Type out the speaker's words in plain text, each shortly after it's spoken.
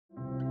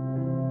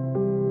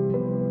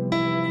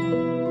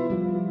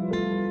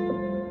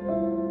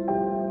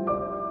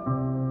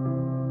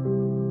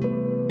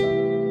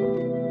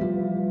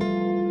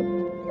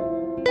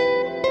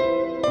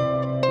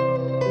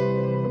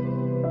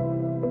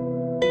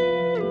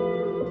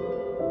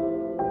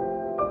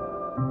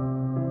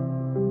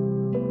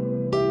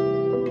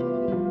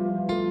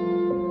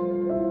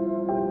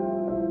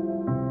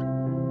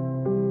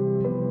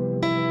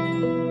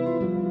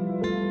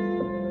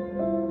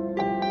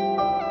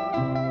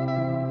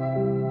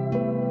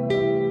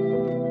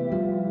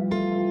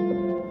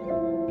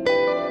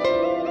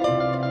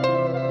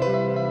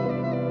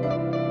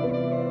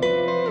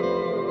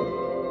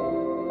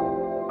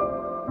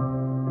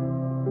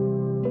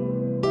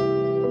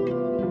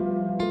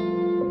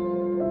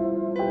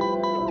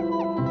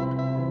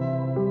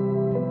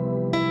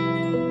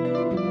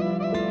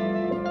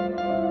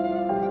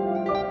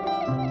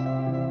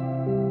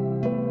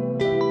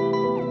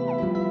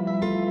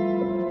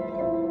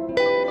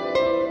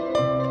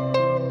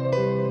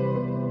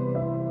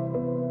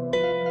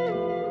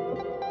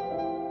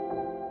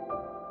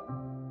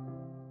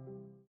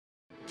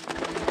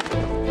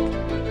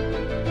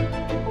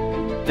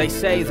They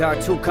say there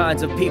are two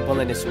kinds of people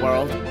in this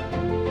world.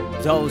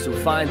 Those who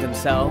find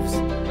themselves,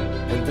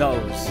 and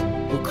those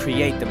who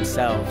create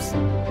themselves.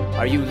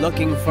 Are you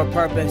looking for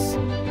purpose,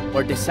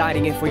 or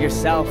deciding it for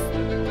yourself?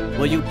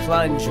 Will you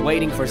plunge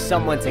waiting for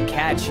someone to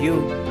catch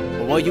you,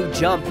 or will you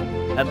jump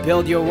and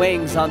build your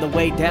wings on the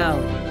way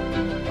down?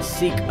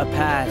 Seek a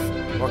path,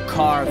 or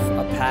carve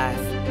a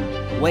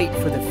path. Wait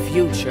for the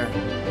future,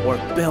 or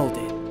build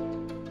it.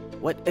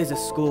 What is a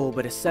school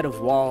but a set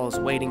of walls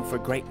waiting for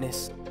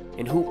greatness?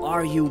 And who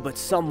are you but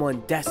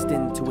someone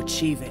destined to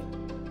achieve it?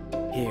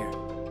 Here,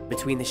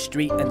 between the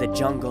street and the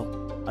jungle,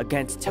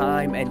 against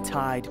time and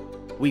tide,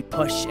 we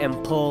push and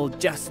pull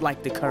just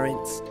like the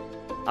currents.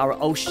 Our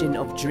ocean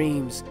of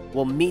dreams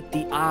will meet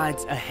the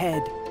odds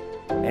ahead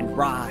and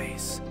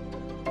rise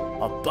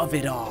above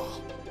it all.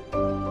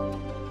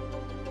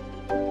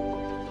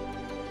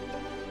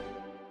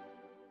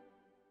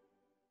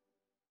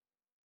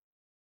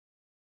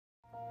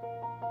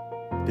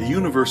 The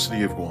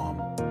University of Guam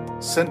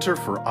Center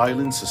for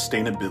Island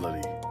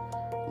Sustainability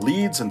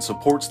leads and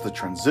supports the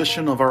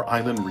transition of our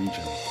island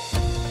region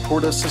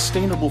toward a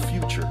sustainable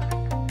future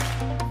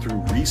through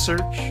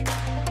research,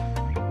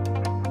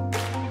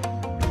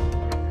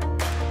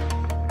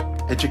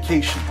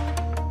 education,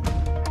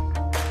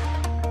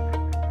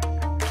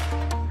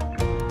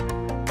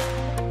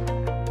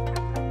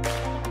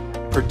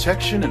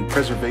 protection and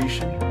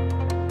preservation,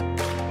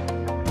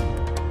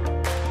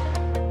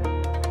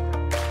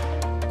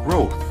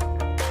 growth,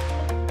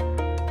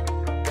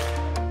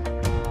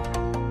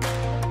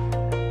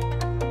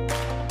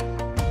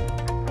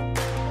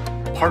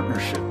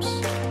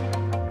 partnerships,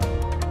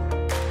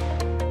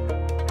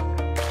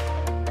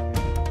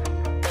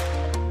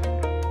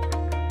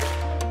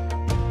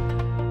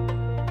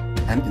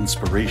 and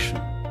inspiration.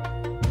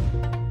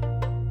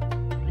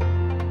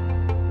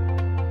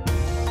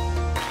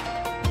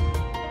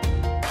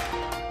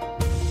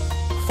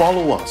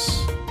 Follow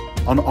us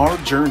on our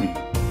journey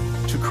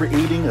to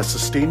creating a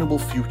sustainable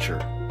future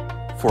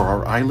for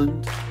our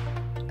island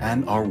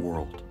and our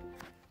world.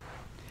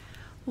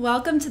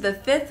 Welcome to the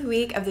 5th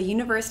week of the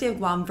University of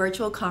Guam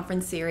Virtual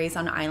Conference series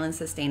on island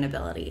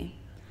sustainability.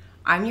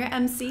 I'm your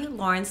MC,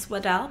 Lawrence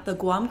Waddell, the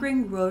Guam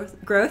Green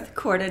Growth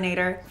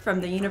Coordinator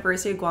from the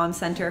University of Guam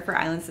Center for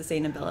Island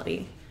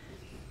Sustainability.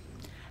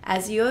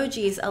 As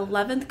UOG's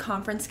 11th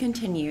conference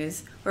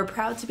continues, we're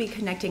proud to be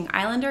connecting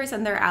islanders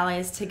and their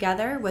allies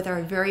together with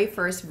our very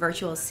first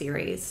virtual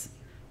series.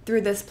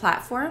 Through this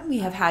platform, we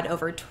have had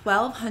over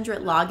 1,200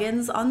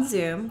 logins on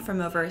Zoom from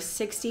over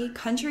 60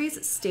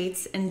 countries,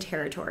 states, and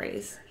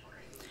territories,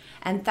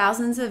 and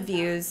thousands of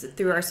views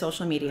through our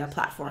social media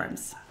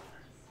platforms.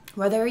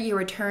 Whether you're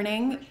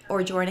returning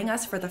or joining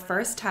us for the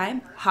first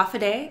time, half a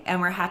day, and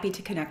we're happy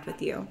to connect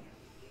with you.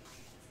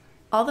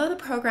 Although the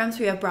programs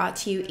we have brought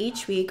to you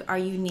each week are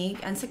unique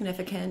and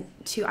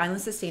significant to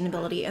island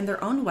sustainability in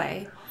their own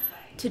way,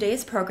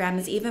 today's program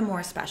is even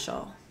more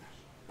special.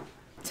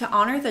 To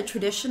honor the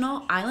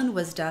traditional island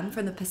wisdom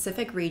from the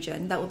Pacific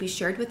region that will be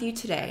shared with you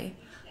today,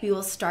 we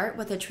will start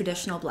with a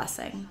traditional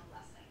blessing.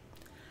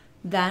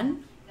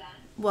 Then,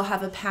 we'll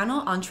have a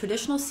panel on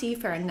traditional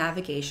seafaring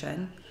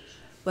navigation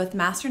with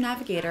Master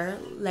Navigator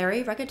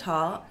Larry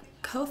Raigetal,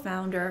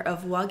 co-founder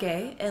of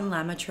Waa'gey in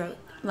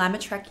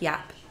Lamatrek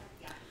Yap.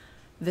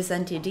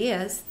 Vicente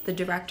Diaz, the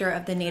director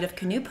of the Native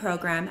Canoe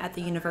Program at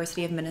the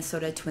University of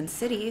Minnesota Twin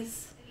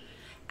Cities.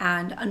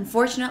 And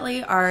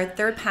unfortunately, our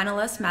third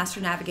panelist,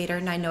 Master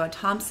Navigator Nainoa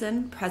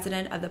Thompson,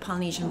 president of the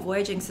Polynesian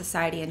Voyaging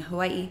Society in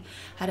Hawaii,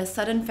 had a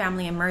sudden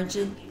family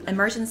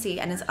emergency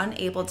and is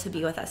unable to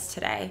be with us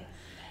today.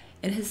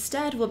 In his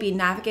stead will be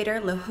Navigator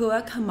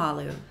Lehua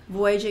Kamalu,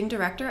 Voyaging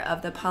Director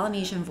of the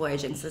Polynesian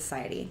Voyaging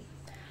Society.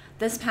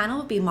 This panel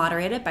will be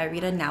moderated by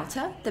Rita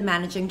Nauta, the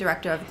Managing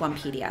Director of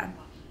Guampedia.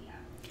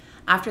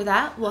 After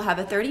that, we'll have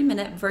a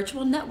 30-minute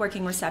virtual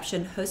networking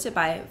reception hosted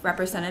by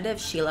Representative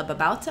Sheila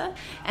Babauta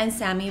and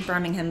Sammy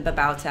Birmingham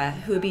Babauta,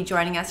 who will be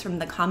joining us from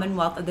the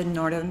Commonwealth of the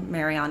Northern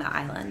Mariana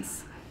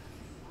Islands.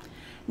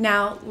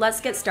 Now, let's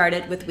get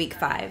started with Week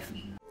 5.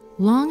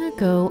 Long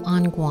ago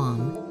on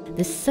Guam,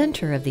 the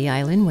center of the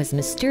island was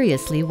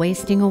mysteriously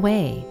wasting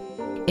away.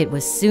 It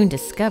was soon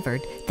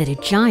discovered that a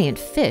giant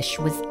fish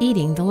was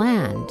eating the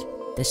land.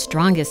 The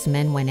strongest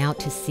men went out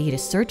to sea to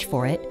search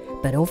for it,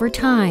 but over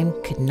time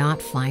could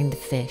not find the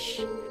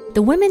fish.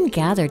 The women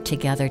gathered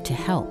together to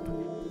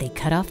help. They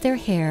cut off their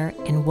hair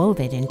and wove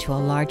it into a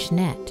large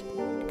net.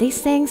 They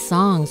sang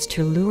songs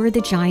to lure the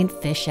giant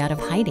fish out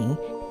of hiding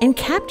and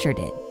captured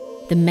it.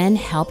 The men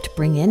helped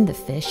bring in the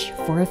fish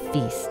for a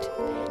feast.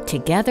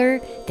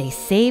 Together, they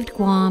saved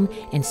Guam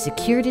and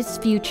secured its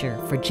future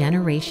for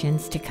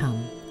generations to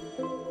come.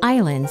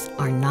 Islands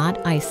are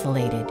not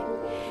isolated.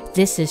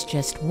 This is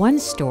just one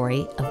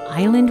story of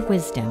island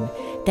wisdom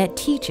that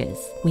teaches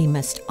we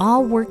must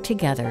all work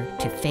together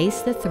to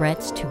face the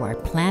threats to our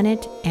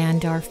planet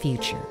and our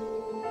future.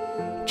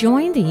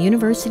 Join the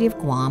University of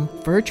Guam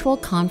Virtual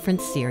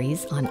Conference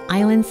series on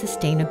island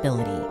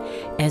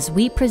sustainability as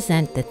we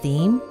present the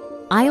theme,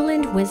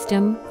 Island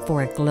Wisdom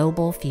for a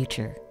Global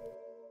Future.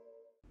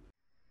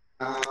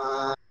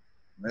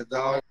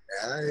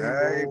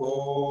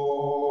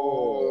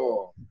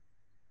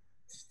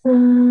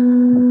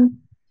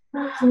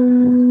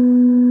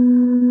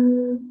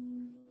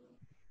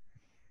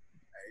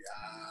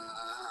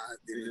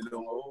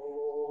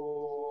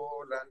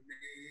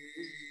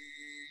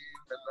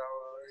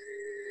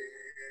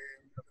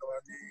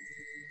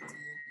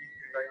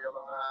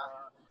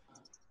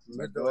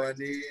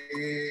 Madoni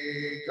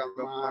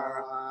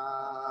kamara,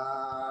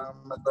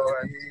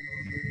 madoni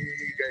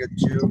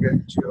gachu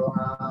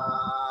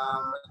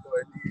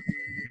madoni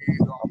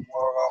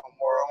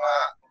moronga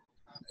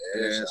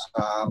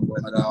esa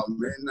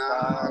madamina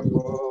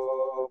go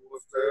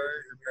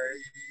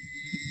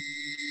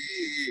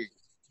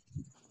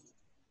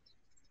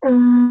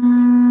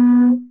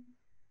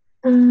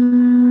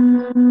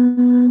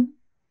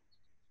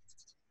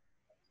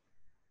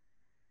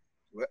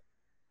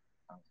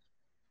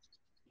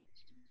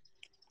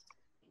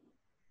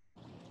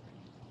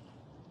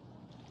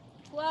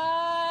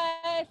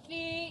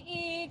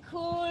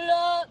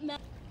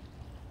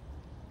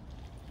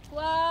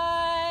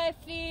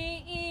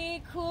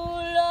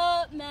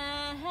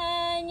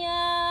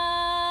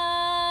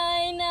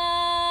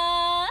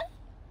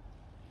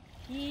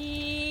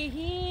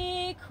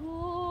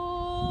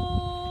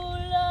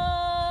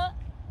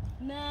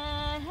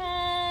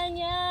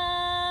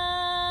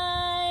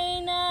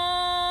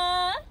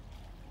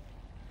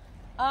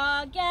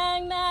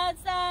Gang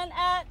Matsan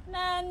at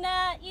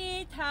Nana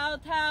E Tau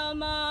Tau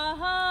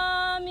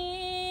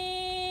Mahami.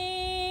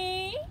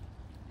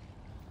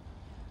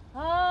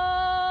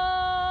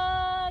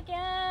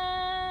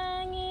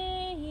 Gang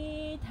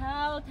E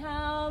Tau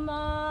Tau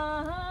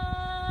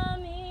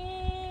Mahami.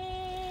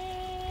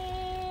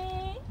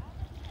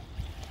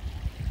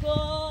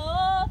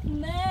 Go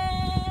me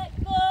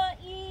go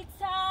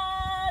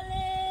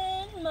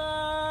Italin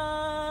Mahami.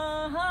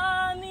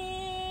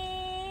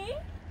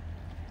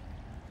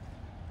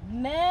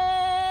 Mekut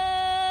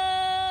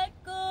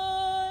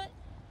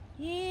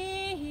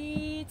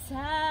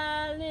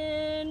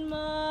Italin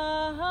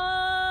Mahami.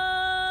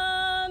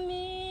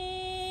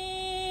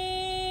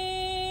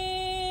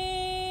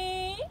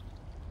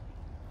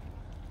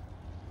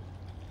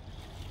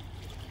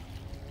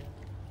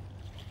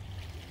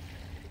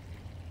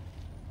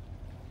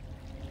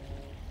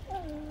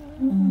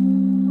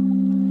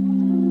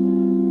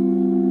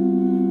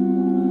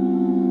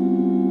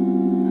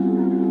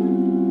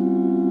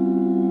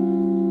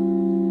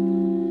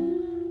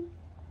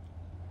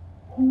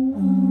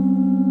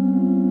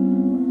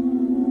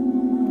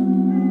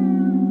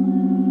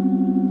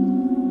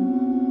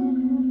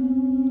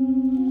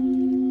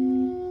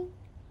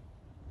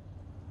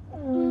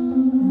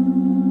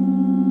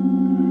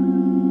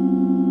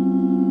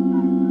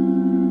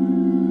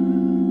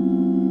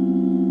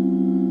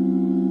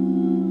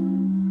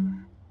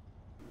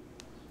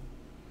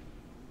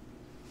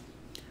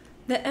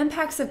 The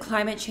impacts of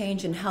climate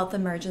change and health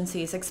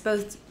emergencies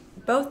expose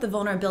both the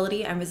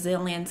vulnerability and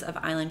resilience of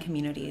island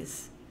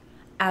communities.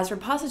 As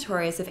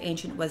repositories of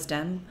ancient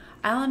wisdom,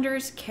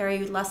 islanders carry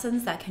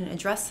lessons that can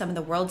address some of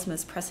the world's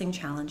most pressing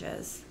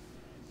challenges.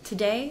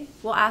 Today,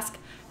 we'll ask,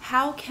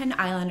 how can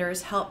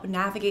islanders help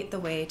navigate the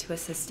way to a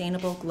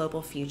sustainable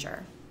global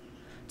future?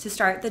 To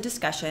start the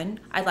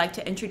discussion, I'd like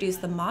to introduce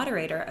the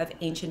moderator of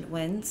Ancient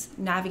Winds,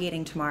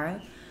 Navigating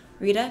Tomorrow,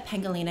 Rita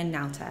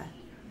Nauta.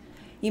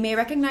 You may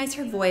recognize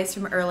her voice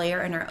from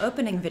earlier in our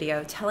opening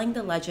video telling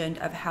the legend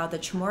of how the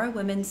Chamorro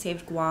women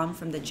saved Guam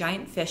from the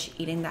giant fish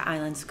eating the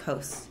island's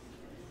coast.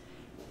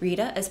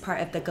 Rita is part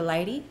of the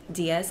Guampedia,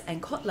 Diaz,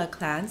 and Kotla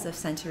clans of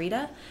Santa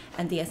Rita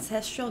and the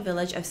ancestral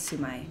village of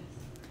Sumai.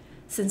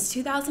 Since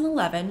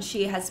 2011,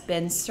 she has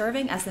been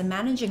serving as the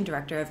Managing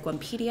Director of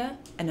Guampedia,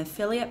 an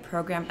affiliate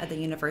program at the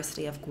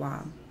University of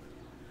Guam.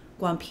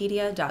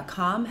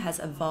 Guampedia.com has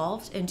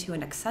evolved into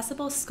an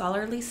accessible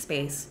scholarly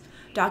space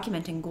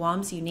documenting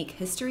Guam's unique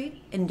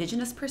history,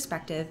 indigenous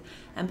perspective,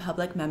 and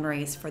public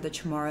memories for the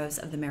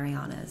Chamorros of the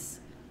Marianas.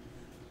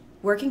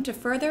 Working to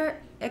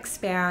further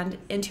expand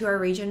into our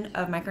region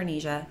of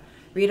Micronesia,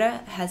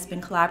 Rita has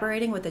been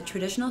collaborating with the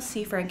traditional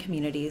seafaring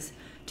communities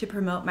to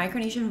promote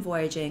Micronesian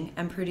voyaging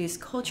and produce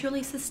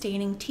culturally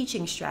sustaining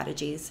teaching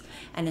strategies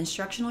and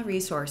instructional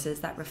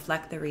resources that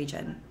reflect the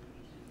region.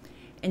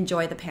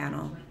 Enjoy the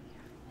panel.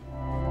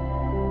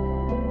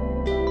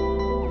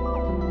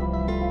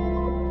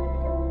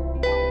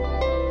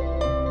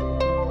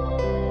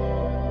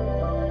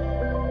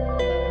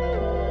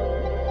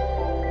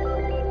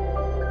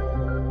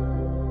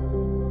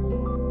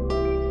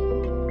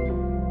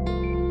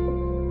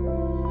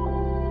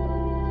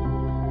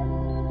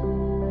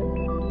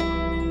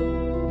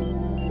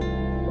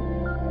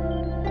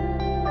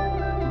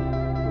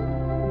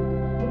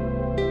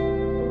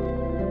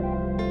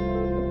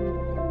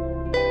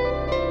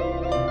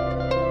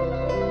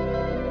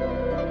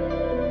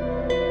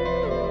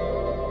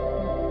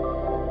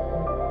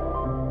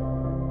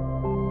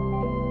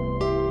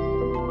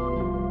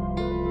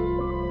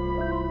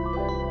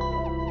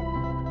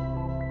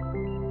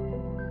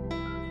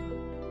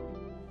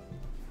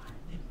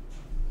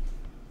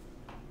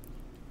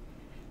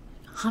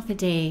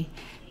 Hafide,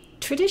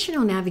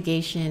 Traditional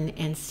navigation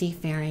and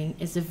seafaring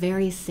is a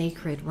very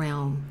sacred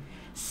realm,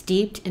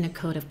 steeped in a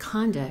code of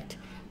conduct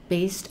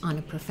based on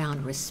a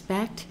profound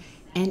respect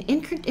and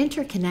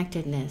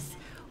interconnectedness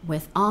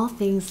with all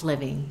things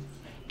living,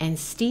 and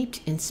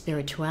steeped in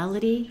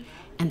spirituality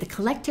and the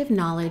collective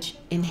knowledge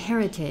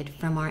inherited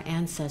from our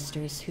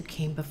ancestors who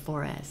came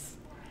before us.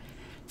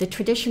 The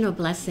traditional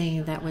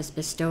blessing that was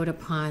bestowed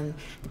upon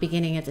the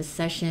beginning of the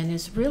session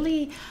is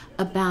really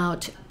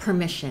about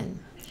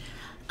permission,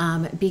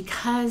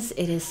 because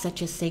it is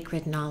such a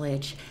sacred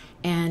knowledge.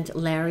 And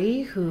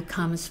Larry, who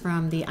comes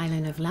from the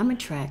island of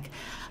Lamatrek,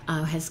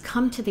 has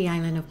come to the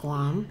island of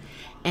Guam,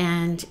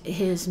 and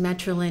his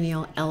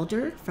matrilineal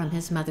elder from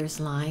his mother's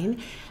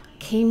line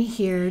came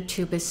here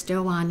to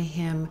bestow on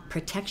him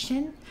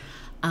protection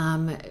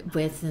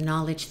with the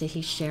knowledge that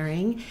he's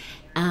sharing,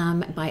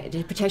 by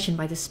the protection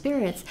by the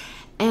spirits,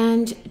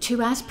 and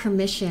to ask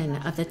permission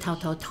of the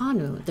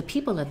Tautautanu, the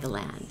people of the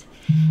land.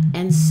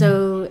 And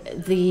so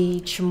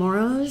the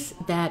Chamorros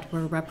that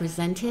were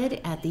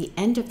represented at the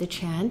end of the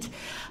chant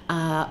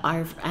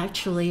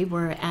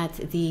were at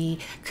the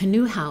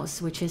canoe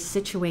house, which is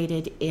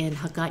situated in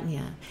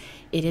Hagatnya.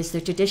 It is the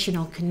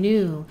traditional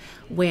canoe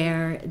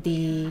where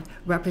the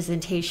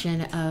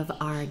representation of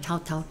our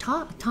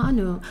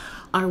Tautautanu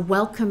are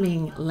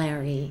welcoming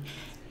Larry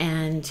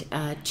and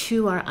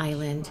to our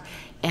island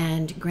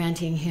and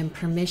granting him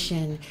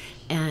permission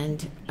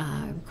and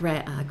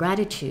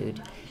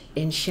gratitude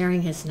in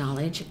sharing his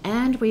knowledge.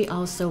 And we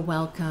also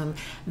welcome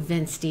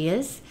Vicente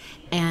Diaz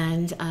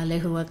and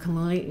Lehua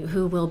Kamalu,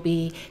 who will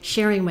be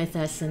sharing with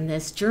us in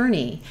this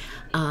journey,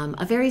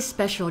 a very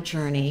special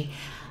journey.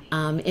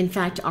 In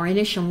fact, our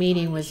initial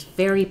meeting was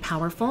very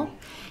powerful,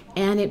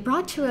 and it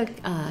brought to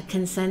a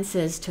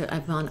consensus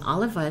among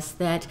all of us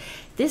that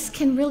this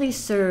can really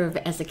serve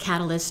as a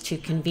catalyst to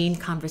convene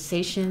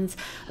conversations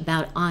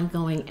about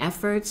ongoing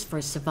efforts for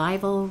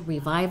survival,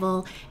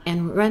 revival,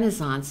 and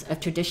renaissance of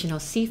traditional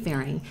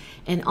seafaring,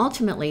 and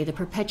ultimately the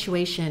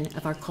perpetuation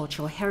of our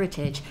cultural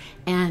heritage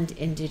and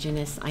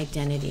indigenous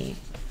identity.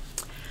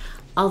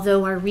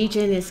 Although our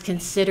region is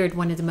considered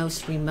one of the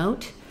most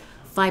remote,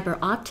 fiber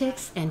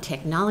optics and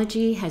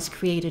technology has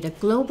created a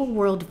global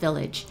world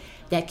village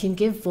that can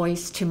give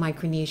voice to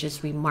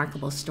Micronesia's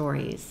remarkable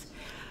stories.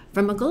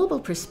 From a global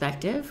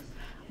perspective,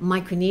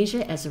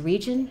 Micronesia as a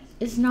region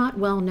is not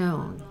well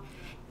known.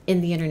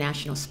 In the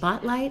international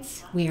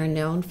spotlights, we are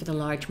known for the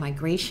large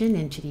migration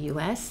into the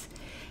US,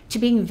 to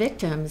being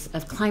victims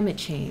of climate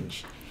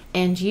change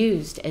and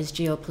used as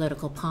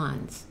geopolitical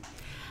pawns.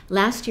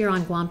 Last year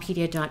on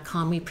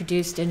Guampedia.com, we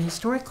produced an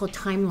historical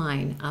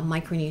timeline of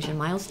Micronesian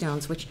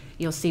milestones, which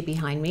you'll see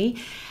behind me,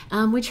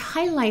 which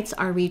highlights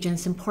our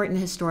region's important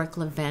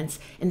historical events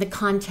in the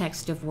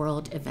context of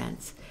world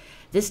events.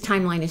 This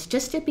timeline is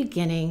just a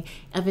beginning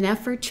of an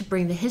effort to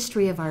bring the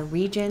history of our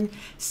region,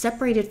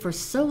 separated for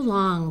so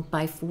long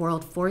by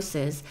world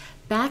forces,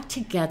 back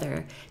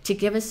together to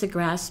give us a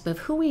grasp of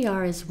who we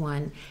are as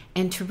one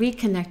and to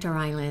reconnect our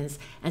islands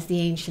as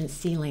the ancient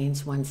sea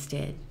lanes once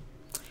did.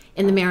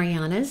 In the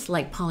Marianas,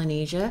 like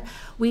Polynesia,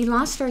 we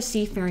lost our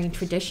seafaring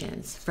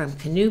traditions, from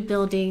canoe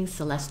building,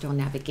 celestial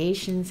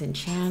navigations, and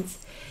chants.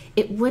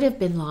 It would have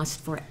been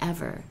lost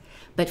forever.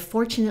 But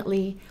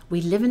fortunately,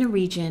 we live in a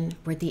region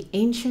where the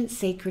ancient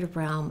sacred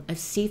realm of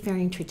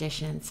seafaring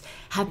traditions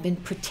have been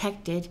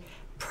protected,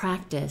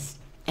 practiced,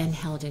 and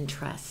held in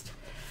trust.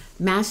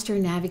 Master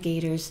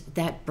navigators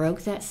that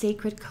broke that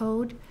sacred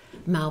code,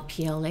 Mau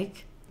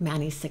Piolik,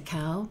 Manny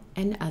Sakau,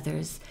 and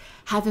others,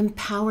 have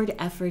empowered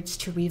efforts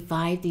to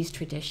revive these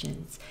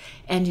traditions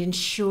and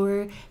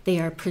ensure they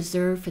are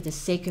preserved for the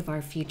sake of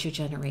our future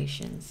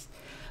generations.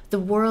 The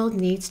world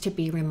needs to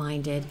be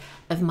reminded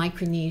of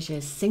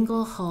Micronesia's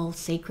single-hull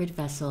sacred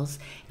vessels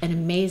and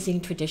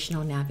amazing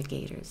traditional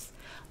navigators.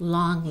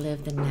 Long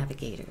live the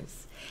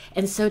navigators.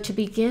 And so to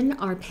begin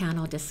our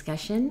panel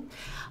discussion,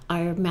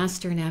 our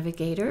Master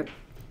Navigator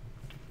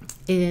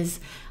is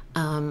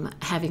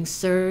having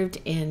served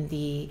in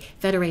the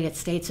Federated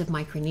States of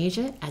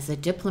Micronesia as a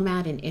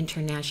diplomat in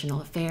international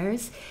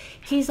affairs.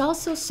 He's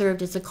also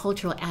served as a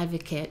cultural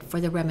advocate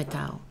for the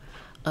Remitau,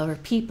 or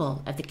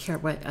people of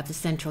the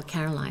Central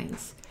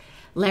Carolines.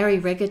 Larry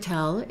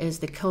Raigetal is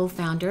the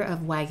co-founder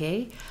of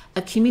Waa'gey,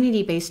 a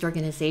community-based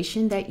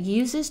organization that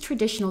uses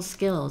traditional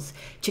skills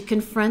to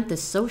confront the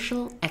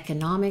social,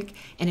 economic,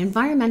 and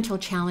environmental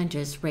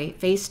challenges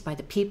faced by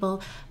the people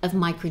of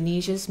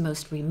Micronesia's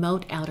most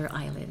remote outer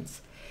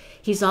islands.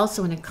 He's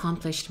also an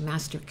accomplished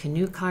master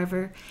canoe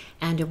carver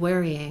and a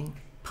worrying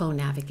Po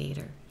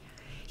navigator.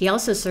 He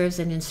also serves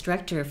as an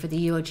instructor for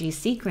the UOG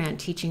Sea Grant,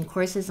 teaching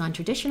courses on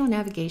traditional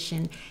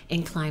navigation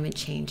and climate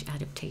change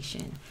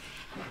adaptation.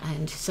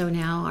 And so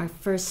now our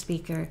first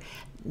speaker,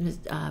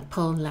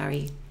 Po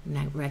Larry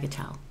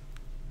Raigetal.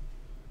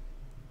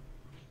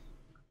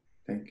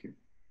 Thank you.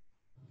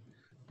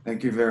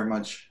 Thank you very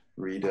much,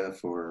 Rita,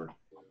 for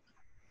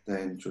the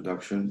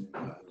introduction.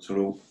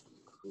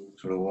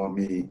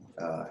 Surawami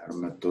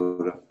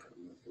hermaturap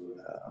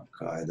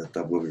kaida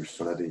tabu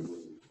study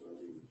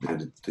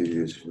to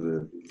use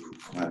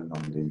on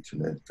the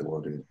internet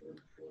or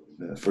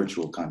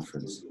virtual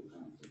conference.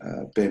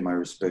 Pay my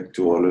respect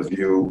to all of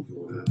you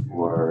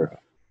who are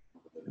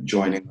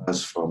joining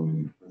us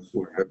from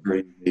wherever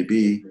you may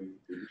be.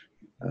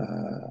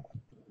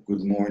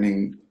 Good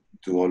morning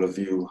to all of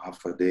you.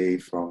 Half a day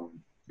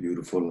from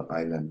beautiful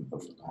island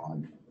of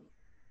Guam.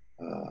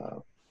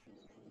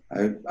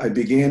 I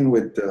begin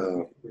with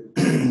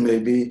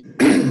maybe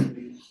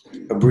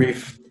a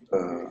brief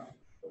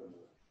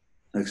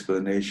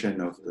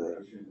explanation of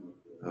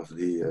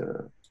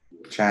the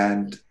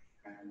chant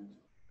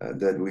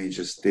that we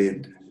just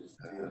did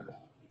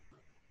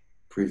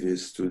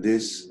previous to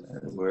this,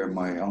 where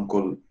my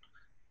uncle,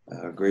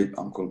 great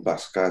uncle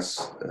Baskas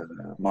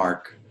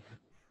Mark,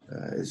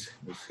 is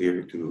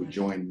here to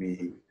join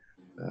me,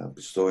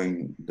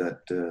 bestowing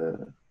that,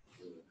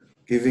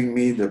 giving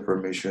me the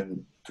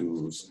permission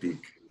to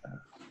speak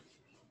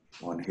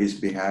on his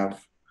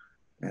behalf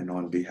and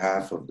on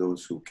behalf of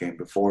those who came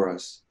before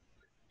us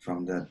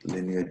from that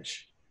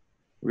lineage.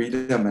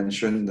 Rita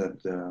mentioned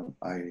that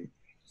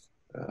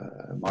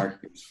Mark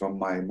is from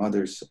my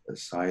mother's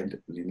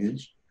side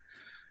lineage,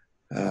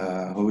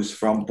 who is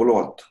from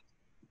Pulot.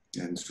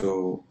 And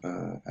so,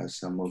 as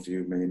some of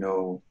you may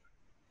know,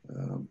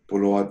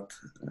 Pulot,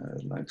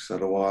 like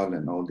Sarawal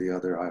and all the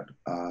other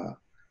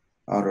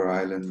outer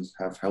islands,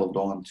 have held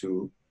on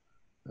to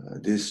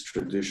this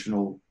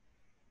traditional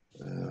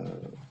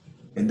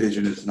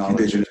indigenous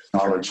knowledge.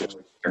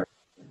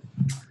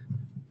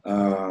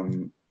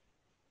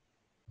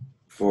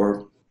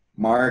 For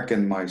Mark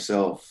and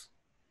myself,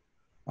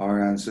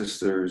 our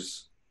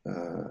ancestors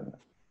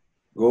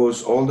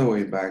goes all the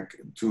way back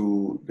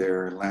to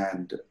their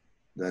land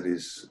that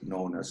is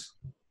known as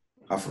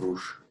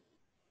Hafrush.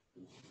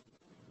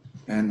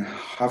 And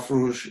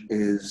Hafrush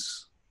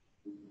is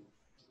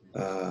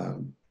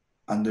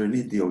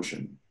underneath the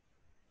ocean.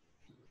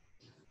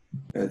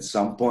 At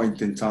some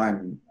point in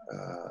time,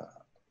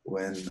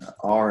 when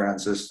our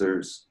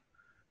ancestors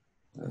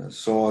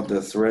saw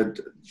the threat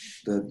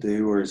that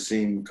they were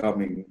seeing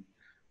coming,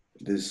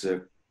 this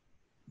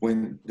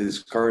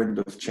current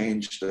of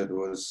change that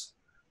was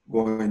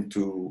going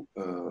to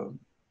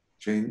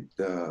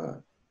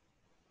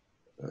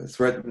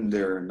threaten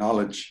their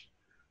knowledge,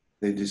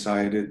 they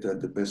decided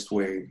that the best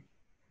way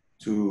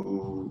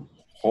to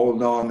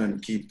hold on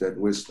and keep that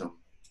wisdom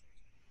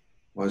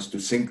was to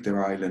sink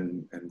their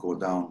island and go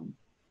down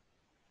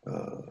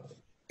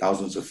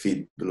thousands of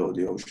feet below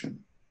the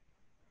ocean.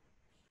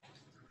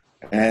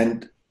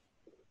 And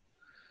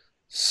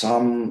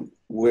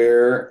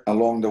somewhere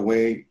along the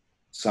way,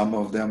 some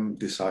of them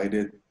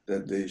decided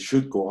that they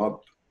should go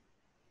up,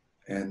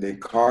 and they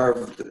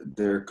carved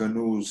their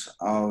canoes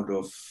out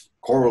of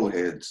coral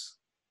heads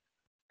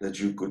that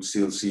you could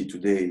still see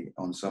today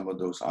on some of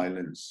those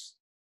islands.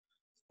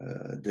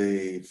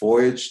 They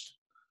voyaged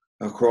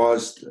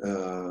across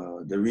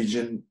the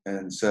region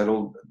and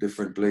settled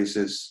different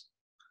places.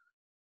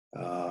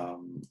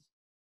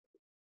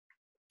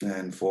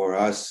 And for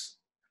us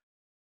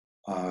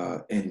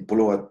in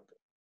Puluat,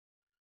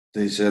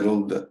 they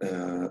settled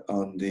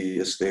on the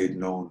estate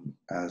known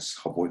as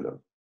Hapoila,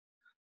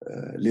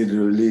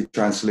 literally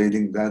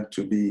translating that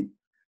to be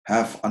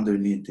half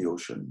underneath the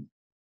ocean.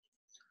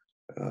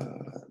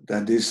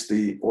 That is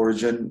the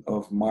origin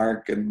of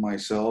Mark and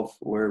myself,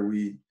 where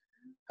we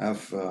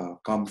have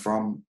come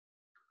from.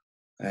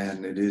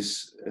 And it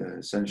is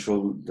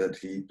essential that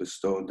he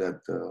bestowed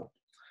that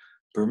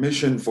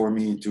permission for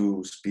me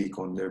to speak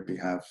on their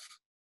behalf.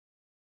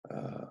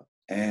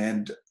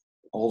 And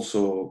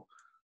also,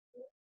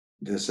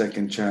 the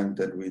second chant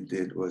that we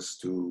did was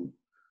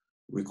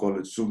we call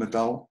it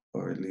Sumetal,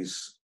 or at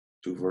least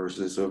 2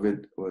 verses of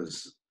it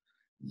was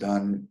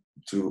done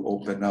to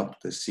open up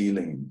the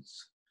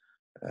ceilings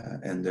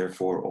and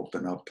therefore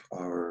open up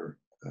our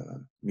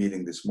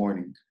meeting this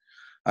morning.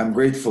 I'm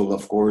grateful,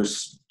 of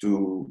course,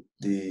 to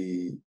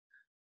the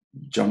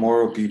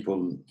Chamorro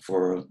people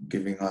for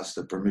giving us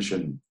the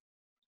permission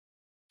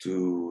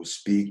to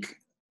speak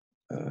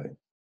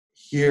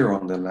here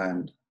on the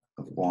land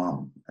of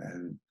Guam,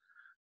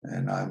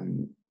 and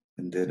I'm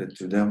indebted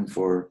to them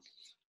for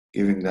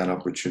giving that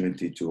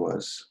opportunity to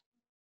us.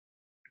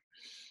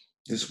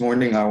 This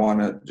morning, I want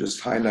to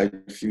just highlight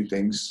a few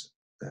things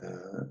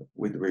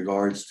with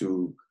regards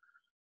to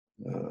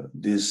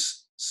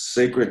this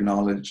sacred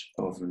knowledge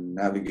of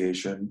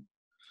navigation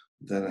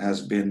that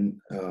has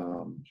been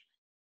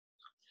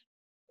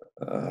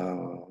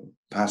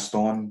passed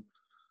on.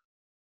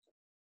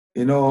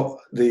 You know,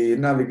 the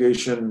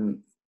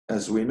navigation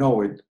as we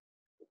know it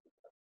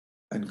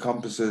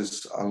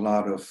encompasses a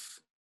lot of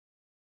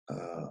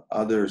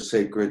other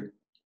sacred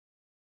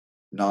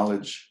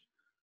knowledge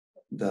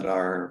that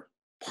are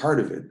part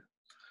of it.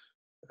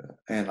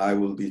 And I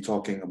will be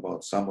talking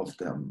about some of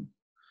them.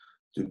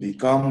 To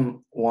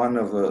become one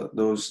of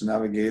those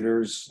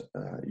navigators,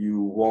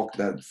 you walk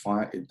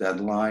that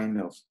line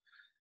of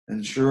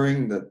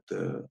ensuring that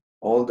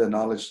all the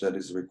knowledge that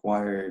is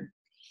required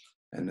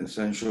and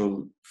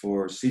essential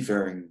for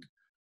seafaring,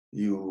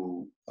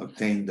 you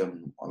obtain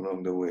them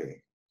along the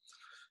way.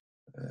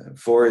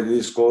 For it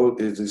is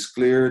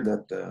clear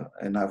that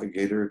a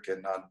navigator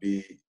cannot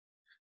be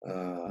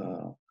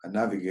a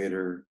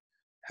navigator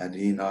had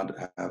he not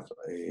have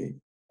a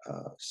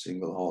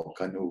single hull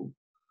canoe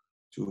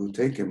to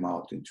take him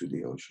out into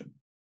the ocean.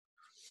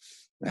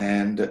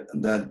 And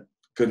that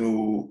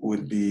canoe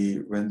would be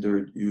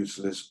rendered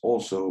useless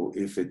also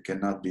if it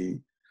cannot be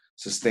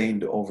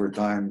sustained over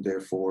time,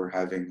 therefore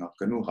having a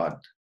canoe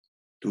hut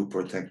to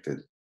protect it.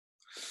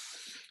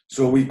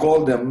 So we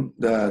call them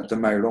the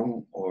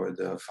Tamairong, or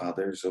the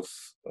fathers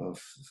of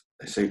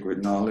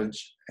sacred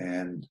knowledge,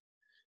 and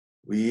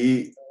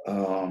we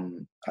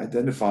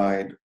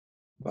identified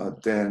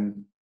about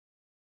 10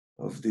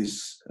 of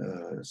these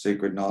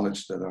sacred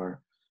knowledge that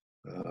are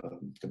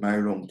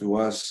Tamairong to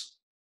us.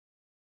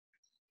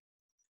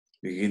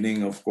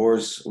 Beginning, of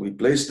course, we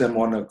place them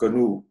on a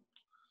canoe.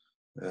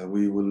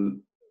 We will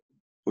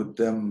put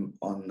them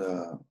on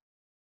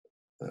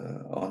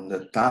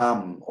the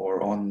tam,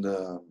 or on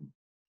the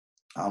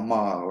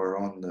ama, or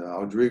on the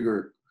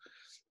outrigger,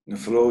 and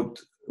float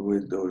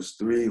with those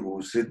three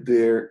who sit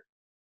there,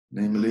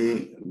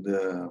 namely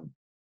the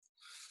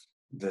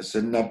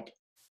senap,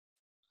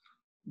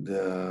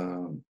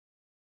 the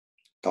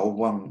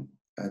tauwang,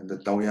 and the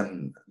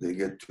tauyan. They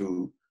get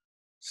to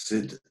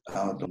sit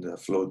out on the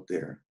float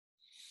there,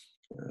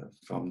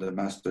 from the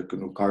master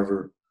canoe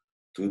carver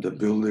to the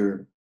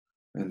builder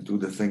and to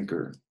the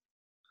thinker.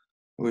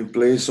 We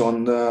place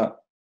on the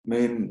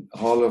main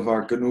hull of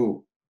our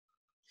canoe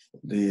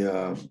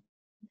the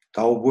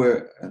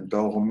taubwe and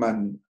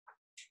tauhuman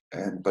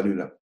and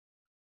palula.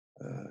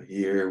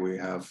 Here we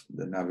have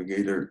the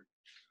navigator,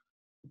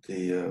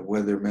 the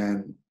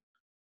weatherman,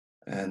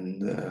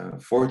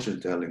 and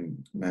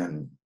fortune-telling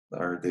men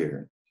are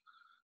there.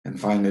 And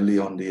finally,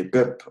 on the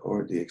epep,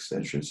 or the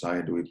extension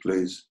side, we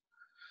place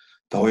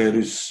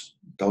tauerus,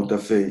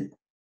 tautafe,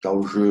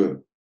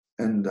 tauje,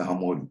 and the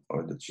hamod,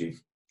 or the chief.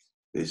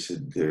 They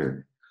sit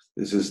there.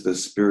 This is the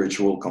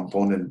spiritual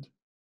component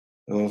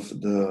of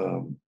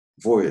the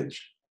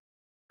voyage.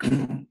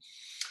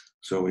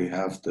 So we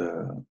have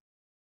the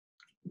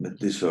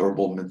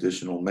herbal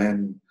medicinal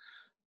men,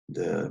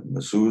 the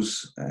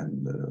masseuse,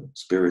 and the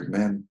spirit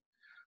men,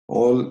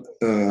 all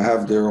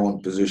have their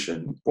own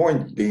position.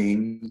 Point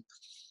being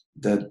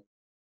that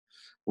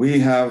we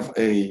have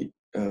a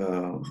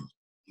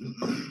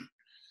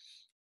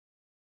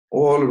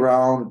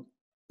all-around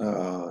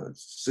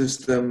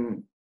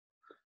system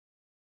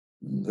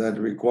that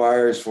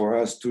requires for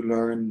us to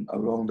learn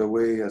along the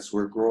way as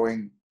we're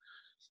growing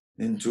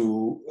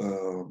into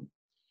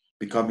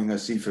becoming a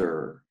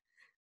seafarer.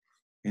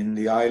 In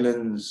the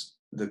islands,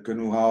 the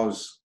canoe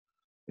house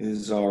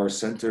is our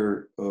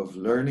center of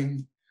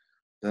learning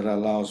that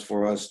allows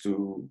for us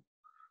to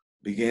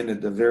begin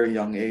at a very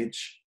young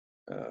age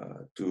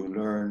to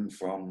learn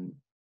from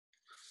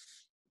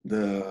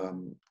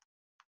the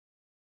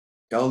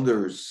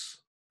elders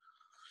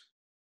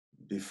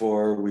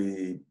before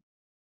we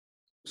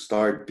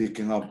start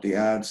picking up the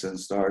adze and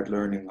start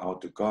learning how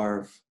to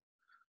carve,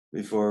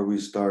 before we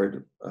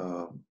start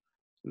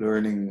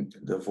learning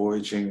the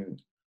voyaging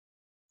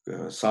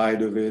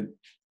side of it,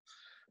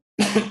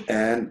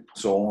 and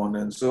so on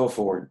and so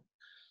forth.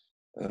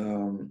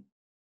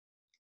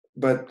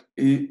 But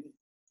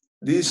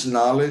this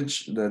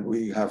knowledge that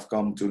we have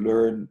come to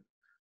learn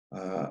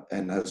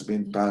and has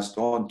been passed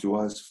on to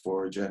us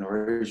for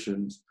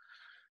generations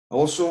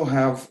also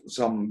have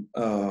some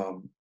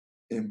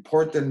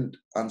important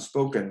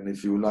unspoken,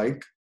 if you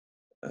like,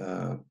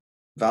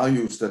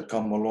 values that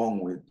come along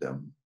with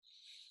them,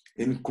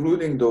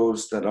 including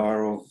those that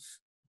are of,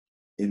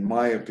 in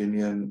my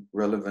opinion,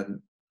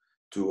 relevant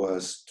to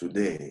us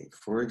today.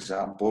 For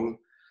example,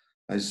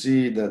 I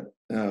see that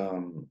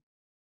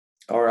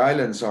our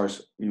islands are,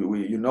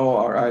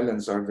 our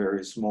islands are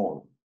very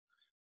small.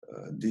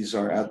 These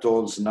are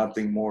atolls,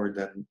 nothing more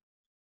than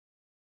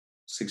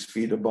 6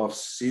 feet above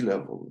sea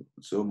level.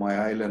 So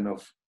my island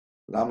of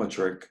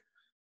Lamatrek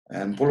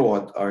and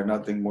Puluat are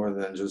nothing more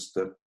than just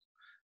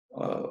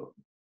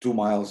 2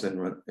 miles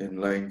in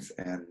length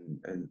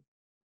and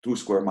 2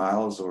 square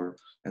miles,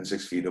 and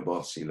 6 feet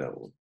above sea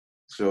level.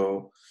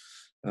 So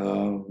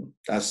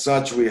as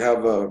such, we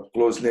have a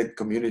close-knit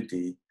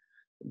community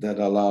that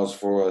allows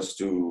for us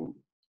to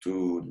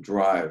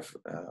drive.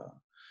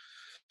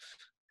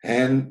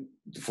 And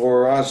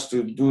for us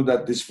to do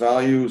that, these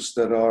values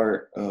that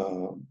are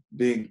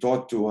being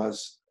taught to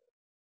us,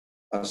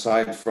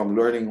 aside from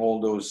learning all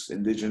those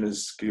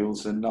indigenous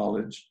skills and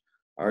knowledge,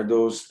 are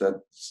those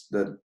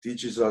that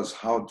teaches us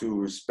how to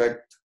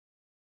respect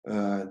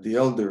the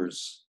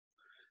elders.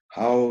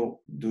 How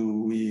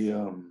do we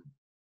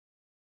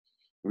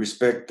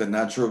respect the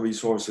natural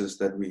resources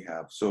that we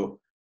have? So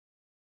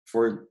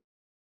for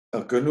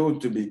a canoe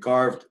to be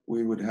carved,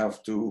 we would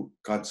have to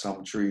cut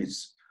some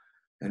trees.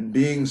 And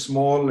being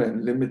small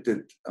and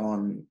limited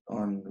on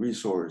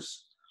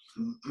resource,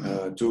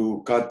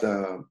 to cut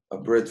a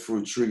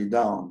breadfruit tree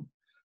down,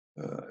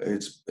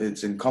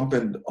 it's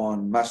incumbent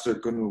on master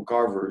canoe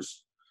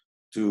carvers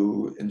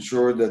to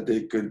ensure that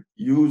they could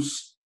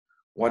use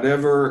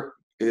whatever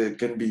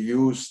can be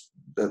used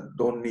that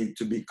don't need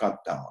to be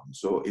cut down.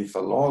 So if a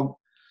log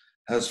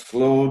has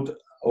flowed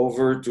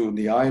over to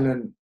the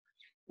island,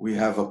 we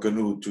have a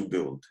canoe to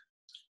build.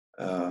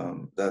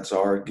 That's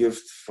our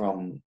gift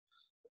from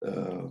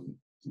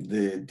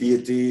the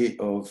deity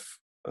of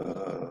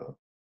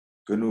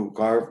canoe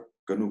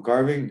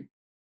carving,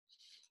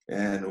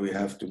 and we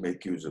have to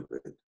make use of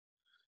it.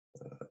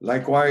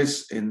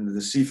 Likewise, in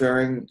the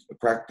seafaring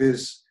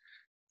practice,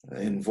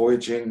 in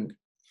voyaging,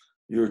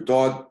 you're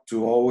taught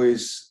to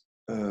always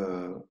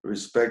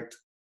respect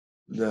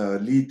the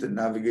lead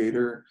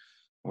navigator,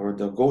 or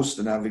the ghost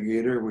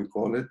navigator, we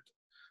call it,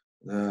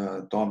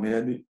 Tom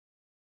Head,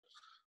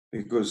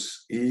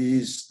 because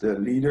he's the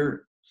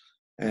leader.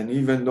 And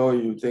even though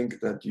you think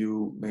that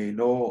you may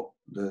know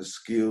the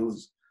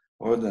skills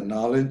or the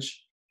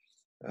knowledge,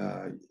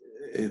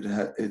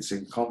 it's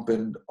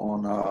incumbent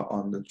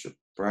on the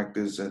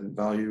practice and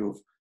value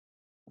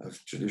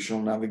of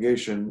traditional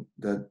navigation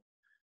that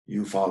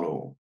you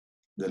follow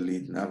the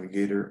lead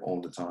navigator all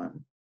the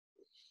time.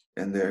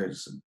 And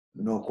there's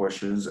no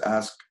questions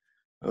asked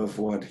of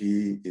what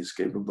he is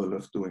capable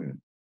of doing.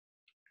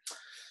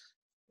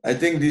 I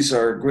think these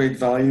are great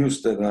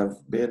values that have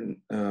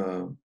been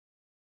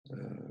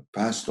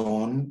passed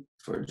on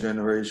for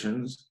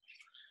generations,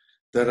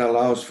 that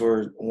allows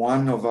for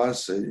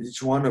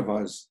each one of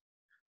us,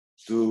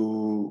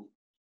 to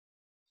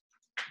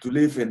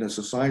live in a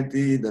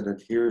society that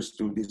adheres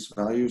to these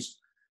values,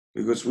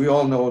 because we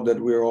all know that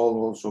we're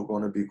all also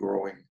going to be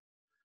growing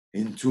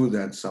into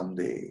that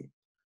someday,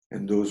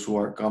 and those who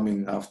are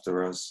coming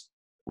after us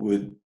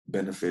would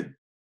benefit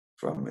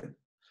from it.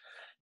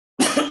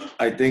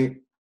 I think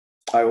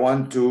I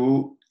want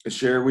to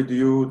share with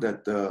you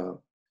that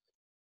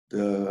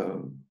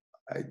the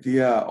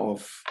idea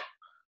of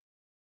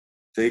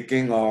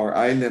taking our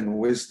island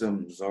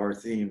wisdoms, our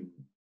theme,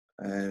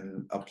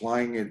 and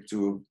applying it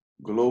to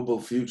global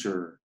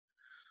future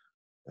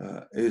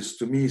is,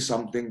 to me,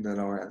 something that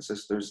our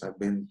ancestors have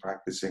been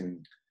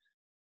practicing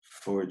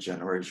for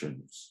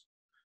generations.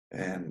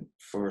 And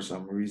for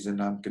some reason,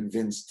 I'm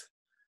convinced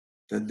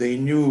that they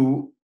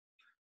knew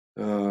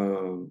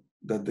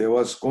that there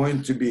was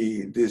going to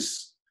be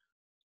this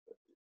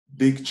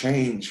big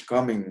change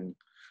coming,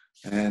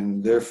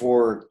 and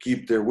therefore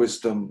keep their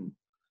wisdom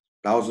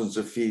thousands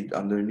of feet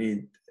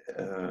underneath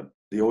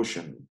the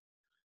ocean.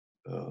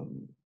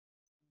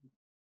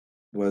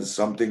 Was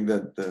something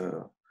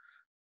that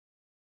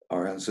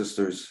our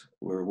ancestors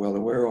were well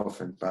aware of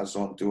and passed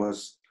on to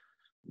us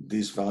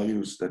these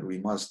values, that we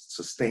must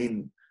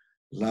sustain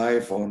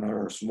life on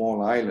our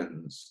small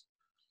islands.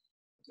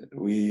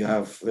 We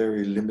have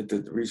very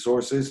limited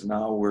resources.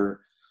 Now we're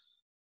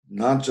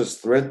not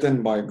just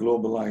threatened by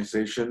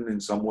globalization in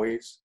some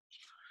ways,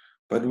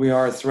 but we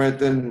are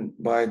threatened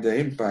by the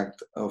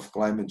impact of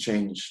climate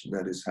change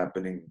that is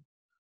happening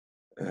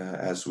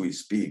as we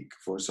speak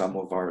for some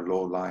of our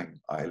low-lying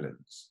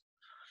islands.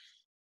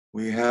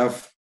 We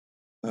have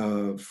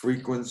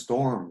frequent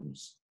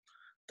storms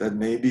that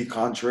may be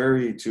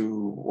contrary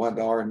to what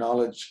our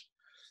knowledge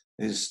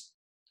is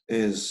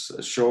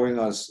showing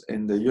us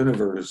in the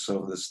universe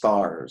of the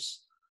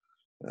stars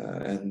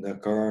and the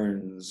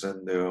currents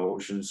and the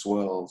ocean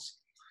swells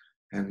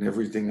and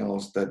everything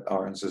else that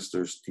our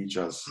ancestors teach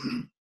us.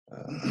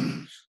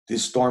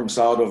 These storms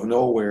out of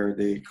nowhere,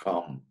 they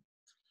come.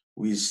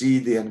 We see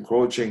the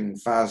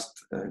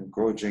fast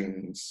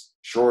encroaching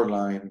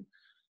shoreline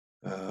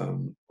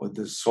with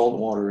the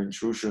saltwater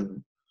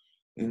intrusion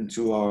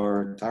into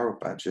our taro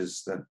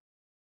patches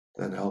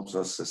that helps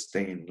us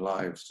sustain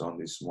lives on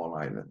these small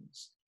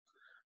islands.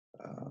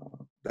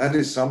 That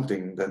is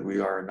something that we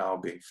are now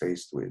being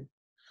faced with.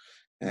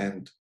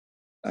 And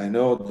I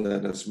know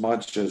that as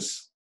much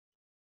as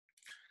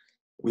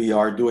we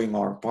are doing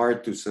our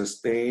part to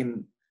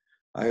sustain,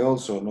 I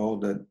also know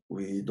that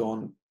we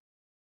don't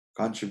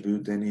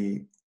contribute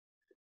any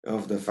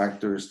of the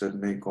factors that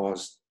may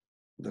cause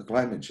the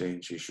climate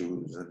change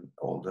issues and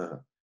all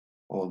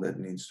that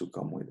needs to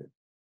come with it.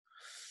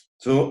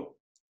 So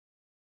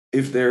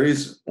if there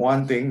is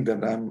one thing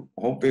that I'm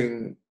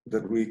hoping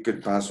that we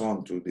could pass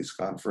on to this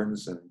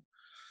conference and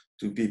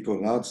to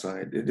people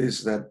outside, it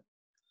is that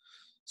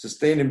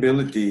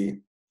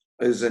sustainability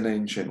is an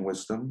ancient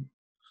wisdom.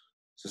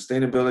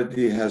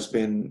 Sustainability has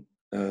been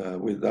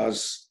with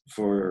us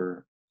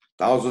for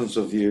thousands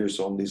of years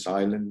on these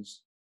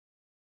islands.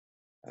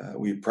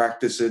 We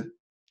practice it.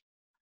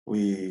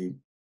 We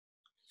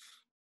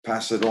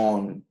pass it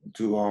on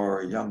to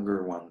our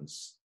younger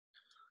ones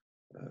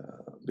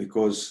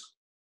because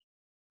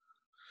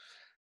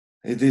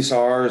it is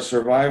our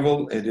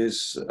survival, it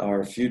is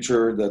our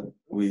future that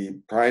we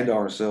pride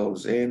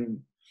ourselves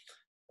in,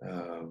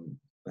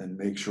 and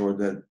make sure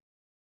that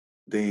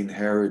they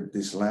inherit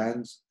these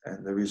lands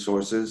and the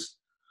resources,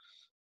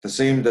 the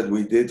same that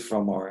we did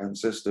from our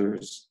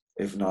ancestors,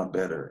 if not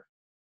better.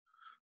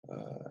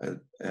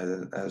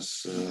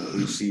 As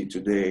we see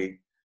today,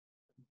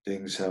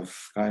 things have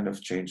kind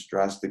of changed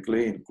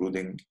drastically,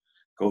 including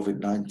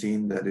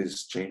COVID-19 that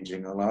is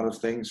changing a lot of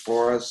things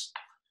for us.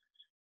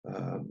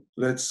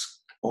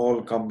 Let's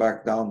all come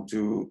back down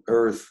to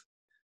earth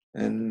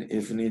and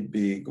if need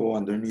be, go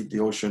underneath the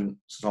ocean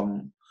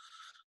some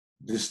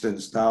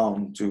distance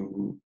down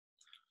to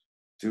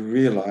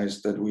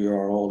realize that we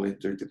are all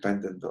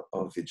interdependent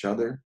of each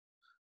other,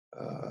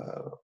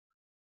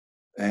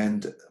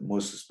 and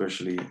most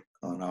especially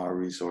on our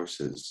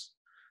resources.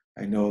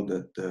 I know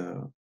that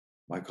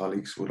my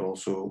colleagues would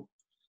also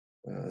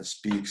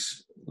speak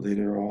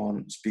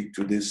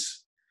to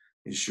this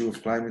issue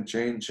of climate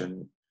change,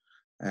 and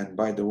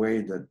by the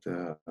way, that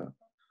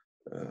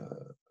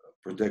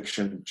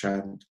protection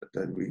chant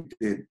that we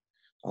did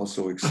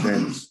also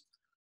extends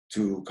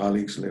to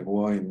colleagues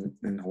Lehua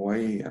in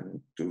Hawaii and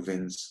to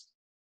Vince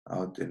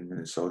out in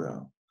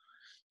Minnesota.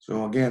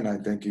 So again, I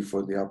thank you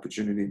for the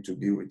opportunity to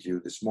be with you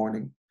this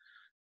morning,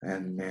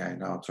 and may I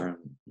now turn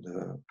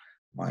the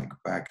mic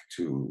back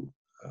to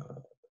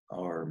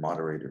our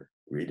moderator,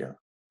 Rita.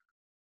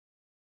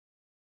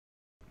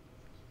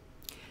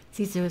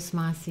 Siso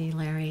Masi,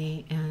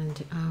 Larry,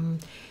 and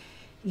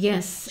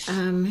yes,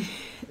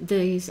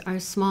 these our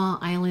small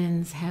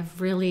islands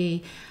have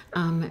really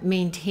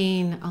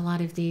maintained a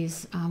lot of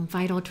these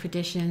vital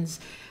traditions,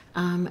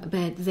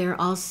 but they're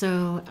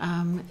also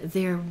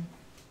they're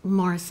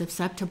more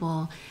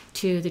susceptible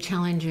to the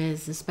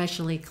challenges,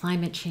 especially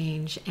climate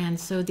change. And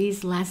so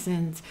these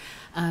lessons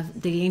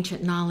of the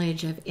ancient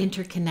knowledge of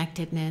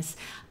interconnectedness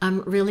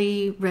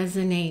really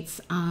resonates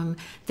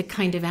the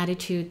kind of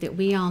attitude that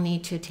we all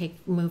need to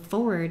move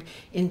forward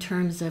in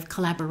terms of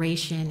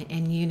collaboration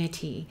and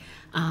unity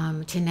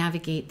to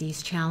navigate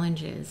these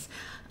challenges.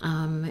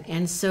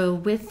 And so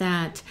with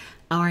that,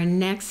 our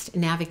next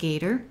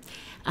navigator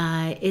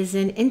is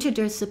an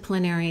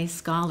interdisciplinary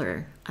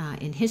scholar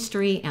in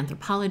history,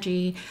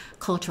 anthropology,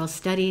 cultural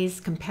studies,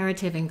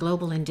 comparative and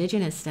global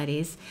indigenous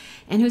studies,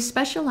 and who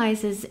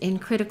specializes in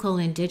critical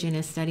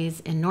indigenous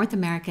studies in North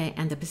America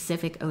and the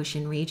Pacific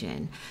Ocean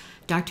region.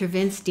 Dr.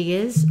 Vince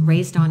Diaz,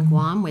 raised on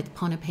Guam with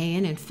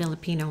Pohnpeian and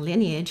Filipino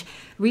lineage,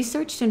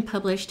 researched and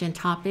published in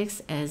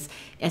topics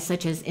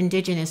such as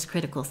indigenous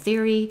critical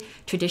theory,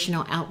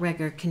 traditional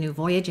outrigger canoe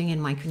voyaging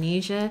in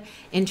Micronesia,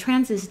 and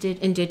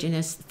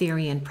trans-indigenous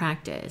theory and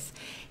practice.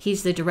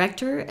 He's the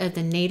director of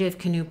the Native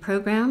Canoe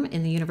Program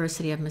in the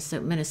University of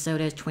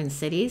Minnesota Twin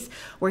Cities,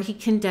 where he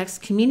conducts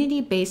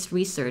community-based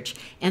research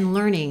and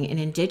learning in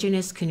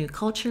indigenous canoe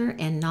culture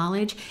and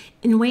knowledge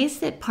in ways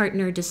that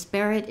partner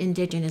disparate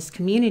indigenous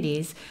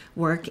communities'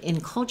 work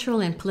in cultural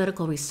and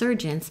political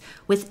resurgence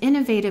with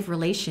innovative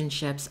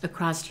relationships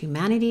across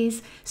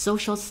humanities,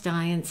 social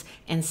science,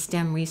 and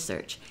STEM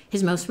research.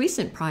 His most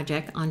recent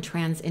project on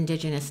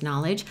trans-indigenous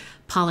knowledge,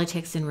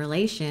 politics and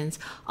relations,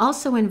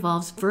 also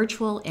involves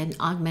virtual and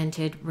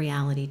augmented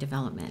reality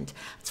development.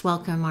 Let's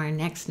welcome our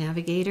next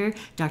navigator,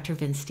 Dr.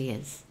 Vince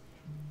Diaz.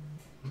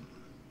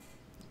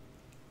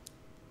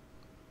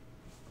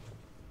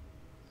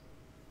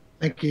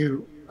 Thank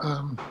you,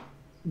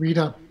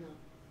 Rita.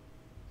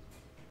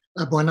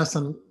 Buenas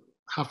and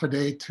half a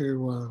day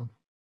to,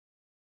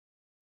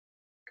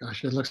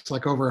 gosh, it looks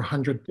like over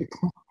 100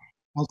 people.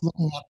 I was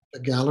looking at the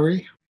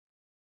gallery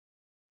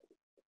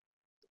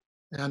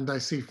and I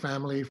see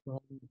family,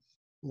 friends,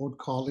 old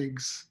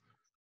colleagues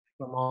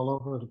from all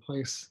over the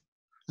place.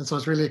 And so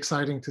it's really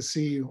exciting to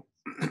see you.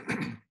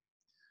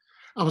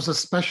 I was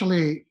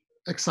especially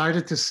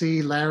excited to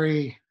see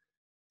Larry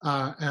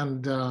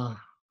and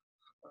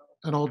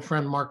an old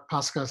friend, Mark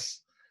Pascas,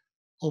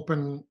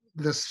 open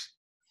this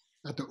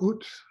at the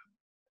UT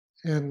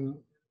in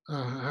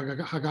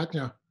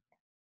Hagatna.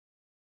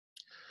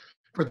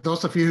 For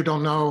those of you who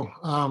don't know,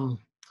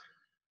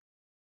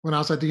 when I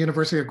was at the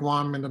University of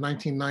Guam in the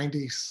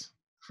 1990s,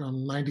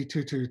 from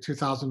 92 to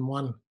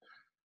 2001,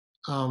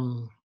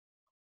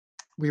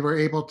 we were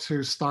able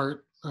to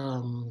start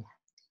a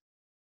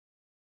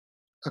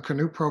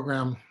canoe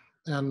program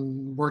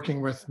and working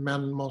with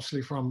men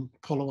mostly from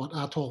Polowat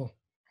Atoll.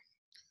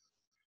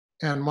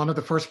 And one of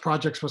the first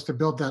projects was to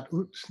build that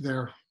UT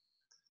there,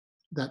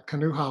 that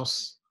canoe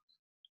house.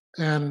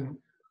 And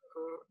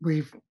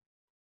we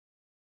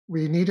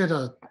needed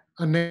a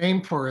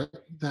name for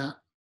it that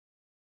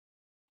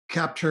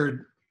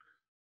captured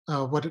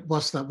what it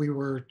was that we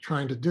were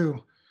trying to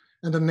do.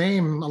 And the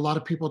name, a lot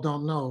of people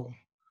don't know.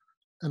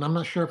 And I'm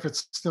not sure if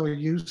it's still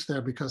used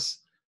there because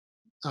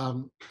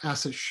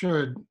as it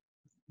should,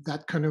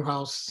 that canoe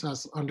house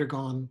has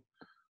undergone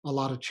a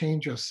lot of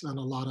changes and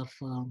a lot of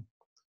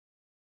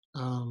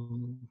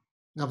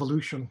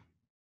evolution.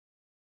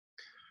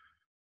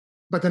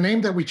 But the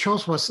name that we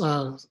chose was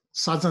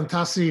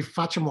Sadzantasi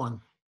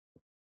Fachamuan.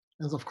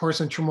 And of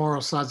course, in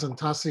Chamorro,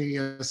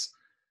 Sadzantasi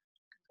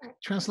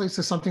translates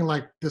to something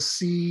like the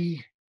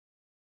sea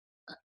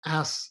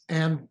as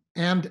and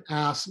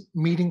as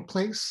meeting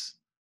place.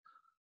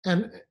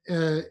 And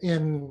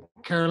in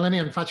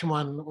Carolinian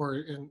Fachamuan, or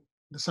in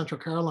the Central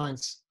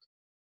Carolines,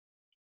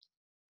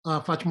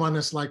 Fachamuan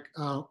is like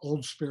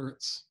old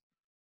spirits.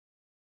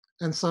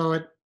 And so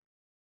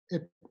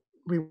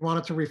we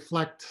wanted to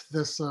reflect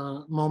this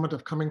moment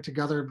of coming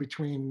together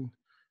between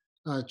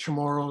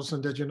Chamorros,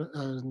 indigenous,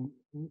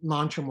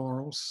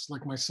 non-Chamorros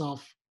like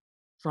myself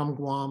from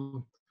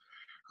Guam,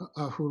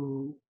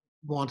 who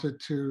wanted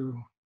to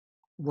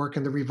work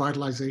in the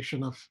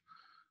revitalization of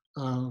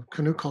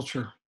canoe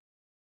culture.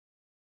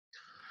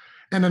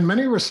 And in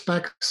many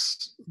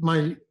respects,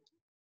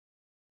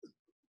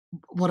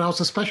 what I was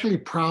especially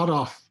proud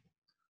of,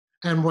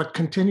 and what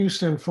continues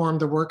to inform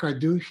the work I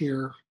do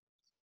here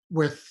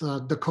with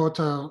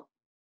Dakota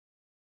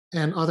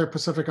and other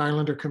Pacific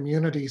Islander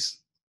communities,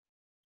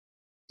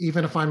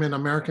 even if I'm in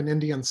American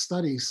Indian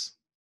Studies,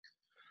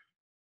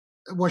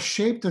 was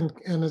shaped and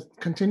it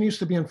continues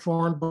to be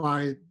informed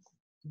by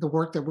the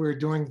work that we're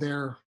doing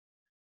there.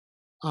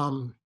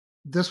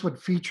 This would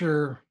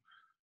feature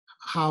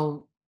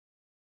how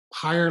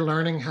higher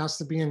learning has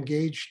to be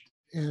engaged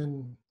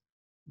in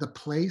the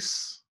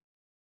place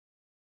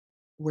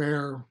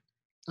where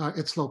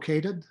it's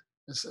located,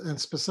 and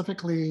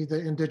specifically the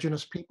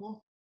indigenous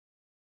people.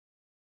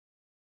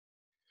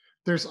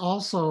 There's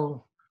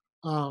also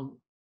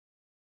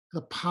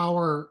the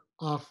power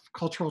of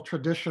cultural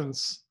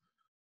traditions,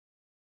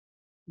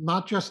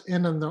 not just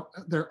in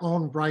their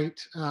own right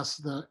as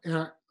the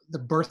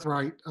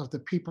birthright of the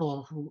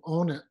people who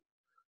own it,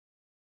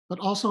 but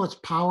also its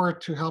power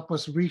to help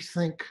us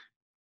rethink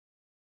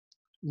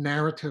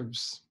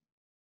narratives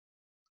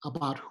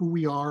about who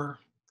we are,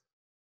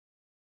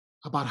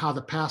 about how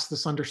the past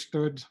is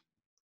understood,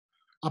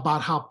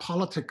 about how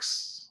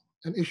politics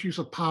and issues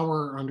of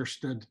power are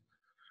understood.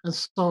 And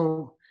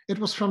so it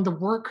was from the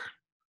work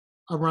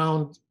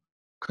around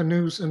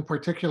canoes in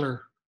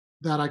particular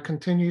that I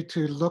continue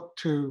to look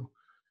to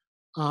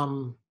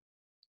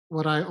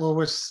what I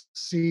always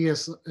see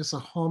as a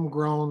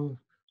homegrown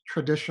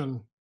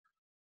tradition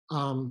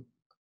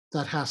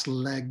that has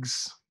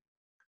legs,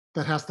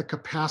 that has the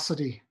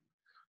capacity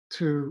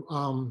to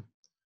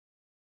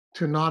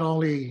not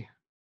only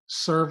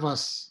serve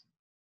us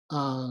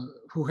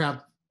who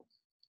have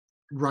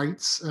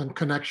rights and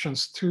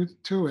connections to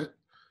it,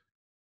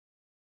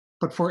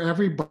 but for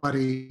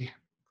everybody,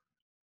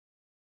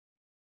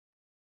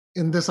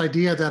 in this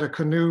idea that a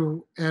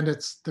canoe and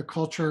the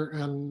culture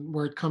and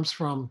where it comes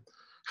from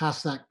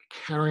has that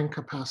carrying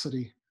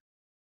capacity.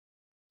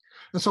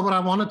 And so what I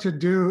wanted to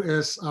do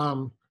is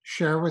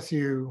share with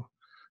you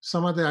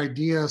some of the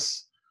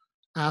ideas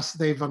as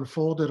they've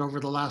unfolded over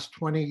the last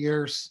 20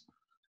 years,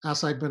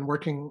 as I've been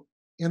working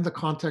in the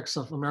context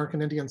of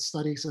American Indian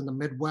Studies in the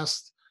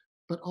Midwest,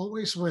 but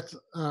always with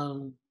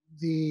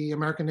the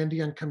American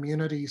Indian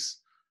communities.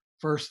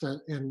 First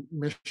in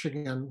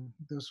Michigan,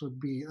 this would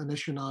be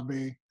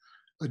Anishinaabe,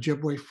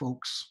 Ojibwe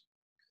folks,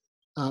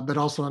 but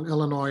also in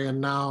Illinois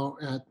and now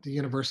at the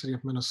University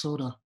of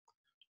Minnesota,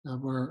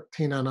 where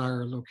Tina and I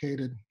are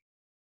located.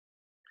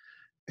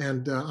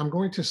 And I'm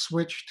going to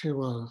switch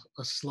to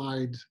a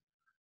slide.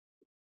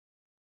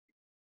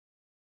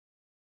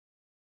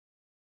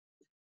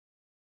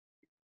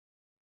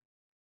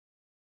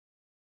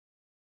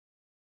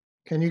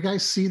 Can you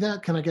guys see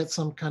that? Can I get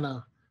some kind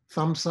of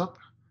thumbs up?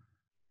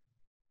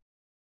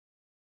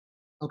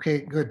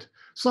 Okay, good.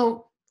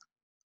 So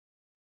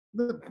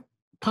the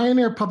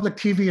Pioneer Public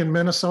TV in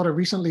Minnesota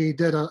recently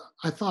did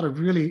I thought, a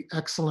really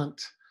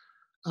excellent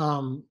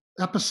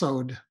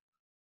episode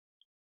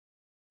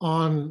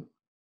on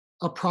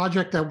a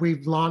project that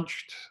we've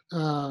launched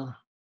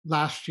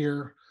last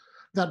year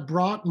that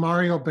brought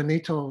Mario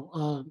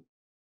Benito,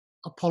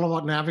 a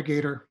Polynesian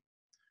navigator,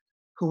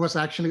 who was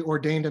actually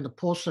ordained in the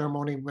pole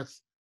ceremony with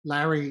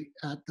Larry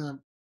at the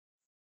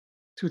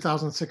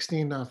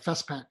 2016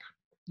 FESPAC.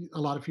 A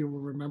lot of you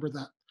will remember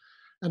that.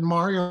 And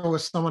Mario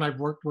is someone I've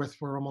worked with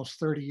for almost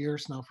 30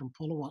 years now from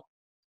Polynesian.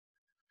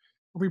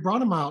 We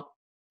brought him out,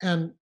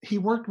 and he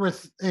worked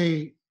with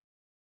a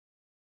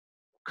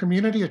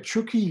community of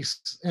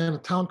Chukis in a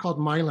town called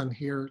Milan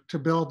here to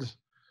build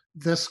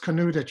this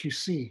canoe that you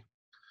see.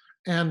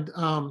 And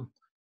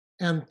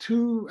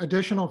two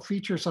additional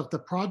features of the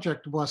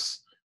project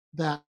was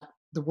that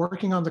the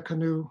working on the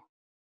canoe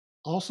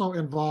also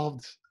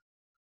involved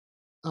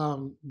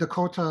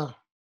Dakota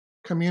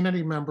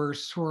community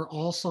members who are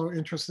also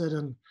interested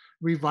in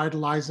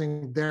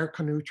revitalizing their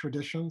canoe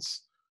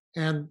traditions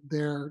and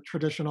their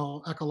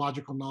traditional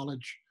ecological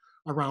knowledge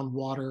around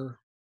water,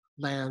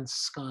 lands,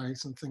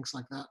 skies, and things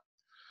like that.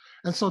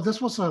 And so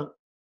this was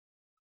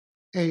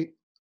a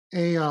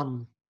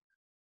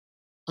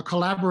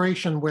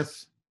collaboration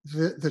with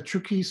the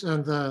Chukis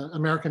and the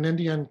American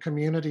Indian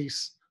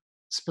communities,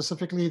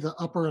 specifically the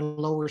Upper and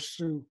Lower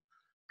Sioux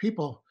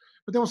people.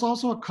 But there was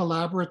also a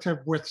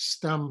collaborative with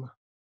STEM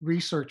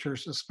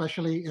researchers,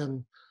 especially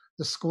in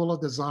the School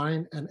of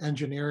Design and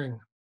Engineering.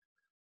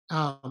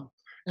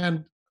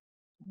 And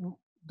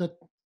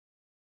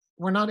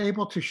we're not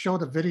able to show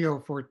the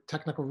video for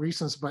technical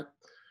reasons, but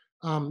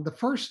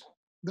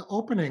the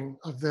opening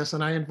of this,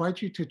 and I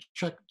invite you to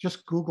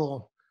just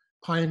Google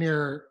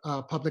Pioneer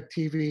Public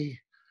TV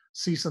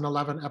Season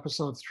 11,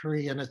 Episode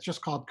 3, and it's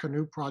just called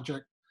Canoe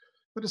Project.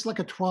 But it's like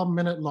a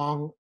 12-minute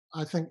long,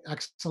 I think,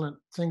 excellent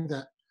thing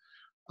that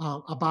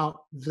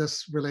about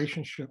this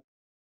relationship.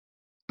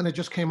 And it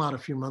just came out a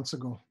few months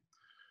ago.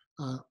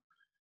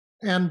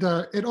 And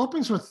it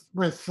opens with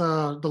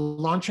the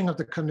launching of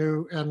the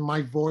canoe and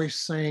my voice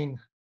saying,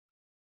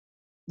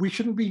 we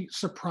shouldn't be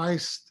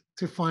surprised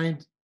to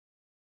find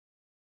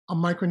a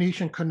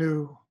Micronesian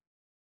canoe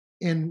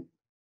in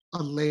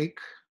a lake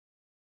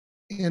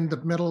in the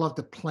middle of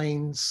the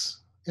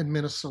plains in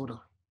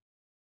Minnesota,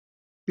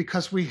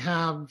 because we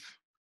have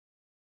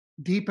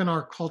deep in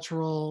our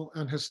cultural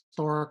and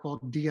historical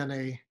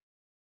DNA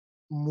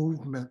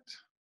movement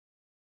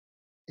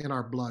in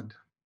our blood.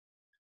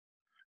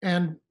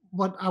 And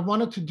what I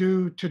wanted to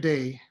do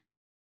today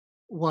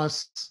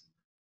was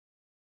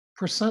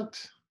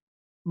present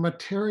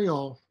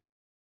material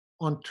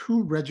on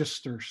two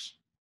registers.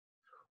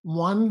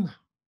 One,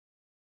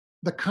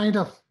 the kind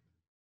of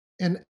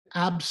in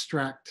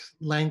abstract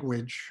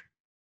language,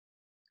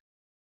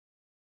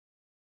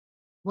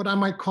 what I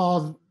might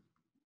call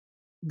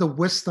the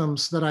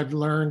wisdoms that I've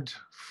learned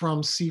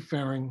from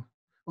seafaring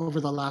over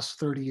the last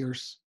 30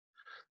 years,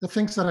 the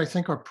things that I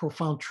think are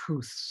profound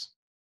truths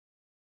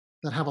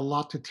that have a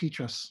lot to teach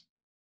us.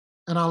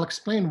 And I'll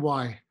explain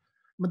why.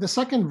 But the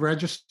second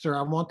register,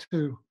 I want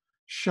to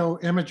show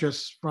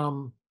images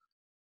from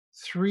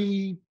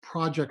 3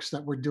 projects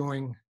that we're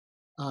doing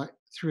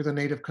through the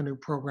Native Canoe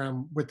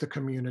program with the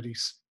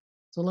communities.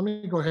 So let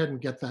me go ahead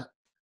and get that,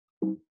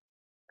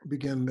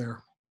 begin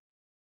there.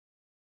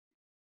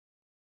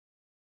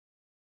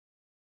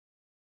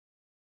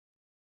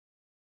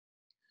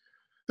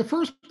 The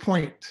first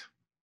point,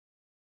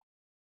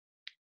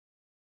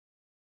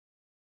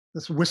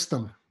 this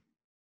wisdom,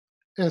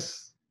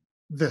 is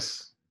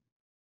this.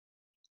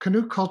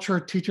 Canoe culture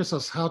teaches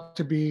us how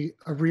to be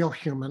a real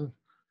human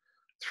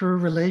through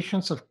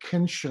relations of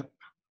kinship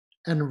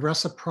and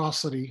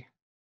reciprocity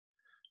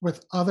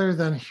with other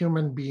than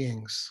human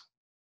beings.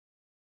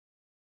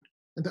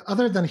 And the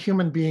other than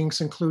human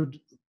beings include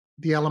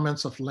the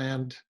elements of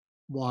land,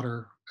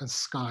 water, and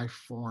sky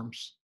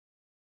forms.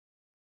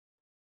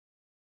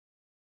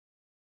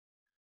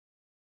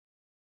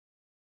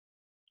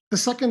 The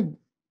second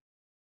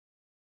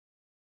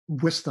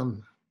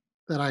wisdom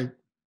that I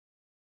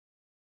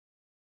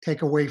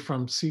take away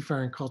from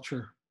seafaring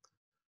culture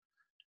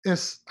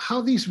is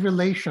how these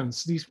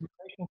relations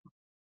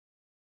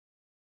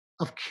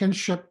of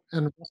kinship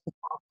and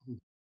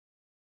reciprocity,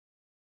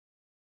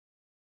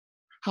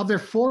 how they're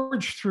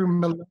forged through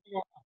millennia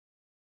of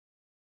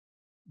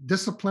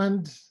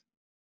disciplined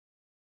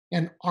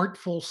and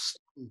artful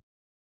study.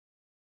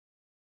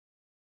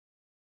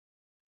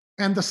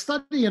 And the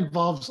study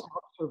involves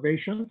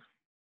observation,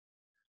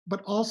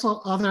 but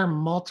also other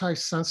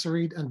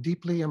multi-sensoried and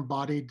deeply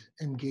embodied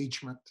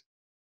engagement.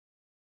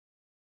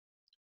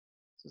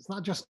 So it's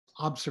not just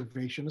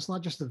observation, it's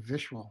not just a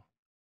visual,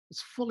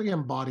 it's fully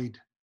embodied.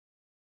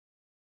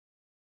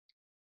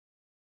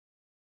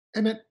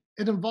 And it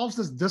involves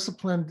this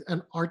disciplined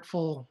and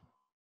artful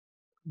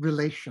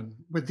relation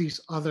with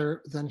these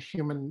other than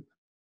human,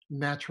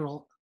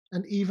 natural,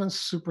 and even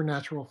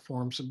supernatural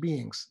forms of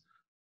beings.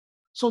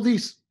 So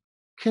these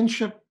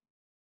kinship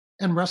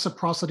and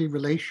reciprocity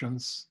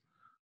relations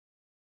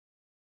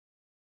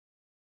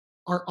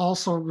are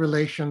also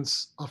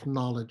relations of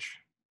knowledge.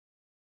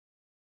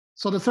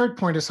 So the third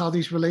point is how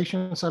these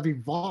relations have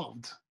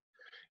evolved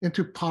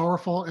into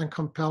powerful and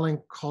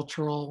compelling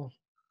cultural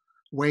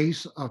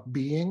ways of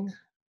being.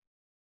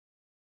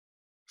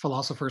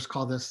 Philosophers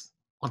call this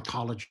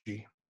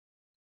ontology,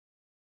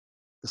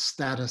 the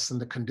status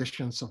and the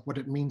conditions of what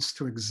it means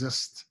to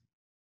exist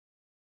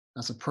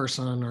as a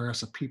person or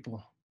as a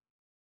people.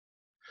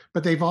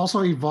 But they've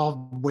also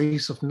evolved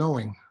ways of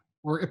knowing,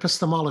 or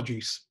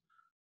epistemologies,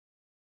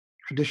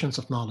 traditions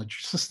of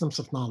knowledge, systems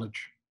of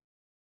knowledge.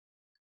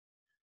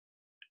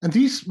 And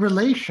these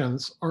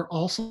relations are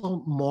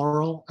also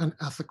moral and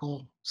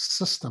ethical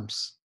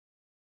systems.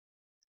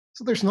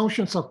 So there's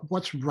notions of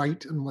what's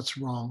right and what's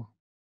wrong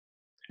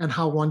and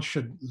how one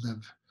should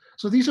live.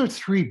 So these are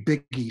 3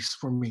 biggies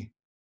for me.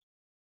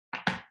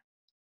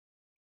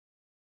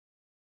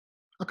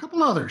 A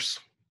couple others.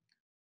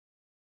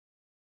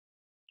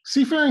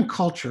 Seafaring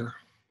culture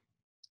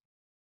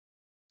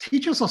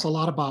teaches us a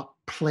lot about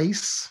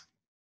place,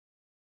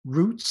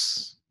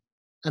 roots,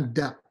 and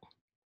depth.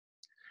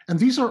 And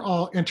these are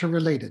all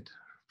interrelated.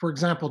 For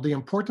example, the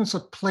importance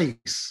of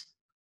place,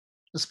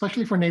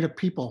 especially for Native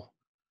people,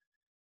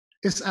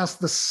 is as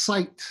the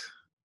site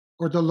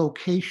or the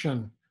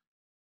location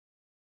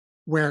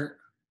where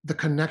the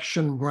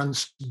connection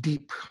runs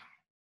deep.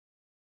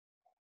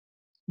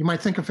 You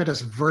might think of it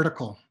as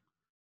vertical,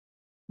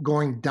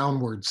 going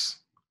downwards,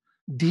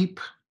 deep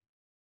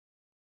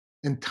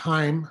in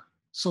time.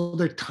 So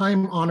they're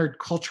time-honored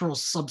cultural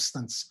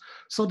substance.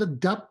 So the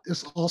depth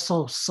is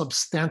also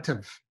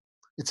substantive.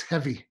 It's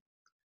heavy.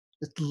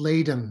 It's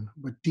laden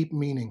with deep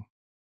meaning.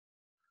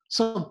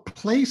 So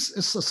place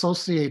is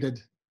associated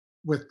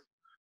with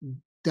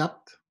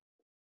depth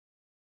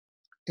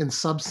in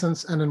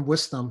substance and in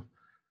wisdom.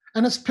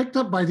 And it's picked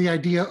up by the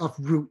idea of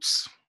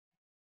roots.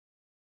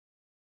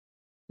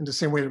 In the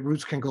same way that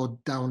roots can go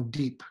down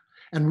deep.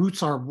 And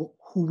roots are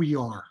who we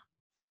are,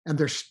 and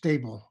they're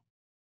stable.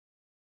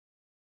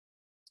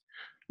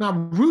 Now,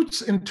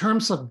 roots in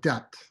terms of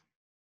depth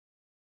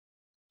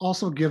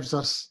also gives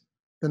us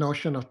the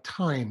notion of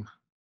time,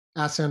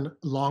 as in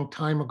long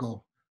time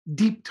ago,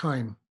 deep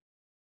time.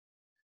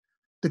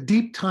 The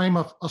deep time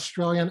of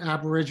Australian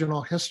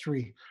Aboriginal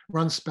history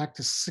runs back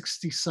to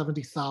 60,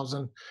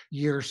 70,000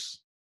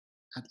 years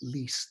at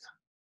least.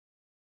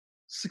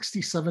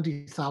 60,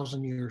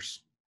 70,000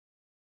 years.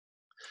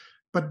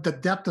 But the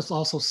depth is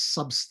also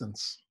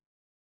substance.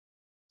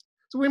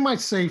 So we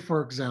might say,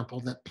 for example,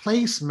 that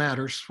place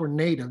matters for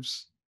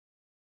natives.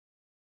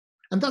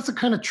 And that's a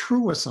kind of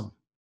truism.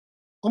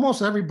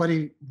 Almost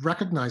everybody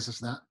recognizes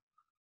that.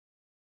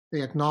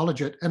 They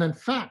acknowledge it. And in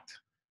fact,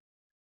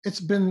 it's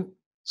been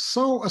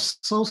so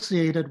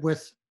associated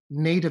with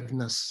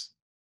nativeness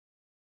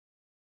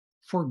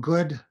for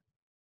good,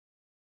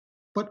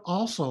 but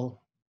also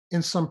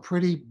in some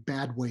pretty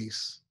bad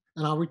ways.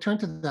 And I'll return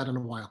to that in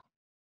a while.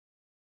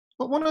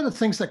 But one of the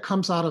things that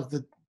comes out of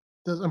the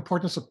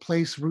importance of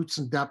place, roots,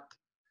 and depth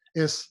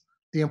is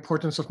the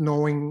importance of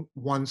knowing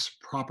one's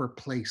proper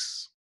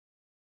place.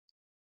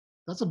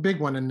 That's a big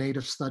one in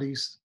Native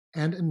studies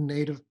and in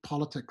Native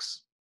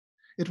politics.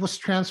 It was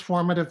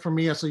transformative for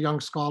me as a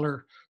young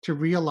scholar to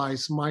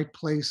realize my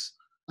place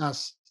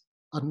as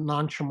a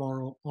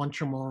non-Chamorro, on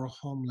Chamorro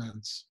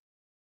homelands.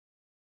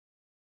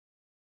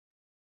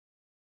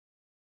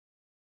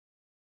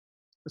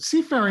 But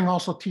seafaring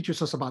also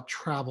teaches us about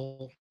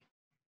travel,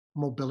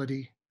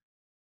 mobility,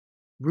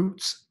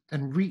 routes,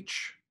 and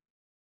reach,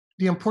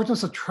 the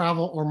importance of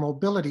travel or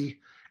mobility,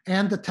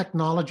 and the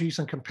technologies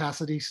and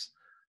capacities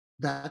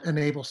that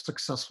enable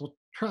successful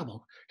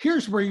travel.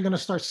 Here's where you're going to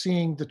start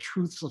seeing the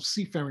truths of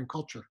seafaring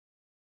culture.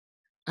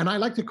 And I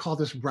like to call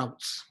this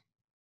routes.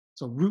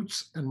 So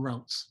routes and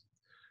routes.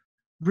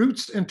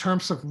 Routes in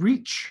terms of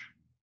reach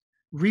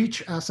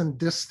as in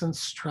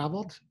distance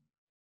traveled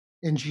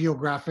in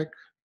geographic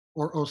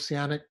or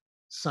oceanic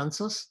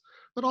senses,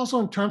 but also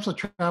in terms of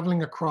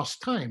traveling across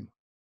time,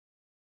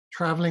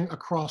 traveling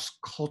across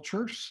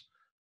cultures,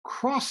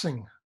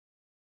 crossing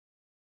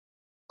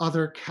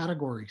other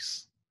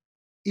categories,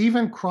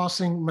 even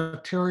crossing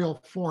material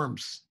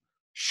forms,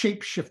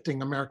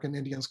 shape-shifting, American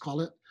Indians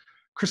call it.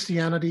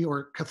 Christianity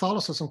or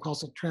Catholicism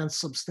calls it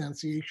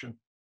transubstantiation,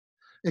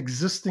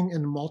 existing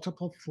in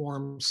multiple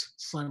forms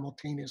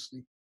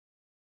simultaneously.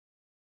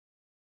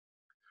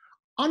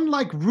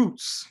 Unlike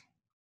routes,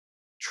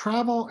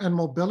 travel and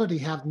mobility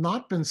have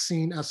not been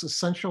seen as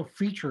essential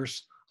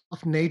features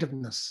of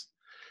nativeness.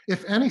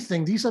 If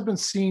anything, these have been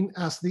seen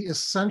as the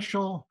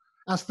essential,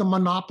 as the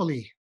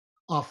monopoly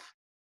of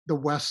the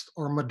West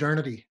or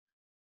modernity.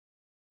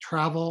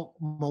 Travel,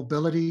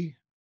 mobility,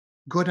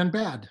 good and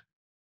bad,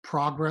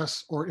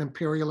 progress or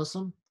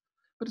imperialism,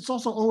 but it's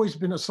also always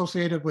been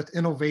associated with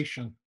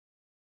innovation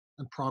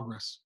and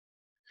progress.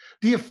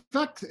 The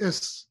effect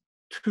is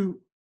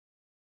to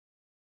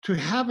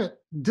have it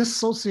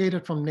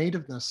dissociated from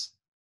nativeness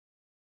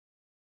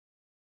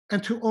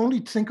and to only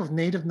think of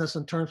nativeness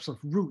in terms of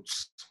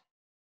roots.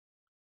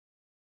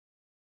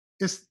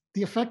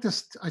 The effect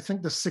is, I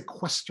think, the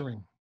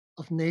sequestering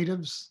of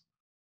natives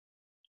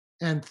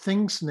and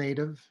things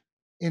native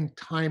in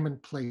time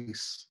and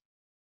place,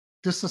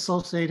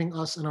 disassociating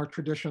us and our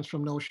traditions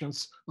from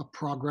notions of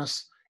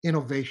progress,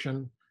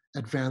 innovation,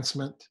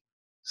 advancement,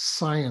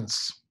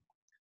 science.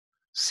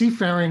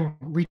 Seafaring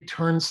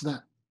returns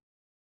that,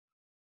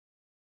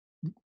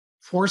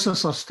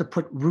 forces us to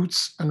put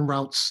roots and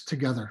routes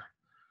together,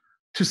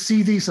 to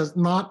see these as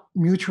not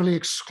mutually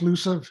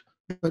exclusive,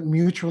 but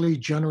mutually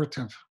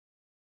generative.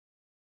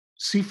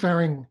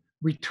 Seafaring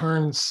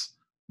returns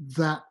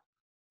that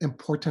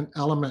important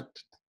element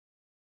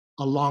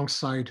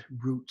alongside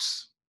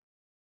roots.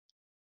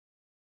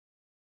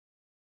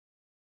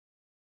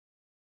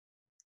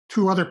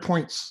 Two other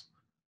points.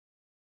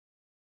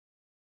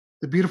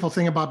 The beautiful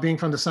thing about being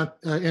from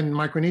in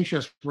Micronesia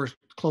is we're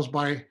close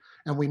by,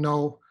 and we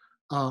know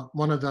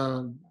one of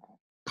the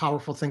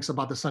powerful things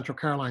about the Central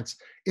Carolines.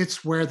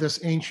 It's where this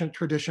ancient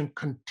tradition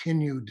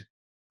continued,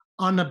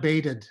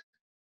 unabated,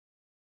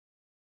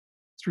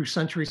 through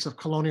centuries of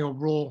colonial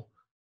rule.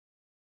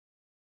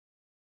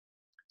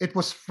 It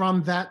was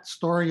from that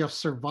story of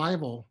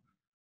survival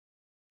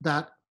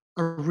that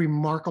a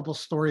remarkable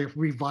story of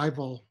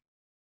revival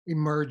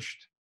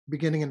emerged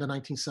beginning in the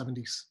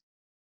 1970s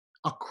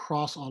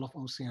across all of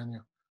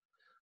Oceania.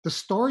 The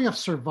story of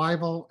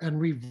survival and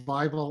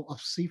revival of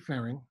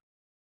seafaring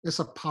is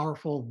a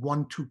powerful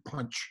 1-2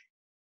 punch.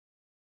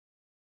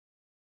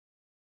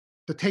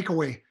 The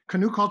takeaway,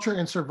 canoe culture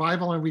in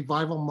survival and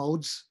revival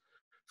modes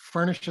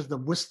furnishes the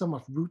wisdom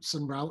of roots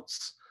and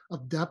routes,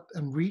 of depth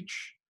and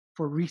reach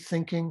for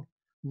rethinking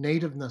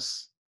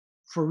nativeness,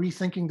 for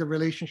rethinking the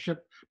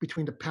relationship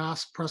between the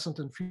past, present,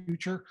 and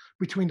future,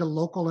 between the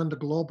local and the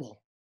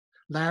global.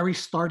 Larry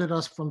started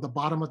us from the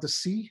bottom of the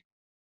sea,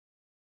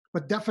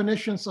 but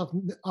definitions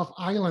of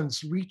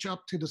islands reach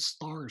up to the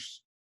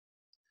stars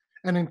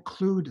and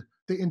include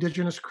the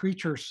indigenous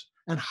creatures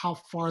and how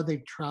far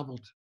they've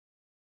traveled.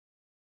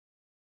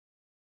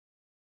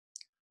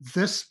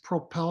 This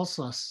propels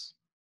us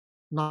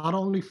not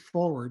only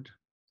forward,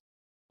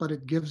 but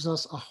it gives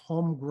us a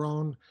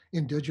homegrown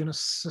indigenous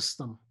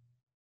system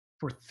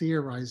for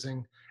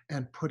theorizing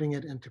and putting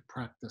it into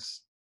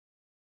practice.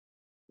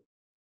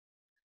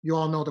 You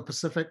all know the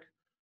Pacific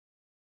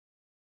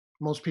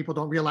Most people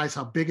don't realize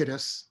how big it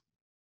is.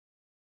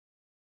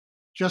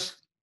 Just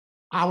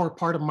our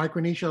part of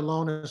Micronesia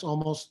alone is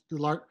almost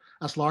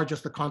as large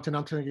as the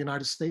continental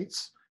United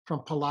States, from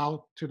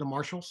Palau to the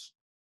Marshalls.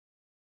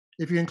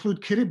 If you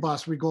include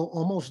Kiribati, we go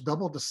almost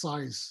double the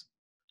size.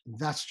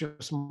 That's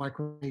just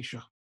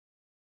Micronesia.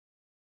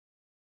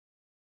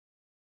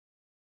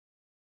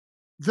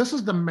 This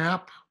is the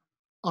map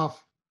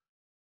of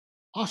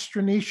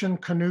Austronesian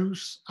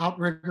canoes,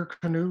 outrigger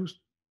canoes,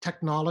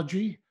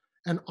 technology,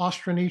 and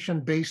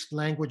Austronesian-based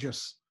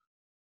languages.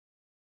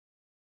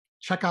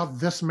 Check out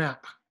this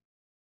map.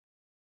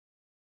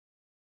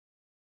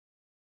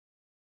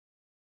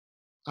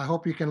 I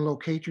hope you can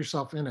locate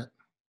yourself in it.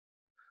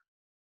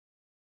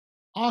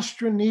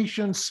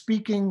 Austronesian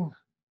speaking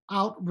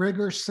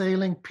outrigger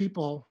sailing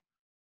people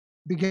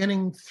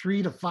beginning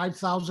 3,000 to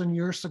 5,000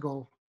 years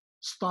ago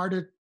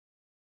started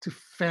to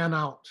fan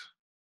out.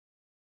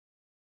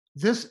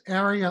 This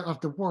area of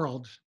the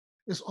world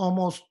is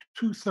almost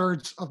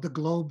 2/3 of the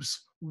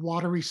globe's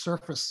watery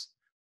surface.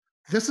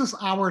 This is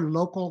our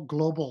local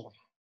global.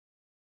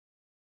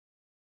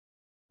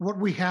 What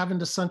we have in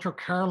the Central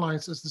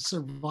Carolines is the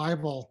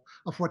survival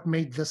of what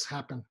made this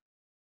happen.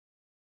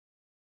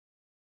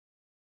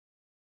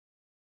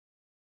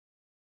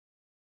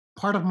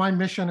 Part of my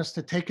mission is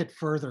to take it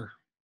further.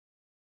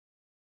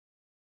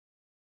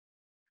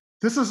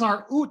 This is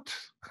our oot,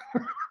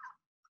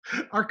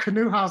 our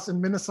canoe house in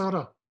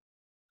Minnesota.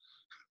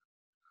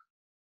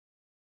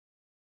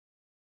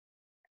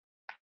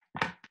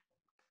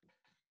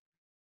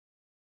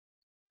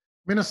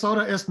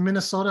 Minnesota is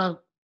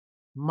Minnesota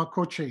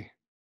Makoche,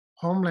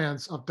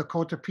 homelands of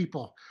Dakota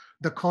people.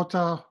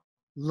 Dakota,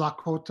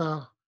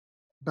 Lakota,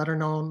 better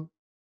known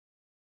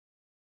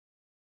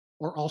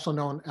or also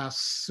known as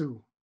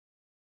Sioux.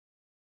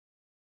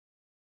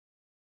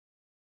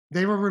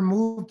 They were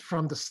removed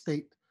from the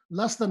state.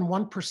 Less than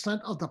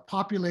 1% of the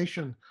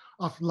population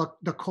of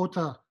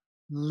Dakota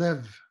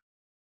live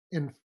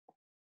in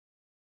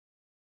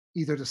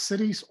either the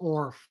cities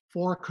or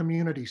 4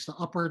 communities, the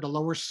upper, the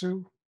lower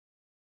Sioux,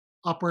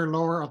 upper,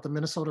 lower of the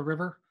Minnesota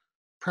River,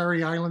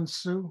 Prairie Island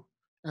Sioux,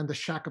 and the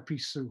Shakopee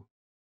Sioux.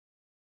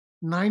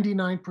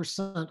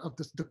 99% of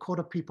the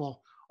Dakota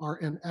people are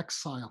in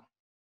exile.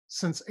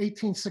 Since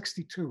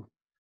 1862,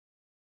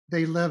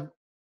 they live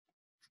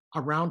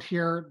around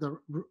here,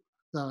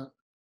 the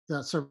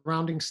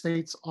surrounding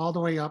states, all the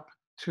way up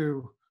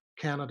to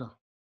Canada.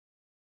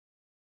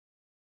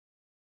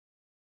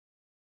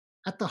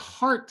 At the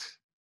heart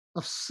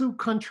of Sioux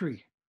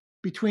country,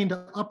 between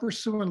the Upper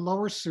Sioux and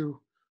Lower Sioux,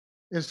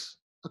 is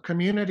a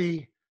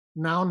community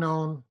now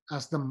known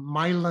as the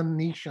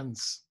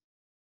Melanesians,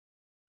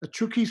 a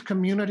Chuukese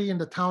community in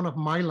the town of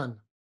Milan.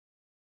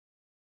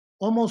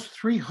 Almost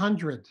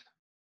 300.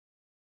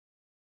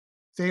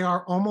 They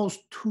are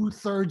almost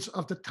 2/3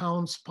 of the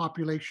town's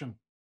population.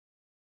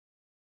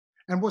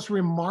 And what's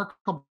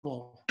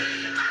remarkable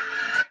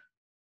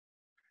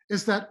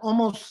is that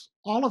almost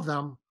all of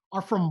them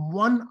are from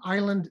one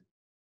island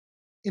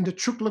in the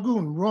Chuk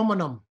Lagoon,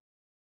 Romanum,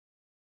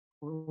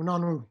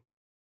 Unanu.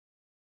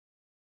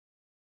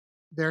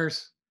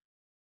 There's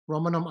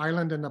Romanum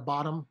Island in the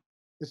bottom,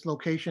 its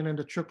location in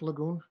the Chuk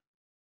Lagoon.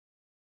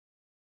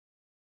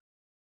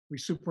 We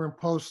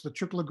superimpose the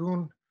Chuk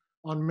Lagoon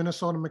on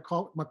Minnesota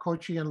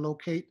Makoche and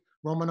locate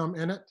Romanum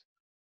in it.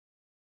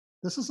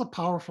 This is a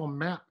powerful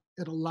map.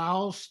 It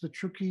allows the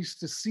Chuukese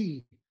to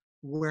see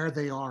where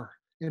they are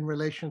in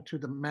relation to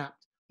the map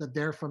that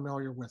they're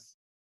familiar with.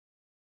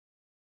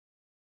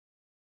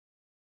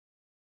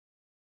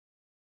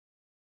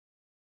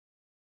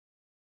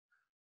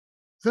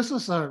 This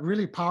is a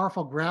really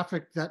powerful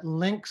graphic that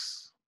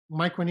links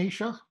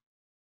Micronesia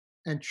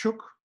and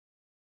Chuk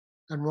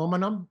and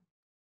Romanum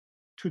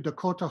to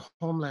Dakota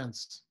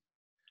homelands.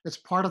 It's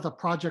part of the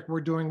project we're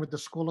doing with the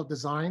School of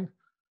Design.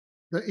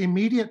 The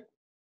immediate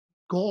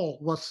goal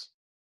was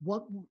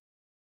what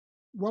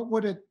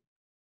would it,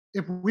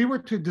 if we were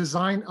to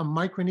design a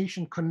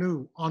Micronesian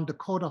canoe on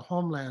Dakota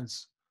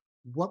homelands,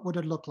 what would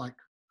it look like?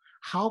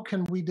 How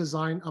can we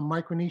design a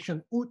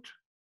Micronesian oot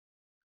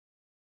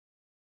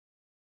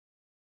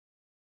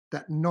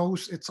that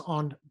knows it's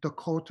on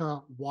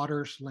Dakota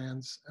waters,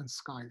 lands, and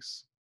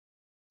skies?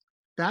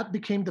 That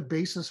became the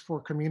basis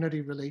for community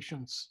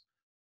relations.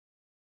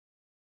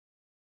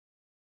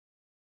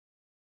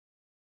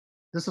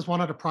 This is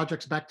one of the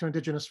projects Back to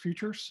Indigenous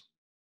Futures.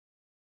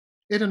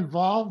 It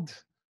involved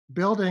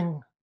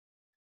building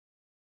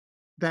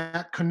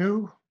that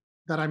canoe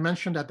that I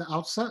mentioned at the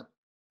outset,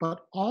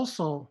 but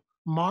also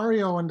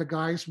Mario and the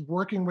guys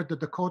working with the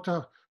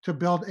Dakota to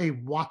build a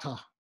wata.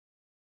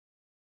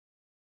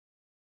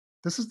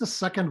 This is the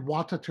second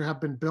wata to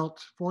have been built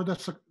for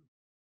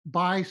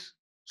by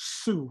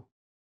Sioux,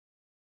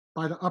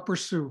 by the Upper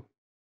Sioux,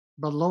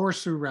 the Lower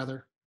Sioux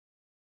rather,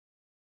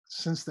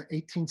 since the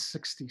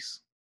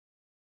 1860s.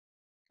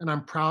 And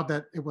I'm proud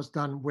that it was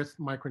done with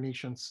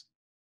Micronesians,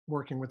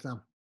 working with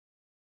them.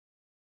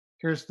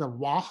 Here's the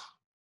Wa,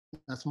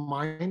 that's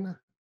mine,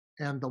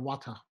 and the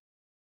Wata.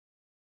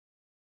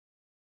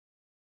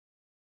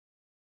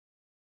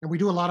 And we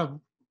do a lot of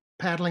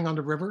paddling on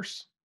the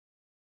rivers.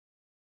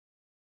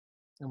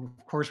 And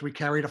of course, we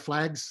carry the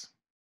flags,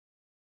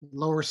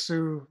 Lower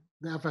Sioux,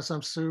 the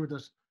FSM Sioux,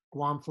 the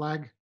Guam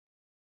flag.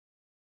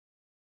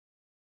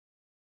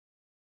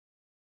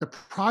 The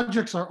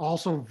projects are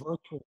also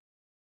virtual.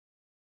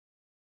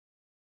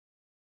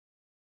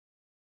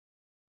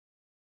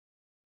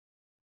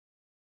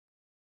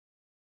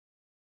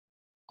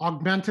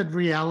 Augmented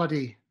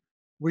reality.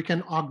 We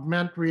can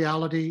augment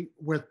reality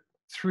with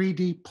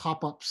 3D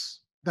pop-ups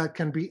that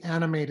can be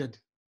animated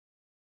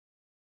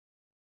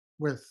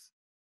with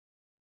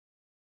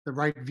the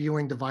right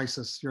viewing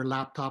devices, your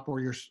laptop or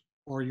your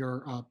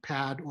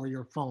pad or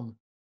your phone.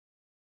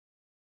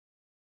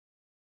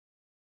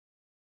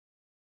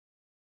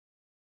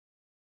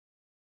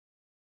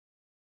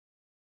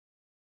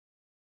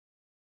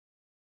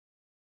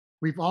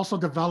 We've also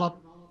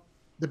developed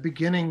the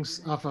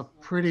beginnings of a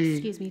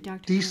pretty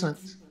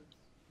decent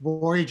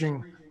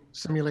voyaging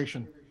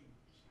simulation.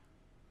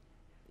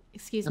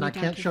 Excuse and me, I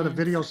can't Dr. show the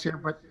Vince. videos here,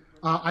 but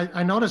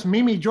I noticed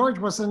Mimi George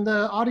was in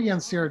the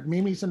audience here.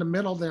 Mimi's in the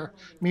middle there.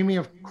 Mimi,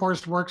 of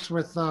course, works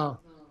with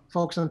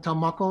folks in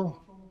Tamako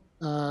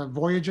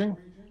voyaging,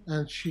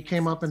 and she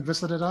came up and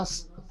visited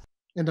us.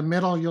 In the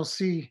middle, you'll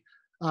see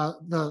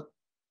you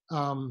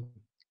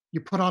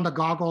put on the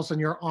goggles and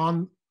you're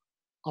on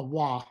a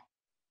Wa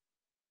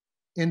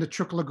in the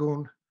Chuk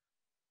Lagoon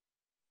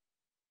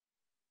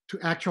to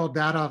actual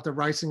data of the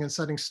rising and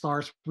setting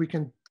stars. We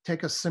can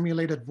take a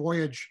simulated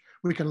voyage.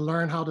 We can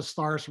learn how the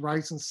stars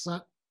rise and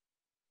set.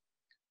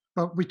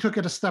 But we took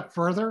it a step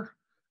further,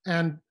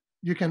 and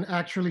you can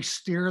actually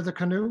steer the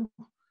canoe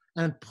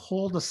and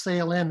pull the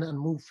sail in and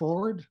move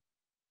forward.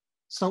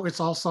 So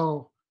it's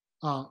also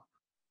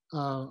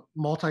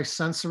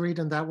multi-sensory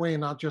in that way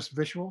and not just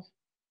visual.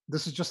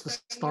 This is just the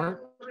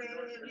start.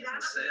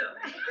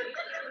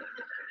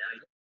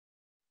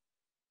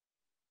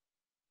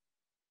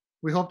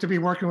 We hope to be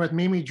working with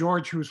Mimi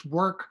George, whose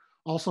work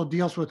also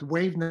deals with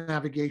wave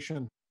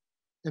navigation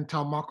in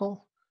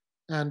Taumako.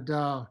 And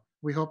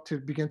we hope to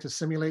begin to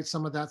simulate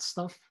some of that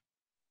stuff.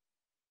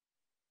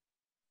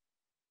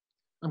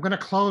 I'm going to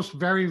close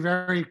very,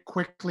 very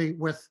quickly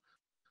with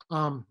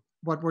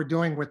what we're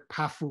doing with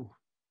PAFU.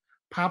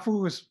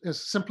 PAFU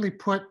is simply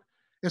put,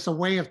 it's a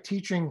way of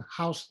teaching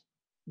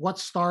what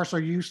stars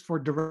are used for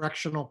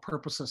directional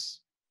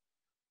purposes.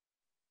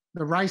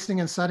 The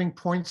rising and setting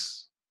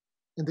points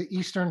in the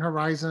eastern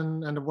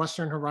horizon and the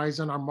western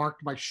horizon are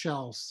marked by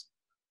shells.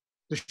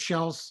 The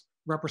shells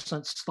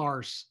represent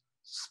stars,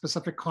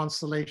 specific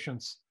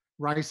constellations,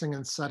 rising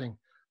and setting.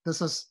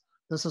 This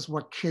is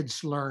what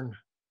kids learn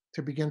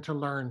to begin to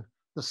learn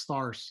the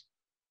stars.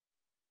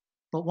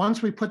 But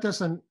once we put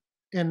this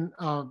in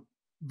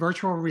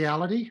virtual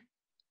reality,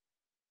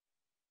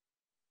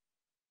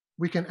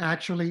 we can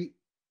actually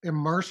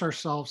immerse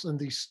ourselves in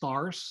these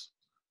stars,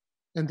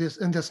 in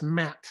this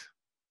mat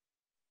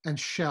and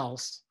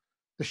shells.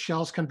 The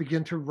shells can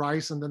begin to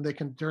rise and then they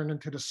can turn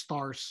into the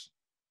stars.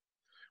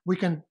 We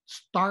can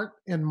start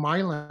in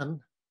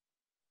Milan,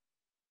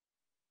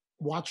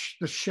 watch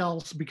the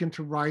shells begin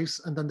to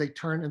rise and then they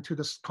turn into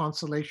the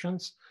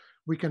constellations.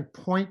 We can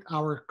point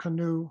our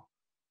canoe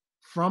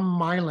from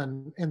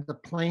Milan in the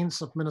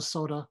plains of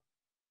Minnesota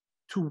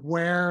to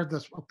where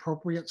the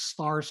appropriate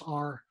stars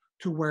are,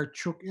 to where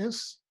Chuk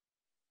is.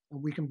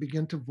 And we can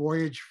begin to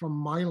voyage from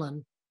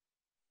Milan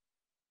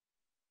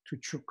to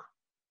Chuk.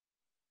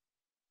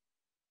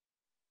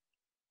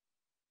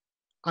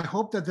 I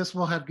hope that this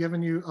will have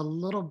given you a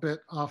little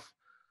bit of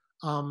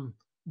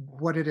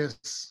what it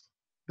is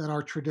that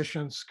our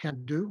traditions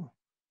can do,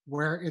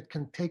 where it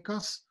can take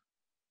us.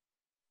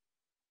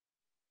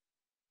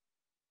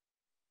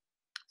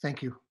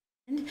 Thank you.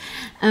 But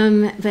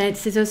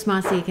Sizos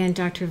Masi, again,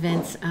 Dr.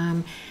 Vince,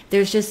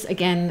 there's just,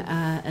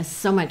 again,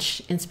 so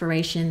much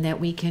inspiration that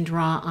we can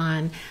draw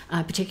on,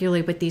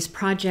 particularly with these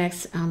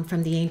projects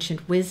from the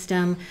ancient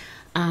wisdom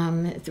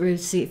through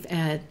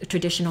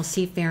traditional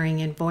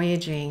seafaring and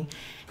voyaging.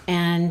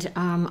 And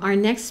our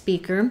next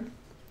speaker,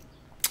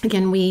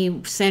 again,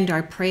 we send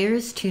our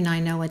prayers to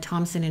Nainoa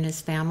Thompson and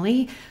his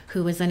family,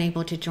 who was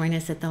unable to join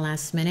us at the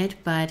last minute,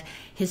 but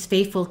his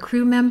faithful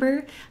crew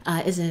member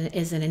is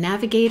a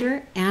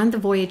navigator and the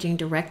Voyaging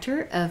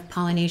Director of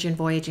Polynesian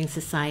Voyaging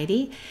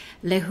Society.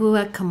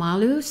 Lehua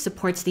Kamalu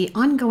supports the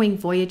ongoing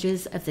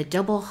voyages of the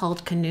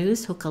double-hulled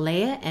canoes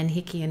Hokule'a and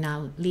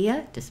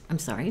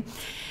Hikianalia.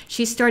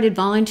 She started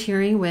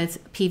volunteering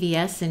with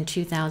PVS in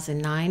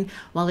 2009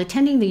 while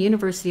attending the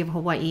University of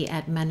Hawaii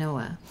at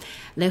Manoa.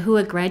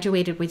 Lehua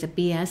graduated with a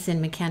BS in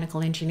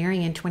mechanical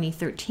engineering in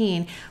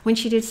 2013 when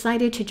she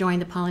decided to join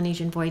the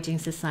Polynesian Voyaging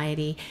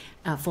Society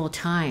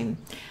full-time,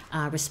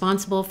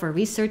 responsible for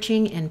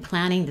researching and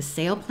planning the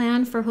sail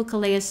plan for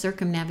Hokule'a's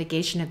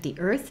circumnavigation of the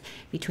Earth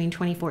between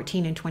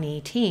 2014 and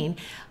 2018,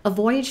 a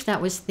voyage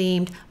that was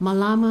themed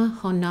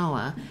Malama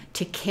Honoa,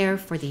 to care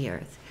for the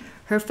Earth.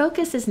 Her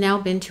focus has now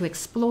been to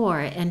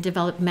explore and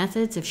develop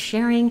methods of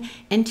sharing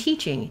and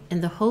teaching in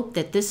the hope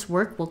that this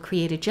work will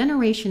create a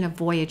generation of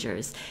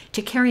voyagers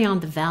to carry on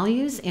the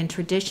values and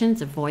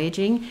traditions of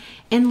voyaging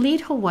and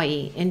lead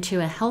Hawaii into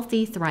a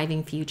healthy,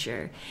 thriving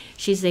future.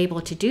 She's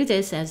able to do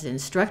this as an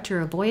instructor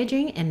of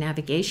voyaging and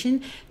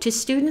navigation to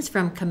students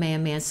from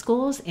Kamehameha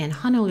schools and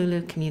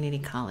Honolulu Community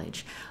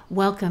College.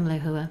 Welcome,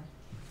 Lehua.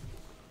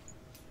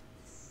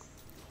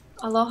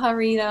 Aloha,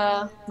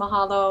 Rita.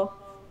 Mahalo.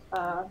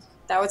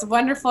 That was a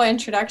wonderful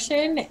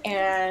introduction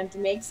and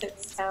makes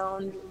it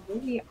sound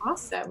really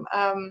awesome.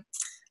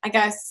 I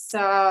guess,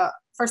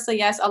 firstly,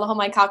 yes, aloha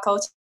mai kako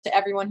to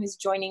everyone who's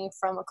joining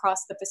from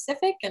across the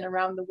Pacific and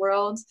around the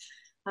world.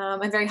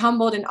 I'm very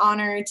humbled and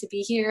honored to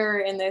be here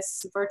in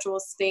this virtual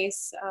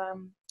space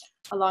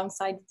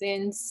alongside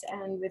Vince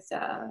and with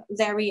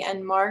Larry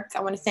and Mark. I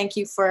want to thank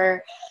you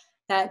for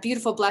that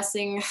beautiful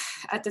blessing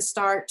at the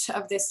start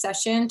of this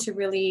session to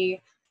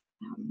really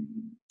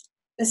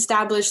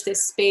establish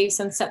this space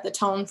and set the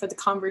tone for the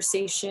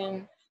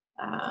conversation,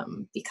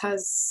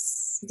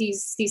 because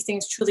these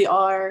things truly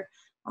are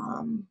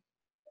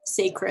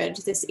sacred,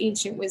 this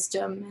ancient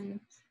wisdom. And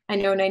I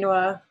know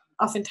Nainoa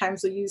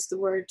oftentimes will use the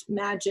word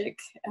magic,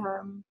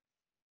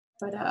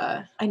 but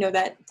I know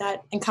that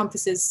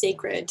encompasses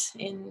sacred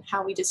in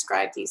how we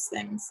describe these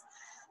things.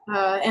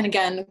 And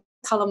again,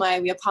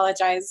 Kalamai, we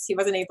apologize. He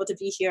wasn't able to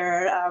be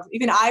here.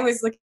 Even I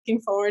was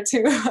looking forward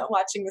to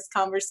watching this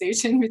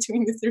conversation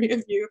between the three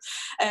of you,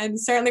 and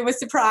certainly was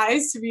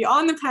surprised to be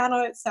on the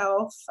panel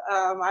itself.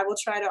 I will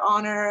try to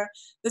honor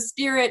the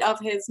spirit of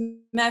his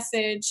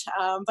message,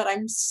 but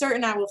I'm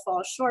certain I will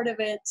fall short of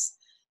it.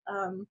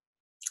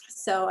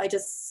 So I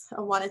just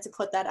wanted to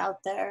put that out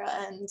there,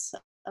 and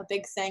a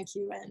big thank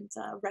you, and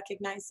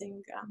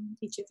recognizing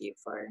each of you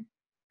for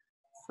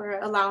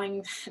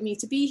allowing me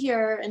to be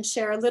here and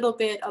share a little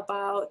bit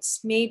about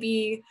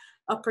maybe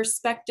a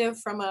perspective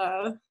from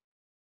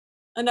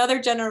another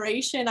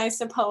generation, I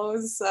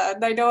suppose.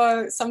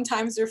 Nainoa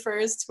sometimes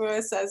refers to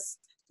us as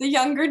the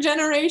younger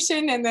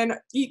generation, and then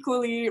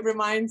equally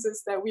reminds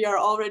us that we are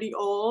already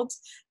old.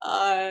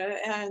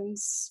 And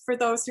for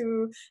those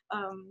who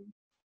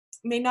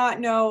may not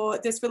know,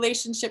 this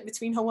relationship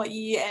between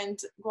Hawaii and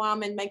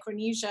Guam and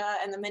Micronesia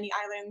and the many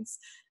islands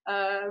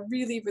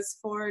really was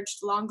forged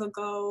long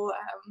ago.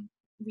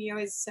 We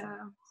always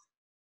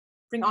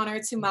bring honor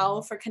to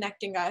Mau for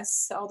connecting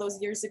us all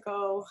those years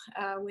ago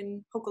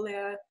when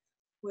Hokule'a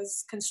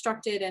was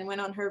constructed and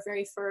went on her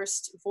very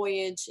first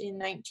voyage in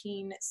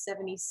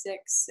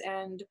 1976.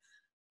 And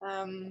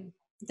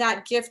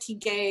that gift he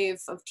gave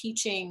of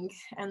teaching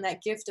and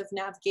that gift of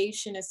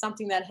navigation is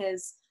something that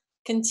has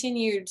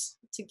continued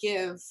to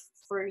give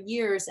for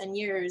years and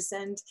years.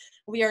 And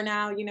we are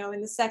now,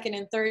 in the second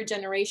and third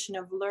generation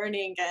of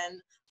learning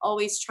and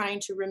always trying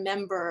to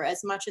remember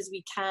as much as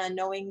we can,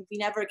 knowing we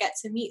never get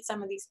to meet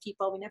some of these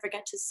people, we never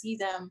get to see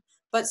them,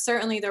 but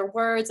certainly their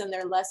words and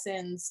their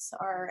lessons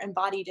are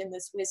embodied in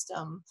this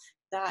wisdom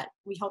that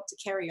we hope to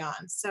carry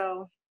on.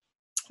 So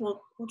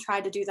we'll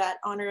try to do that,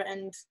 honor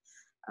and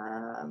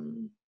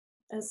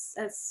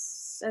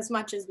as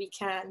much as we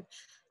can.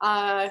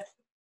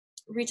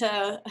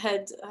 Rita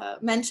had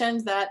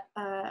mentioned that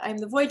I'm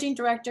the Voyaging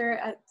Director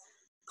at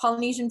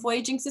Polynesian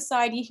Voyaging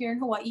Society here in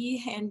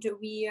Hawaii, and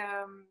we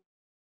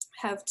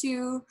have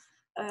two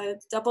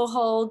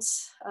double-hulled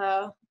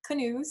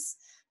canoes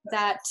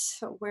that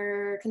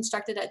were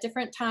constructed at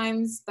different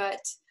times, but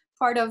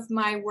part of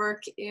my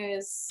work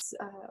is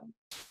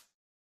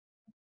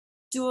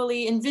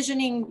dually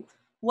envisioning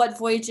what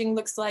voyaging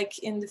looks like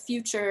in the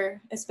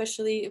future,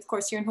 especially, of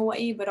course, here in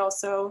Hawaii, but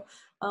also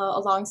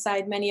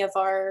alongside many of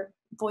our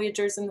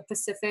voyagers in the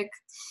Pacific,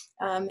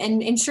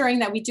 and ensuring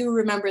that we do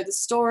remember the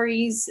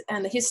stories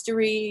and the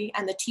history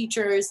and the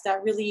teachers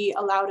that really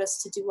allowed us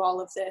to do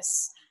all of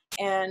this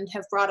and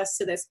have brought us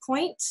to this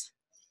point.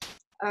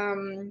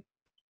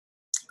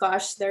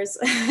 Gosh, there's,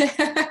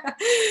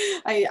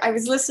 I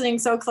was listening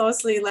so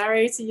closely,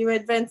 Larry, to you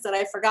and Vince, that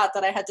I forgot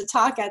that I had to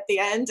talk at the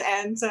end,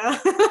 and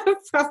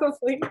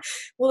probably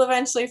will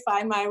eventually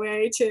find my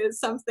way to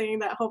something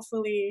that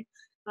hopefully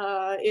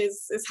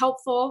is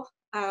helpful.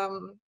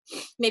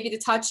 Maybe to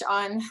touch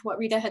on what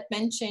Rita had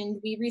mentioned,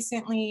 we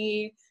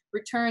recently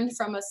returned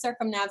from a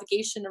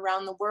circumnavigation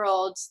around the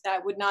world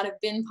that would not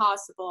have been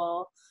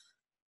possible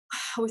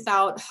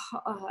without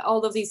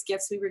all of these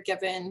gifts we were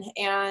given.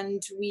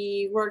 And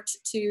we worked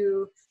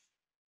to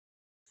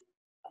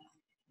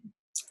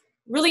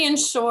really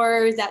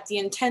ensure that the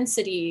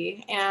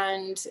intensity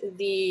and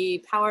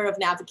the power of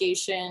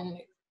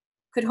navigation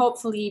could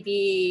hopefully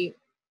be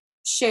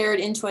shared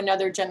into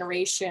another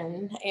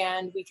generation.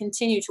 And we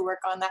continue to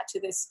work on that to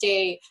this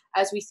day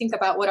as we think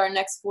about what our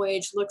next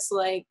voyage looks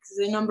like.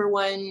 The number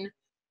one,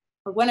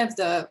 or one of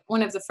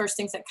the first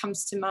things that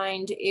comes to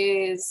mind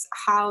is,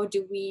 how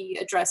do we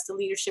address the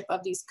leadership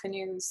of these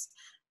canoes?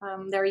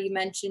 There you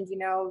mentioned,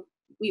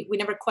 we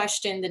never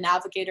question the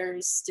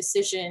navigator's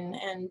decision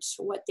and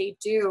what they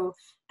do.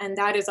 And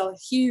that is a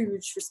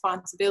huge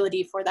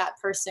responsibility for that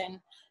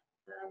person.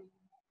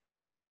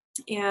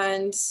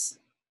 And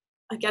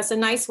I guess a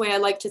nice way I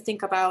like to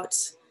think about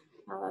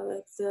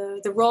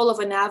the role of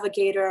a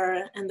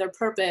navigator and their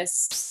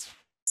purpose.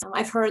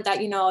 I've heard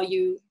that,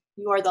 you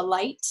are the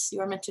light, you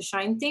are meant to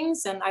shine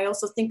things. And I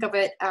also think of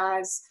it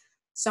as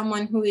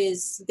someone who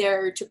is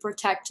there to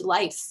protect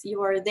life.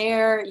 You are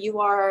there, you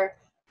are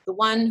the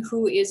one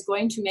who is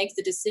going to make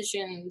the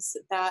decisions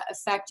that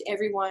affect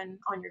everyone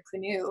on your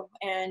canoe.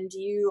 And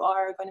you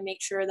are going to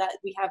make sure that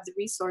we have the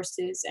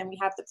resources and we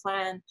have the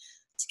plan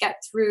to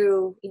get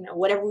through,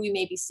 whatever we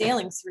may be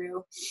sailing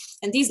through.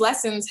 And these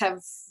lessons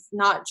have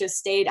not just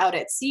stayed out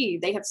at sea.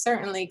 They have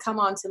certainly come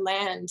onto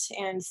land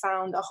and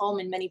found a home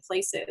in many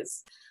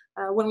places.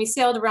 When we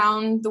sailed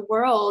around the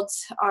world,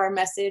 our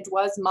message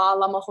was Ma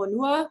Lama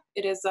Honua.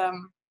 It is a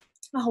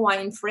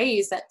Hawaiian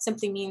phrase that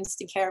simply means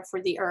to care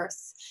for the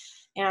earth.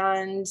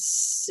 And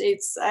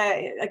it's,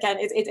 again,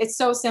 it's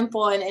so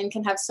simple and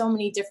can have so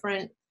many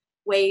different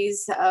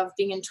ways of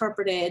being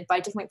interpreted by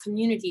different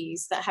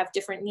communities that have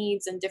different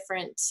needs and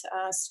different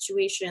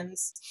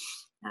situations.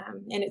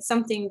 And it's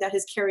something that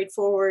has carried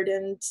forward,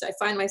 and I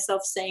find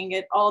myself saying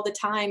it all the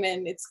time.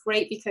 And it's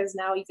great because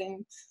now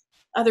even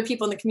other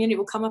people in the community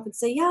will come up and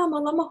say, yeah,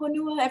 malama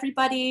honua,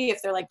 everybody, if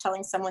they're like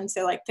telling someone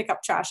to like pick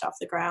up trash off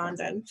the ground.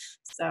 And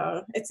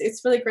so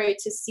it's really great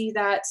to see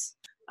that.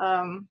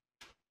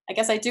 I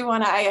guess I do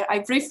want to,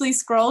 I briefly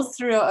scrolled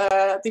through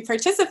the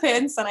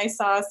participants, and I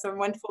saw some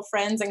wonderful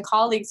friends and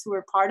colleagues who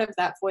were part of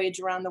that voyage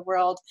around the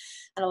world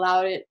and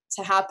allowed it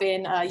to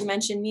happen. You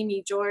mentioned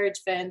Mimi, George,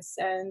 Vince,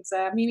 and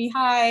Mimi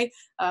Hai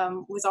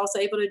was also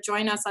able to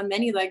join us on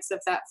many legs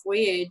of that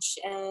voyage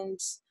and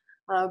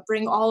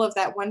bring all of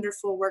that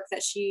wonderful work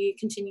that she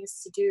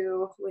continues to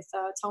do with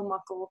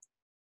Taumako.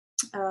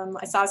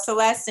 I saw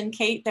Celeste and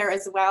Kate there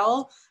as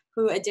well,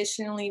 who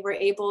additionally were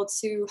able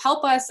to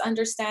help us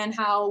understand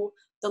how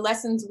the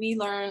lessons we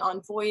learn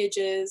on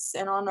voyages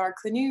and on our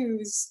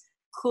canoes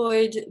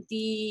could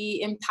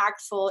be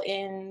impactful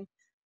in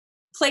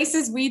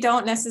places we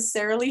don't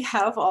necessarily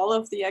have all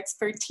of the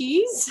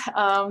expertise.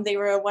 They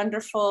were a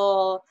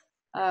wonderful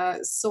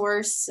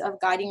source of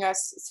guiding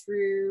us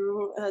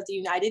through the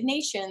United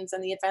Nations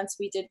and the events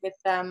we did with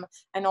them,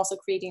 and also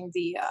creating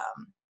the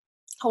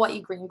Hawaii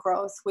Green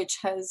Growth, which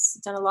has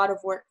done a lot of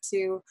work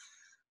to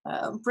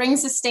bring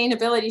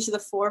sustainability to the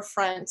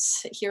forefront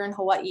here in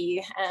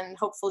Hawaii, and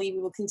hopefully we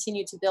will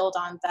continue to build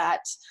on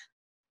that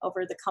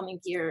over the coming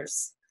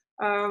years.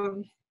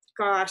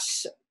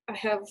 Gosh, I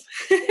have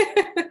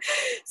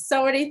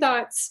so many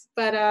thoughts,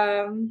 but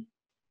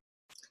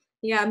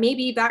yeah,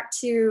 maybe back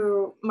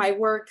to my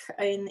work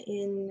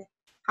in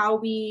how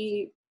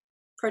we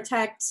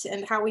protect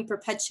and how we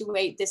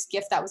perpetuate this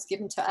gift that was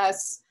given to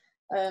us.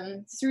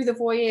 Through the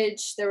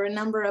voyage, there were a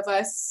number of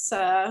us,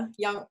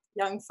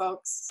 young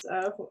folks,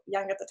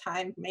 young at the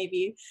time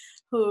maybe,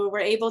 who were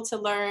able to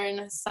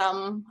learn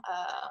some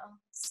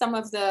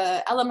of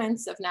the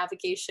elements of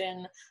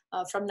navigation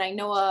from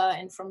Nainoa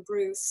and from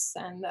Bruce,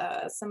 and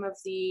some of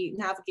the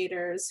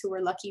navigators who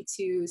were lucky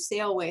to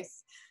sail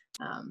with.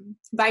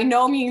 By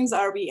no means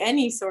are we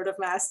any sort of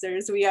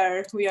masters. We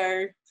are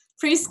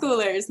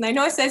preschoolers.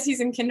 Nainoa says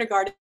he's in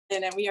kindergarten,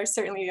 and we are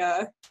certainly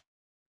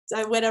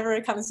whatever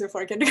comes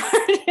before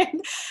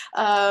kindergarten,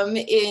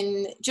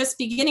 in just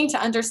beginning to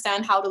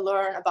understand how to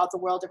learn about the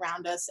world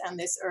around us and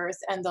this earth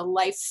and the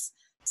life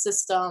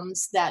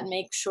systems that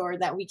make sure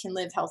that we can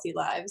live healthy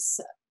lives.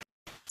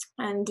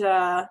 And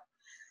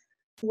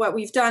what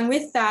we've done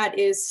with that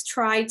is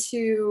try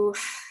to,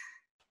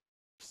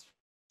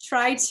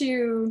 I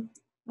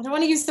don't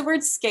want to use the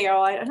word scale,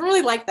 I don't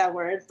really like that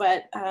word,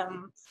 but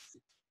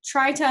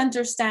try to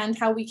understand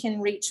how we can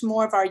reach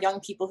more of our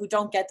young people who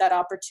don't get that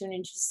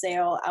opportunity to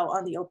sail out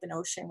on the open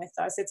ocean with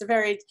us. It's a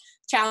very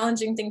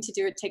challenging thing to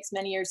do. It takes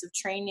many years of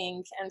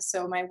training. And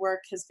so my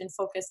work has been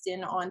focused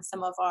in on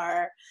some of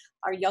our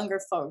younger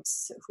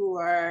folks who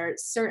are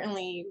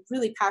certainly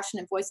really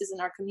passionate voices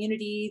in our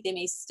community. They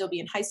may still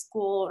be in high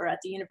school or at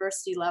the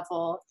university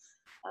level,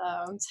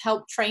 to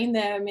help train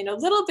them in a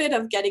little bit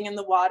of getting in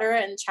the water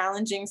and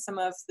challenging some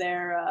of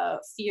their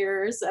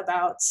fears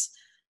about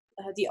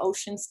the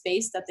ocean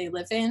space that they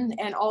live in,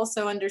 and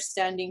also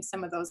understanding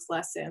some of those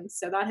lessons.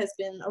 So that has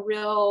been a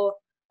real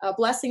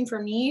blessing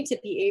for me to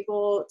be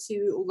able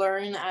to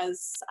learn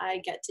as I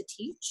get to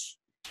teach.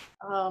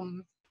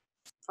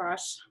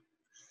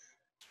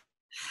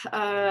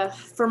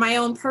 For my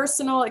own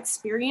personal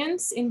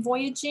experience in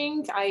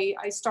voyaging, I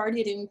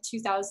started in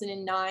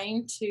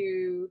 2009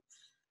 to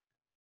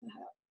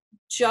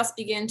just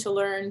begin to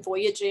learn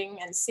voyaging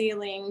and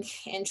sailing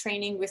and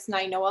training with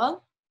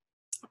Nainoa.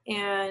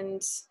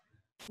 And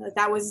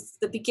that was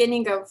the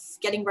beginning of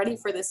getting ready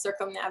for this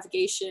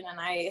circumnavigation, and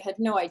I had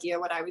no idea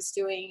what I was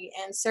doing.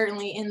 And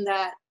certainly in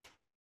that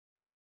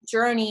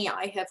journey,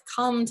 I have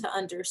come to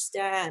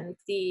understand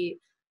the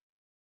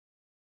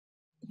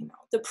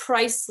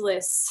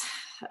priceless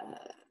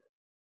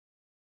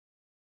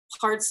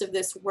parts of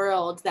this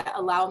world that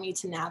allow me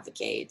to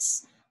navigate.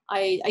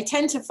 I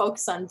tend to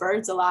focus on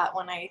birds a lot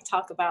when I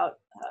talk about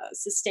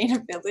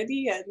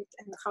sustainability and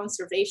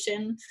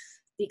conservation,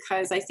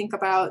 because I think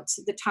about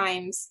the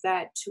times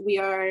that we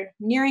are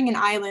nearing an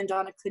island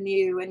on a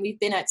canoe and we've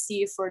been at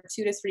sea for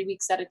 2 to 3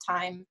 weeks at a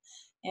time.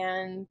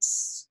 And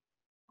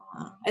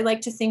I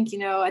like to think,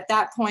 at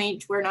that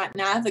point, we're not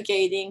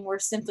navigating, we're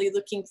simply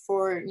looking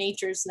for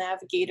nature's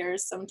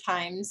navigators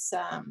sometimes.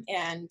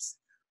 And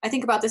I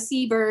think about the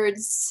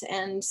seabirds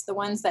and the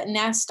ones that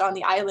nest on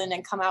the island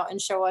and come out and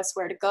show us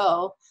where to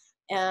go.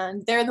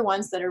 And they're the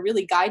ones that are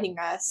really guiding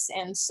us.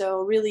 And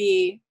so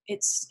really,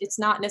 it's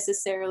not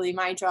necessarily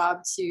my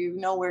job to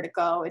know where to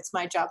go. It's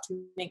my job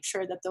to make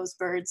sure that those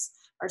birds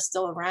are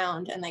still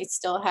around and they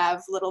still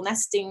have little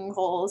nesting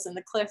holes in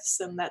the cliffs,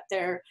 and that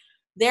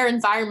their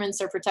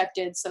environments are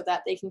protected so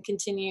that they can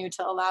continue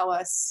to allow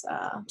us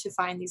to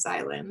find these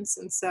islands.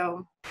 And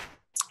so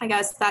I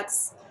guess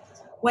that's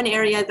one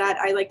area that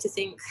I like to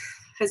think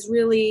has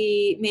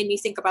really made me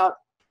think about,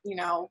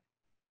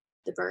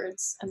 the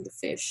birds and the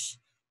fish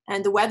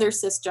and the weather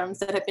systems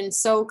that have been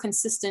so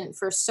consistent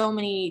for so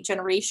many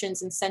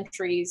generations and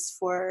centuries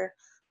for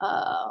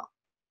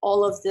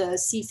all of the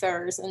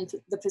seafarers in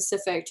the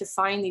Pacific to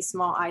find these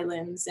small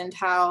islands, and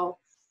how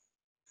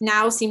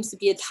now seems to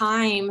be a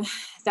time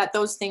that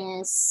those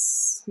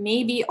things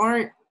maybe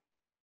aren't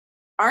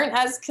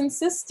as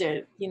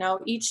consistent.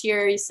 Each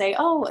year you say,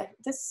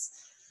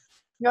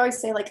 you always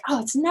say like,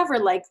 oh, it's never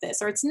like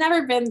this, or it's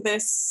never been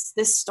this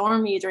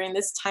stormy during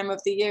this time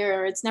of the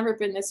year, or it's never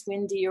been this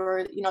windy,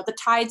 or, the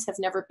tides have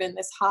never been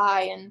this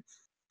high. And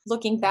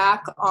looking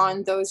back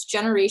on those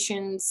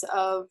generations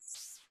of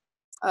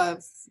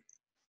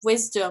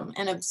wisdom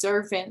and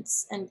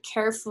observance and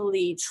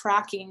carefully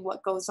tracking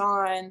what goes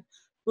on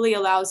really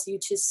allows you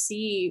to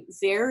see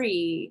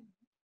in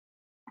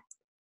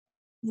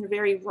a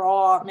very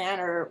raw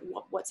manner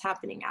what's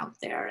happening out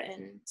there.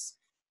 And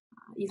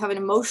you have an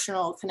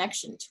emotional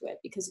connection to it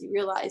because you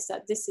realize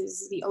that this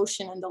is the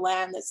ocean and the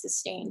land that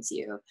sustains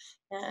you.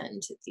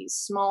 And these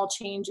small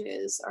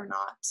changes are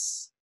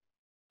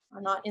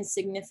not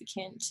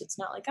insignificant. It's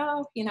not like,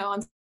 I'm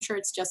sure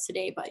it's just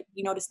today, but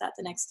you notice that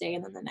the next day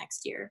and then the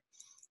next year.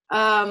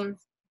 Oh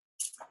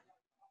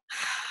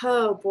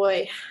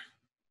boy.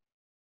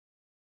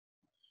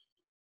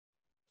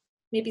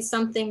 Maybe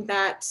something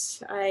that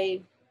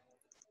I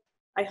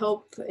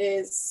hope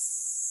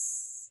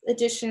is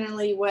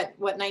additionally what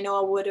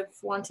Nainoa would have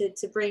wanted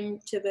to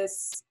bring to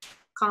this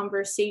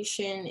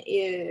conversation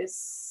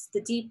is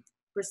the deep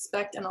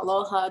respect and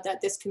aloha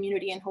that this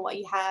community in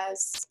Hawaii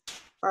has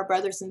for our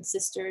brothers and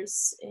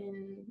sisters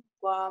in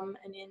Guam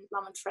and in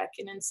Lamatrek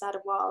and in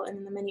Sadawal and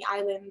in the many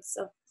islands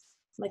of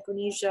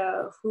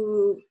Micronesia,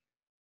 who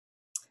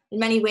in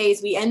many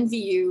ways we envy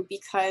you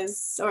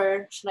because,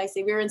 or should I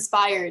say, we're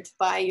inspired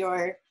by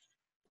your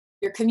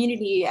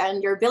community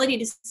and your ability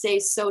to stay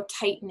so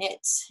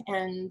tight-knit,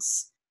 and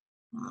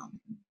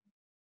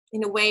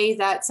in a way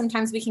that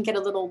sometimes we can get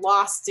a little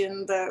lost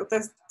in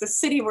the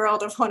city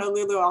world of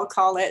Honolulu, I'll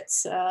call it.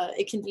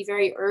 It can be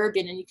very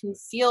urban, and you can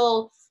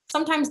feel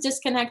sometimes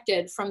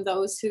disconnected from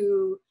those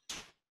who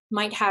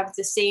might have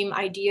the same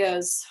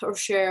ideas or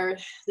share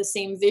the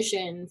same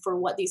vision for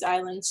what these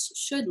islands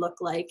should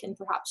look like and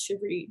perhaps should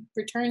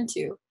return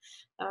to.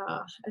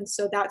 And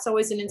so that's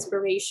always an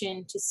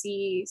inspiration to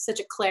see such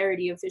a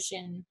clarity of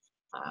vision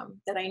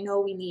that I know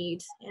we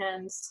need.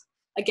 And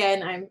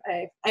again,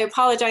 I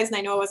apologize, and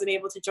I know I wasn't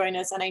able to join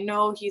us, and I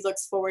know he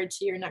looks forward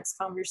to your next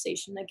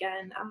conversation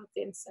again,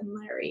 Vince and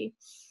Larry.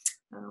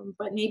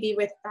 But maybe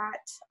with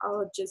that,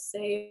 I'll just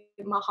say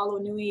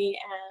mahalo nui,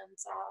 and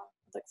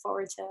look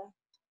forward to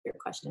your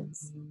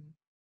questions.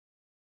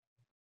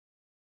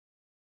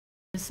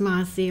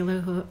 Smasi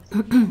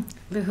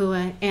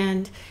Lehua,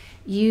 and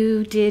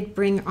you did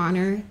bring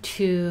honor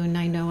to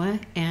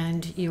Nainoa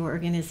and your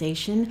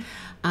organization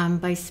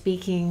by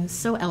speaking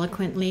so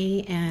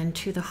eloquently and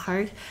to the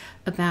heart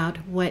about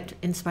what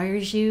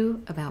inspires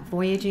you about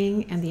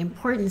voyaging and the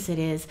importance it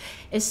is,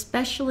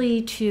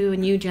 especially to a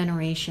new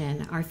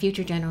generation, our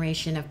future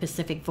generation of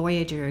Pacific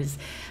voyagers,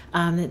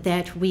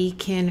 that we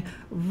can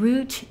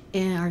root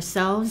in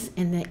ourselves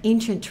in the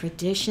ancient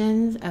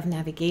traditions of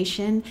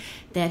navigation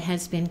that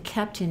has been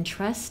kept in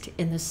trust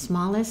in the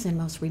smallest and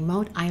most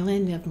remote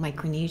island of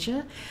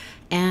Micronesia,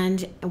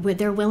 and with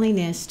their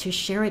willingness to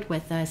share it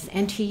with us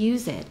and to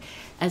use it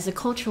as a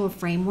cultural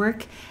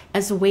framework,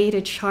 as a way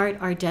to chart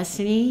our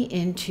destiny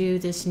into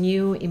this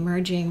new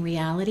emerging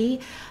reality,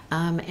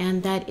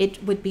 and that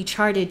it would be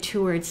charted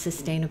towards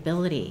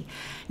sustainability.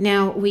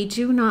 Now, we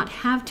do not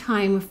have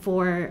time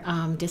for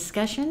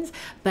discussions,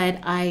 but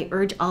I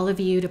urge all of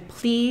you to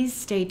please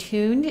stay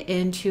tuned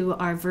into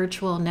our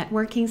virtual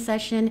networking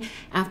session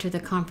after the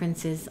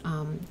conference is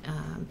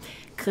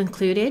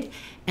concluded.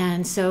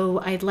 And so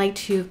I'd like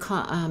to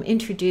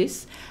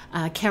introduce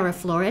Kara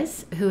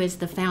Flores, who is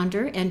the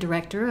founder and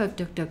director of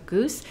Duk Duk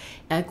Goose,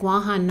 a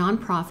Guahan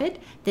nonprofit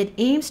that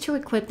aims to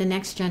equip the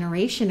next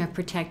generation of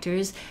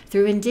protectors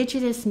through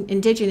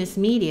indigenous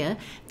media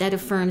that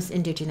affirms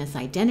indigenous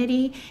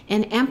identity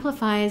and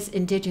amplifies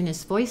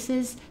indigenous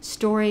voices,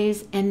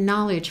 stories, and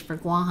knowledge for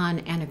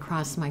Guahan and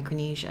across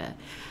Micronesia.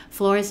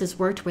 Flores has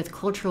worked with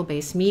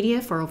cultural-based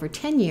media for over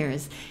 10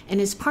 years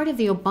and is part of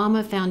the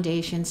Obama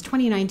Foundation's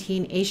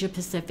 2019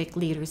 Asia-Pacific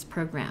Leaders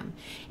Program.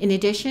 In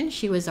addition,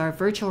 she was our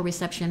virtual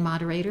reception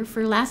moderator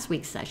for last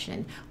week's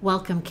session.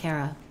 Welcome,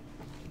 Kara.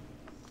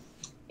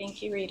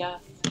 Thank you, Rita.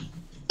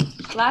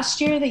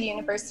 Last year, in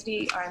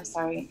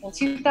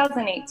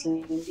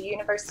 2018, the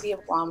University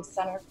of Guam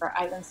Center for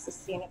Island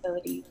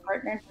Sustainability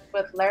partnered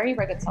with Larry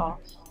Raigetal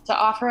to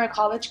offer a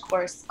college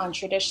course on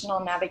traditional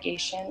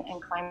navigation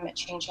and climate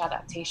change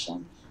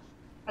adaptation.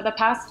 For the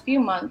past few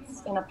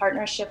months, in a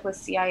partnership with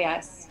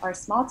CIS, our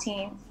small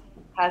team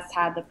has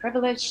had the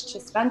privilege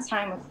to spend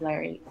time with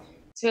Larry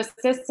to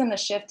assist in the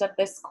shift of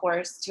this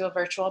course to a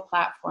virtual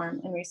platform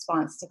in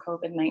response to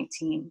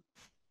COVID-19.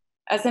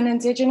 As an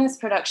Indigenous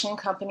production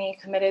company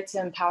committed to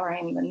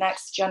empowering the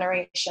next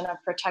generation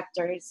of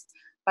protectors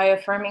by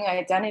affirming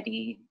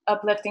identity,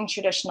 uplifting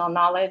traditional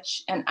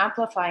knowledge, and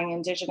amplifying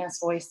Indigenous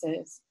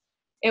voices,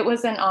 it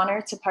was an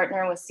honor to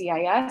partner with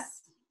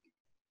CIS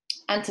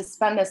and to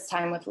spend this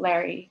time with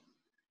Larry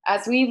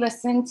as we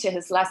listened to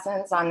his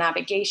lessons on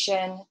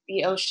navigation,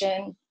 the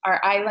ocean, our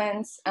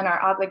islands, and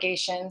our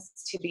obligations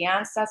to the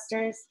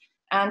ancestors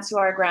and to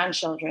our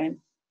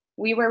grandchildren.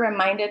 We were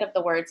reminded of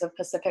the words of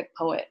Pacific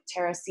poet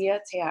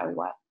Teresia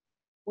Teaiwa.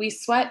 We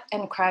sweat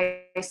and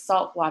cry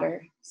salt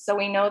water, so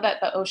we know that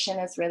the ocean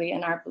is really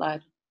in our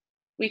blood.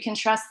 We can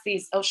trust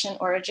these ocean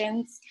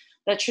origins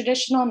that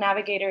traditional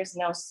navigators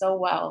know so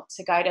well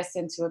to guide us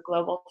into a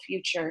global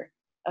future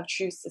of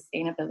true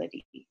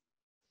sustainability.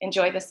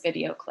 Enjoy this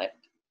video clip.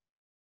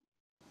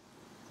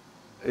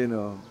 You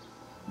know,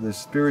 the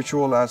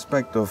spiritual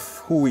aspect of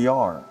who we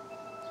are,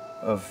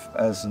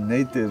 as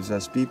natives,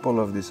 as people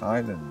of these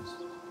islands,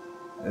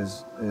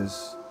 is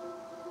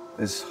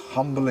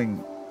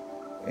humbling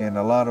in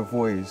a lot of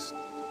ways.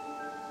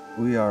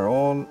 We are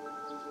all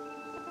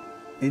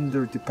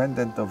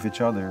interdependent of each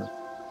other,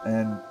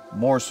 and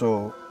more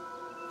so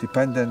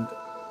dependent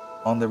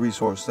on the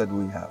resource that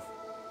we have.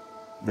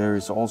 There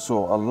is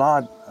also a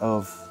lot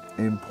of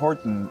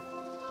important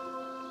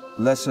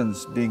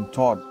lessons being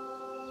taught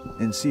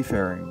in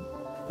seafaring,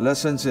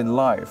 lessons in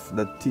life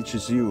that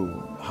teaches you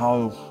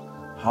how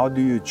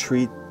do you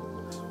treat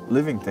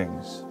living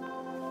things.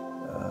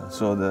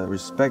 So the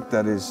respect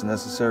that is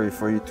necessary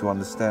for you to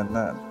understand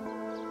that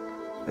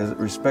is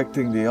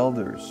respecting the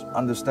elders,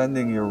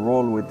 understanding your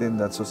role within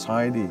that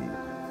society.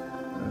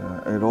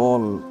 It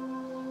all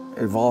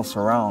evolves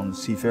around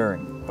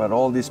seafaring, but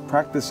all these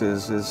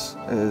practices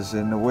is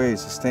in a way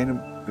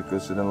sustainable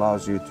because it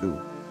allows you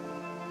to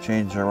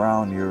change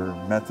around your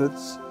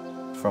methods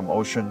from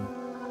ocean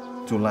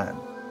to land.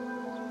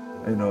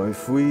 You know,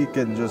 if we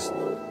can just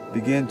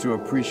begin to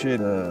appreciate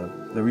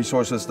the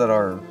resources that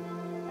are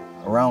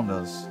around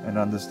us and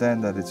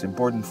understand that it's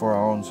important for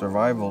our own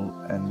survival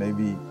and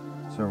maybe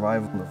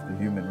survival of the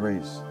human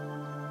race,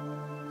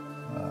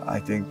 I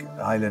think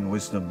island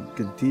wisdom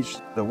can teach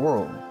the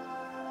world.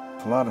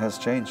 A lot has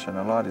changed and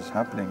a lot is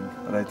happening,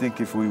 but I think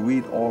if we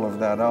weed all of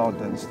that out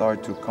and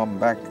start to come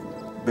back,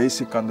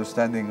 basic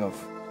understanding of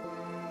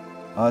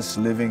us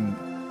living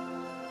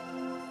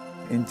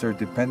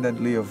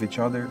interdependently of each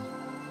other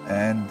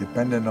and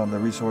dependent on the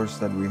resource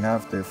that we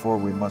have, therefore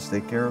we must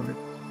take care of it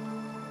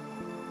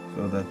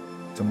so that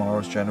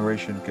tomorrow's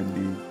generation can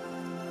be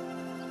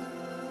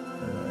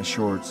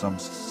assured some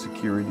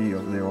security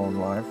of their own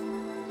life.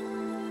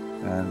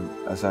 And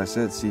as I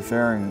said,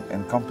 seafaring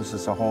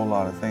encompasses a whole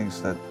lot of things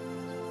that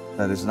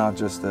is not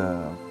just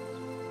a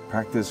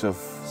practice of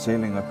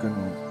sailing a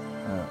canoe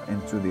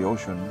into the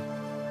ocean,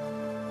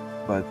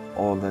 but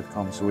all that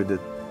comes with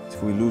it.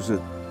 If we lose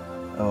it,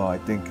 I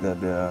think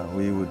that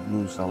we would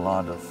lose a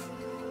lot of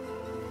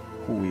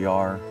who we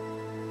are.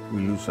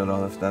 We lose a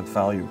lot of that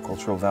value,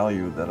 cultural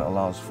value that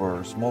allows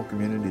for a small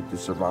community to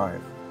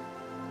survive,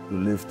 to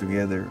live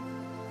together,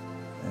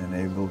 and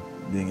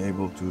being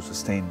able to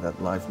sustain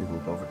that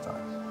livelihood over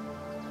time.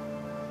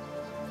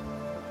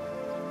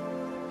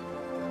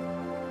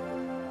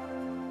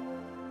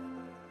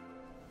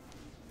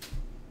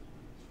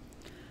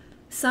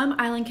 Some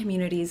island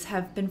communities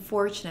have been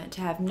fortunate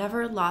to have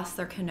never lost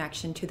their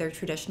connection to their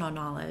traditional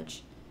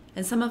knowledge,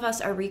 and some of us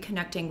are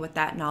reconnecting with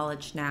that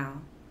knowledge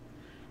now.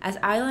 As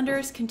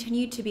islanders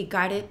continue to be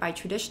guided by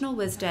traditional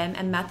wisdom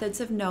and methods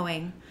of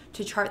knowing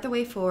to chart the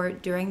way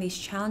forward during these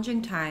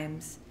challenging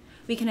times,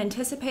 we can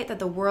anticipate that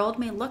the world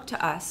may look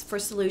to us for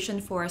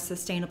solutions for a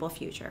sustainable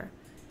future.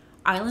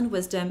 Island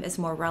wisdom is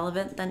more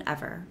relevant than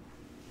ever.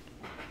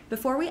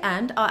 Before we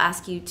end, I'll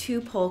ask you 2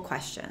 poll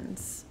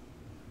questions.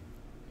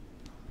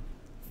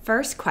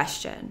 First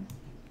question,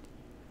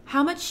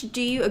 how much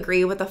do you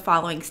agree with the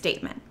following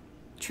statement?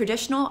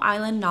 Traditional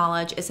island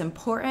knowledge is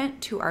important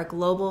to our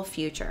global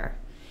future.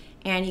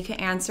 And you can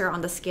answer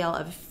on the scale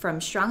of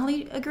from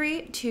strongly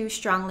agree to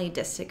strongly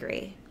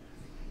disagree.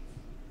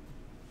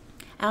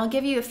 And I'll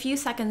give you a few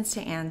seconds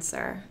to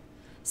answer.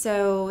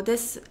 So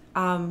this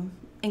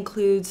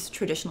includes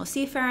traditional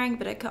seafaring,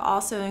 but it could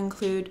also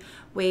include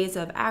ways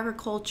of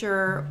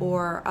agriculture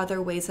or other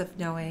ways of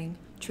knowing,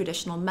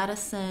 traditional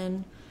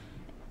medicine,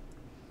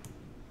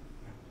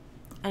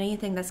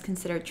 anything that's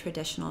considered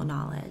traditional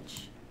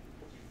knowledge?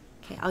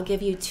 Okay, I'll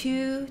give you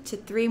 2 to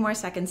 3 more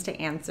seconds to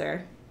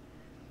answer.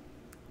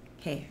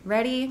 Okay,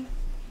 ready?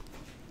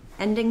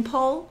 Ending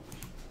poll,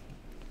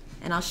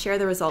 and I'll share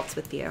the results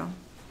with you.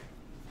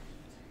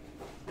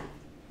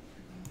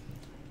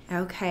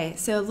 Okay,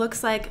 so it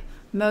looks like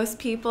most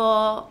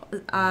people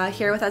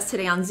here with us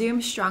today on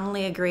Zoom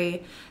strongly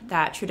agree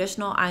that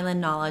traditional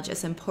island knowledge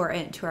is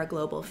important to our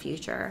global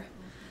future.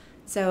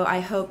 So I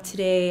hope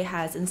today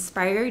has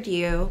inspired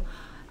you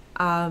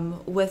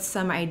with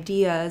some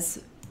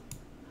ideas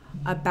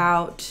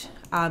about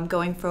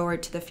going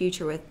forward to the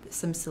future with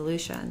some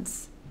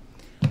solutions.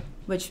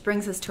 Which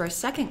brings us to our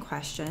second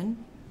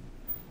question.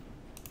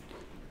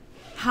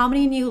 How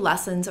many new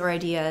lessons or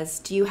ideas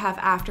do you have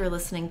after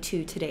listening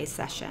to today's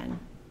session?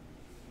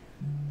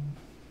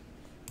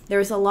 There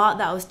was a lot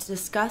that was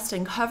discussed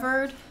and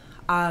covered.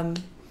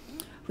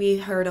 We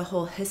heard a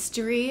whole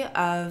history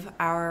of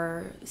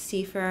our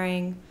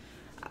seafaring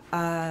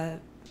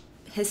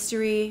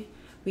history.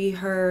 We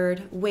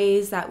heard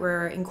ways that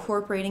we're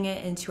incorporating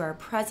it into our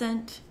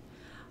present.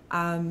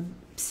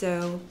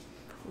 So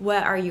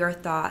what are your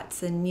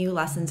thoughts and new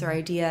lessons or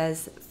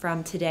ideas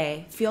from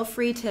today? Feel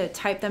free to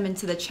type them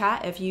into the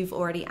chat if you've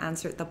already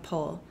answered the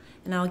poll.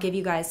 And I'll give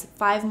you guys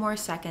 5 more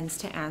seconds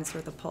to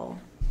answer the poll.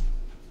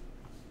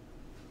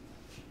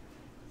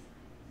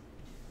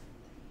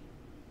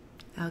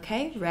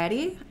 Okay,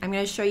 ready? I'm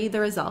going to show you the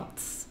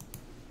results.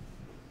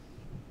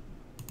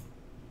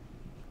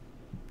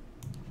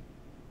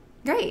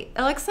 Great.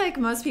 It looks like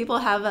most people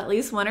have at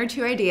least 1 or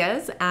 2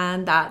 ideas,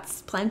 and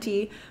that's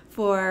plenty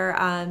for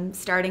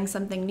starting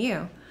something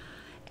new.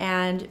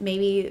 And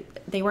maybe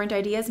they weren't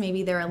ideas,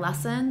 maybe they were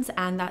lessons,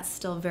 and that's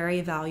still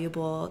very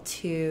valuable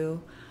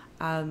to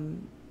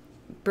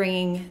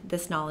bringing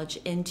this knowledge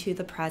into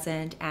the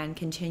present and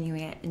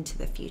continuing it into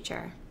the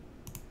future.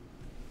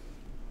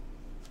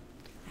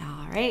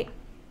 All right.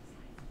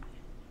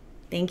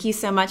 Thank you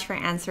so much for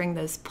answering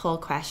those poll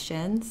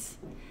questions.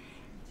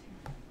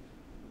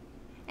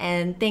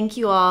 And thank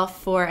you all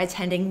for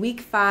attending week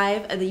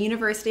 5 of the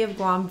University of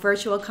Guam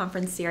Virtual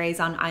Conference Series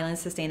on Island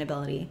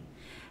Sustainability.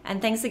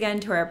 And thanks again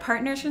to our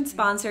partners and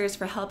sponsors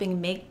for helping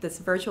make this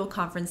virtual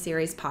conference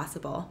series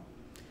possible.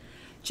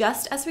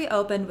 Just as we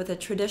opened with a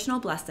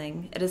traditional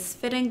blessing, it is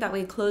fitting that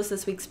we close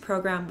this week's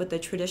program with the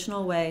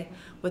traditional way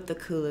with the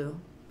kulu.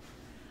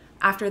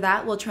 After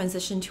that, we'll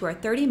transition to our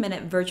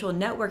 30-minute virtual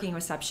networking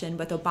reception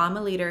with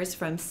Obama leaders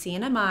from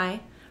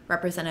CNMI,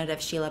 Representative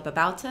Sheila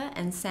Babauta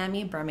and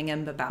Sammy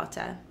Birmingham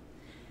Babauta.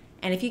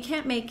 And if you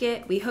can't make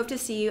it, we hope to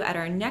see you at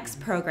our next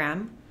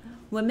program,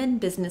 Women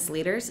Business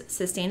Leaders,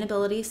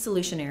 Sustainability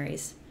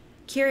Solutionaries,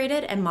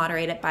 curated and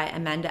moderated by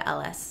Amanda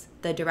Ellis,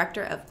 the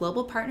Director of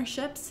Global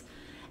Partnerships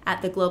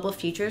at the Global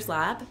Futures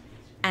Lab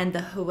and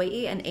the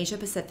Hawaii and Asia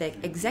Pacific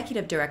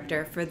Executive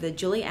Director for the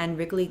Julie Ann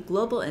Wrigley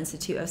Global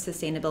Institute of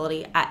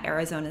Sustainability at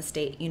Arizona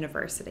State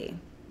University.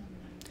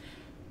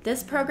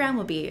 This program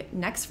will be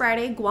next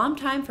Friday, Guam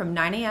time from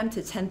 9 a.m.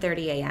 to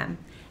 10:30 a.m.,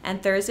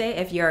 and Thursday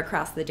if you're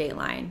across the date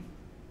line.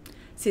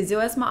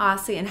 Sizuas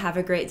Ma'asi and have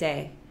a great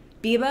day.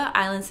 Biba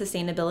Island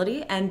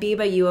Sustainability and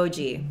Biba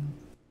UOG.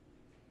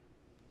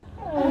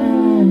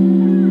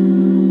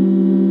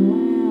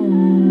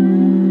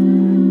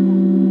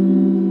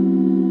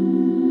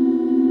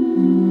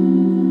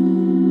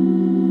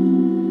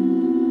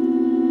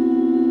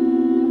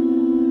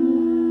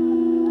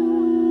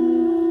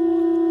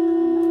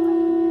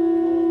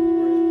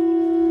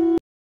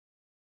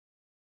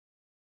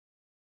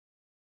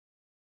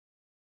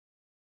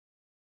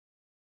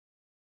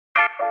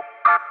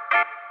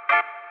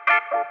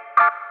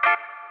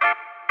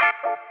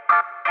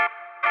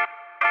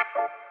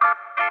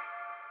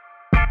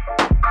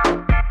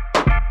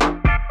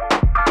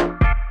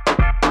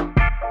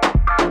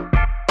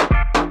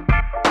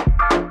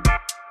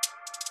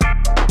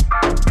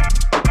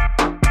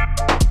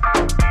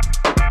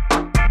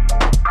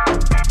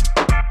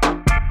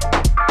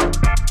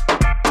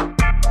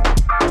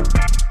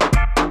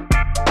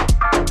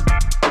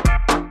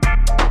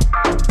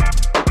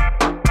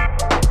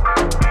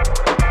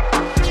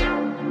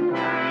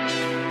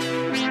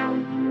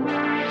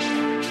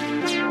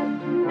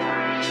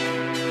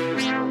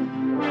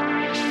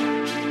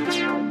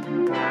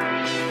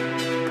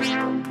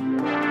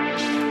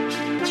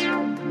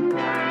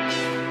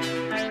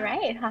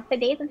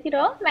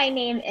 My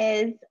name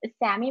is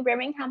Sammy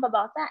Birmingham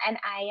Babauta, and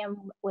I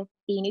am with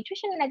the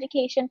Nutrition and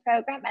Education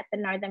Program at the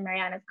Northern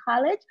Marianas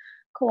College,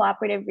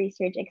 Cooperative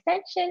Research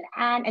Extension,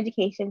 and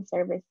Education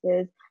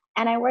Services,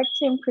 and I work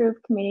to improve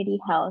community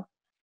health.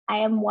 I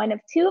am one of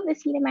 2 of the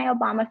CNMI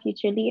Obama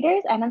Future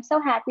Leaders, and I'm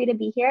so happy to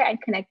be here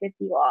and connect with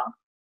you all.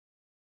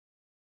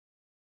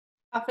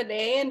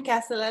 Afade and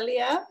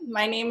Casalelia.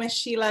 My name is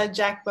Sheila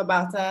Jack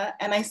Babauta,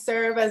 and I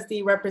serve as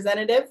the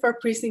representative for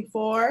Precinct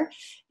 4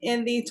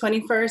 in the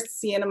 21st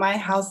CNMI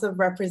House of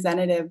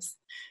Representatives.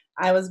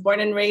 I was born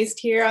and raised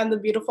here on the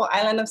beautiful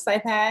island of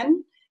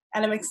Saipan,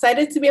 and I'm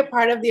excited to be a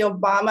part of the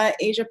Obama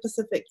Asia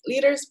Pacific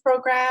Leaders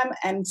Program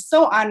and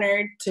so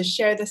honored to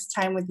share this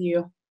time with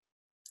you.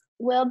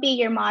 will be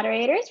your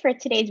moderators for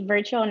today's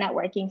virtual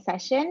networking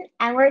session,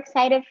 and we're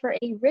excited for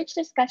a rich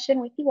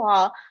discussion with you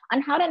all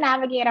on how to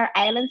navigate our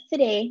islands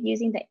today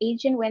using the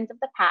ancient winds of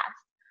the past,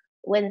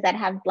 winds that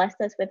have blessed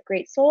us with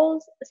great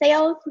sails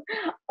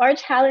or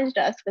challenged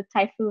us with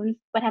typhoons,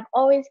 but have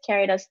always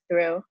carried us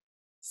through.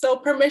 So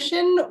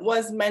permission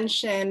was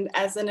mentioned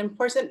as an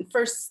important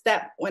first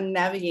step when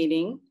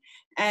navigating,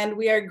 and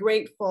we are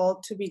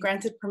grateful to be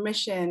granted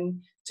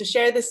permission to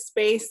share this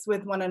space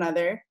with one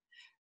another.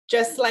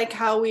 Just like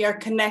how we are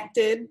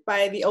connected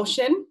by the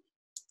ocean,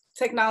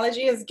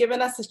 technology has given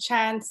us a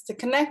chance to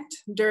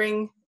connect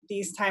during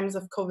these times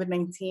of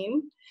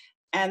COVID-19,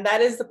 and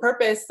that is the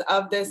purpose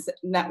of this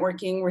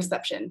networking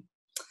reception.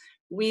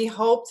 We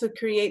hope to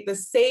create the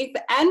safe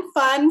and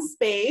fun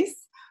space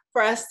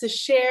for us to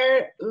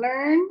share,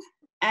 learn,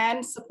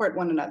 and support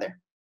one another.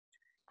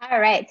 All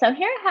right, so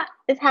here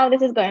is how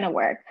this is going to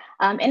work.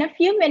 In a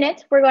few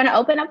minutes, we're going to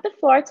open up the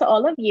floor to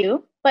all of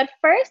you, but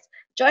first,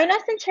 join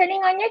us in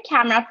turning on your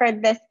camera for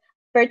this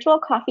virtual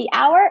coffee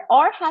hour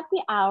or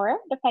happy hour,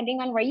 depending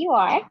on where you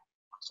are.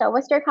 Show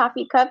us your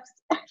coffee cups,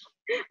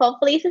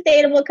 hopefully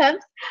sustainable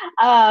cups.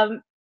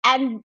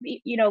 And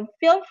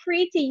feel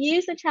free to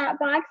use the chat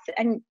box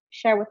and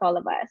share with all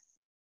of us.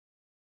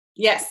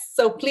 Yes,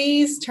 so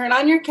please turn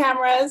on your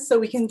cameras so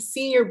we can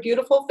see your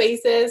beautiful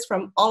faces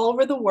from all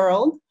over the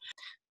world.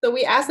 So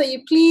we ask that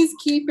you please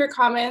keep your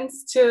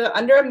comments to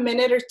under a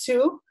minute or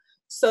two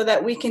so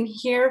that we can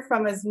hear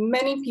from as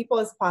many people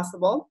as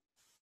possible.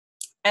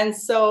 And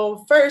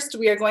so first,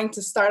 we are going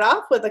to start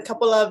off with a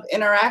couple of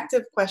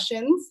interactive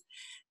questions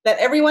that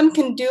everyone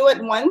can do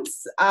at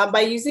once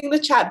by using the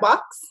chat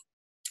box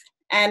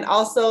and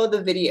also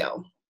the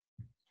video.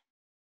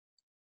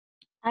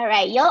 All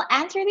right, you'll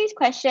answer these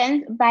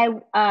questions by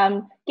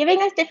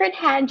giving us different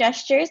hand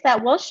gestures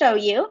that we'll show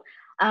you,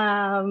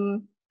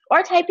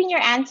 or typing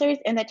your answers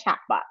in the chat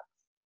box.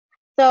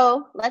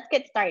 So let's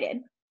get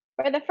started.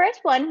 For the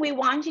first one, we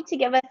want you to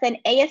give us an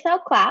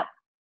ASL clap,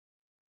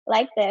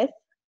 like this.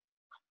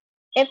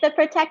 If the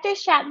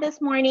protector's chat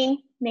this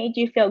morning made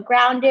you feel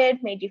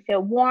grounded, made you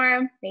feel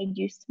warm, made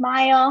you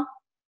smile,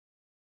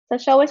 so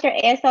show us your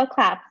ASL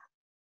clap,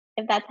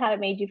 if that's how it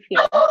made you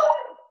feel.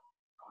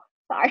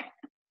 Sorry.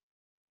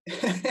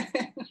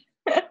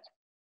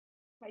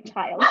 My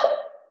child.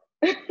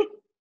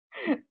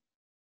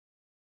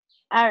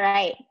 All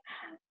right.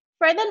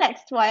 For the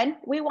next one,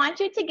 we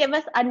want you to give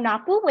us a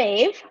napu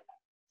wave,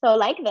 so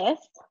like this,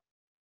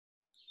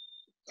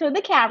 to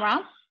the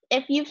camera,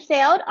 if you've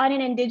sailed on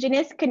an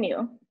indigenous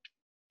canoe.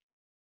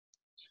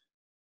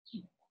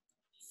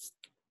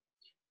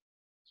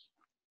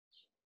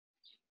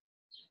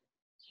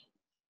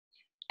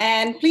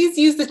 And please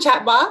use the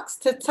chat box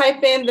to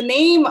type in the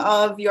name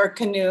of your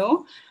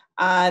canoe,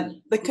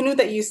 the canoe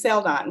that you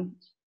sailed on.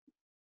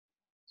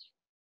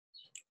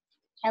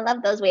 I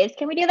love those waves.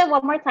 Can we do that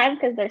one more time?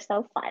 Because they're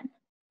so fun.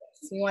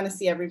 So we want to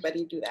see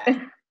everybody do that.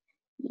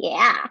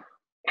 Yeah.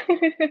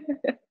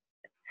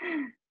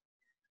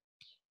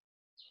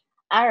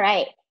 All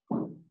right.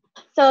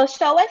 So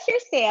show us your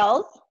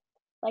sails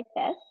like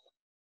this.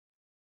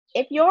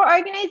 If your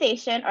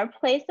organization or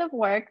place of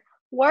work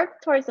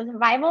towards the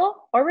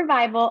survival or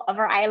revival of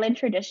our island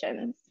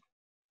traditions.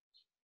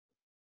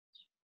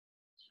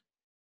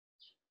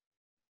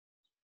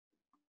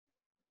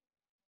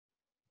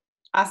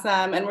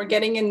 Awesome, and we're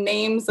getting in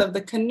names of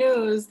the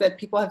canoes that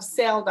people have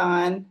sailed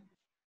on.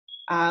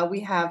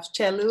 We have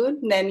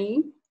Chelu,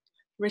 Neni,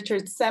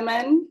 Richard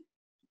Semen,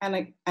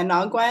 and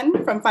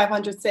Anagwen from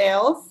 500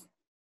 Sails,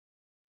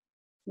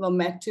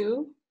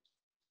 Lometu,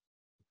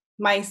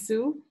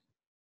 Maisu.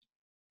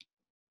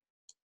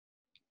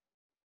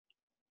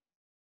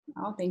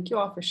 Oh, thank you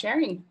all for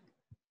sharing.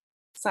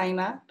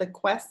 Saina, The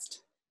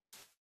Quest,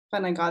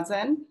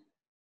 Panagazen,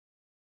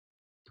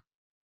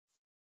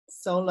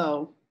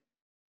 Solo.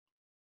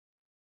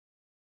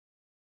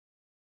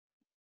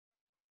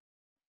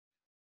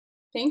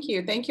 Thank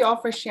you. Thank you all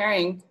for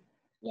sharing.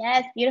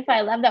 Yes, beautiful. I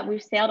love that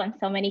we've sailed on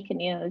so many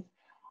canoes.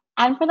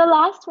 And for the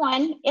last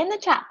one, in the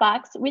chat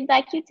box, we'd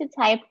like you to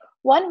type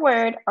one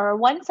word or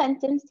one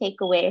sentence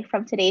takeaway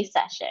from today's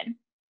session.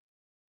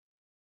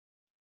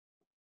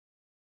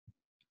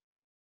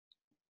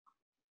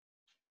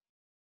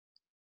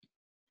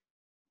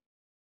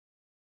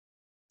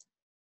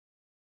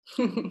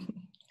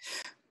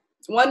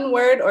 One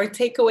word or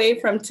takeaway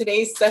from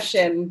today's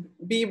session,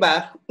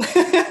 Biba.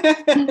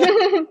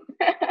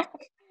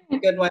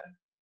 Good one.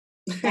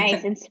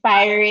 Nice,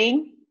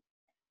 inspiring.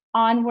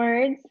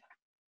 Onwards.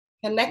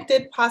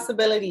 Connected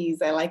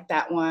possibilities, I like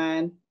that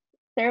one.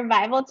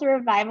 Survival to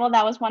revival,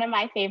 that was one of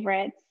my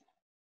favorites.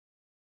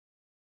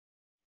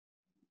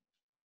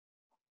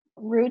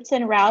 Roots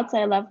and routes,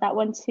 I love that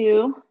one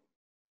too.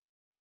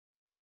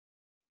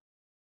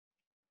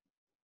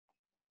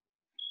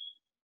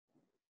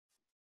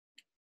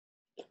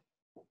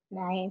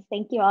 Nice,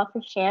 thank you all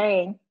for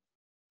sharing.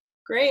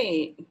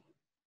 Great.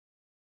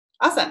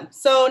 Awesome,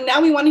 so now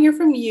we want to hear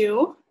from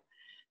you.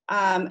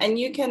 And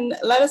you can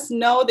let us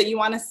know that you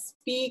want to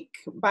speak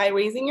by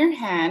raising your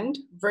hand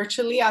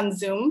virtually on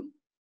Zoom.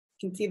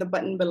 You can see the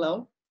button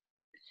below.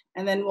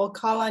 And then we'll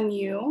call on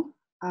you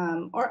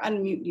or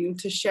unmute you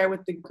to share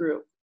with the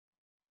group.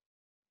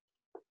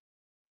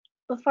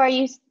 Before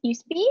you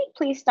speak,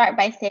 please start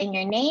by saying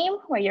your name,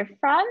 where you're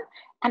from,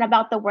 and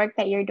about the work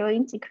that you're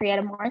doing to create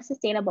a more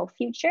sustainable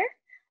future.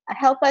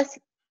 Help us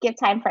give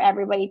time for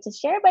everybody to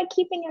share by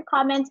keeping your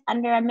comments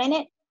under a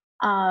minute,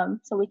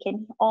 so we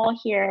can all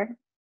hear,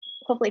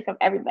 hopefully, from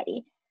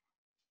everybody.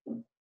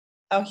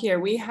 Oh, here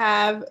we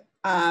have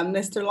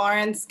Mr.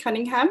 Lawrence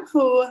Cunningham,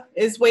 who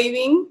is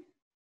waving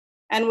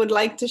and would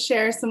like to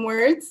share some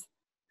words.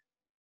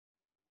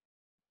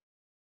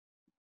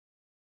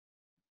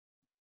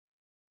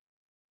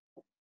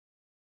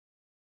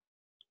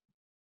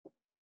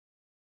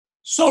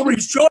 So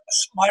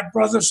rejoice, my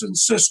brothers and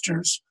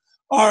sisters.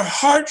 Our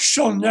hearts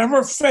shall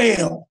never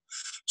fail,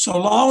 so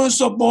long as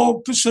the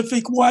bold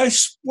Pacific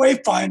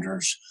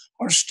wayfinders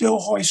are still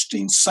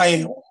hoisting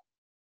sail.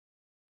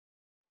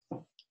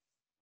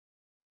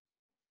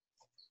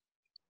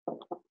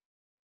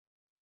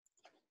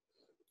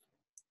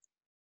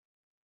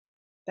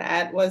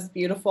 That was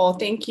beautiful.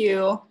 Thank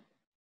you.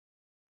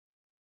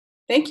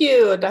 Thank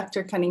you,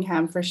 Dr.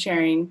 Cunningham, for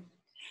sharing.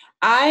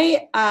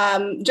 I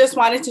just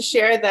wanted to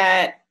share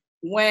that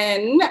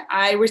when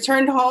I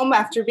returned home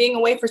after being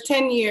away for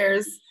 10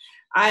 years,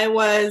 I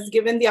was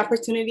given the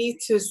opportunity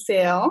to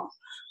sail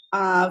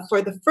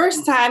for the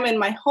first time in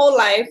my whole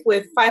life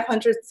with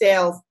 500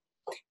 sails.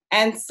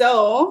 And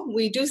so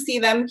we do see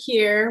them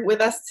here with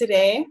us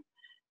today,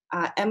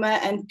 Emma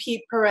and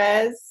Pete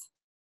Perez.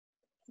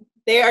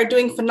 They are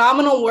doing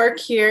phenomenal work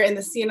here in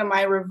the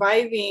CNMI,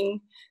 reviving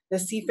the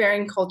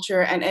seafaring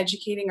culture and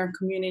educating our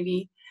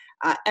community.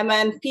 Emma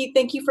and Pete,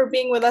 thank you for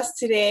being with us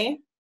today.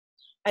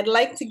 I'd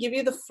like to give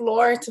you the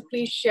floor to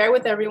please share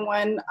with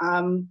everyone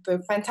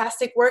the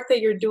fantastic work that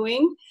you're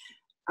doing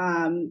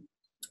and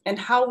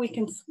how we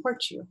can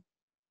support you.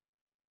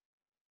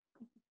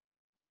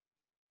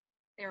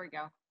 There we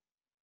go.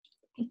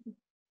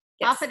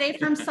 Yes. Day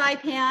from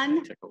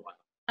Saipan.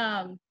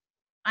 I'm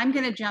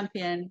going to jump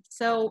in.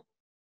 So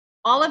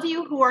all of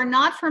you who are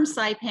not from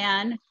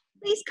Saipan,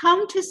 please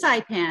come to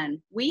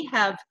Saipan. We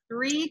have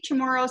 3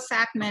 Chamorro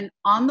Sackmen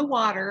on the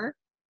water,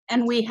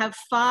 and we have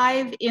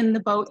 5 in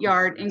the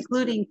boatyard,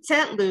 including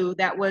Tsetlu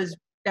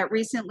that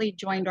recently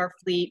joined our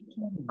fleet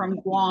from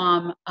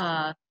Guam,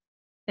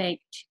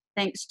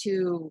 thanks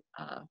to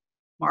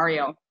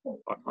Mario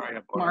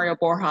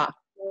Borja.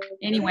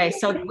 Anyway,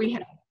 so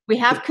we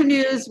have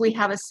canoes, we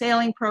have a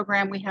sailing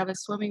program, we have a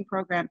swimming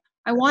program.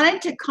 I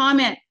wanted to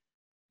comment.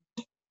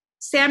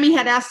 Sammy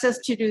had asked us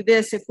to do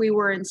this if we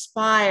were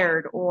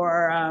inspired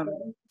or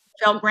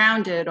felt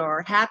grounded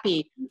or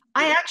happy.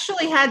 I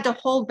actually had to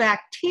hold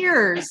back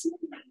tears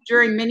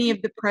during many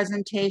of the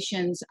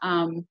presentations.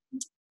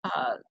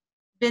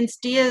 Vince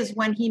Diaz,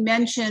 when he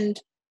mentioned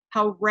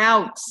how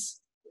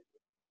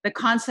the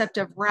concept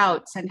of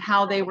routes and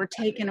how they were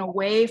taken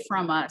away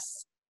from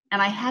us.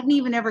 And I hadn't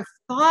even ever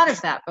thought of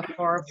that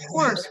before. Of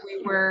course,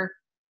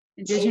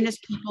 Indigenous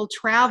people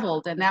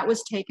traveled, and that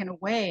was taken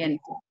away. And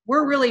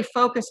we're really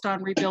focused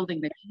on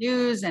rebuilding the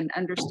canoes and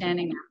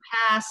understanding their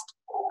past.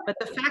 But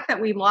the fact that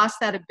we lost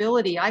that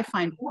ability, I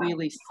find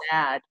really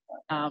sad,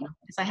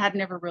 because I had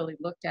never really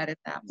looked at it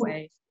that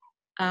way.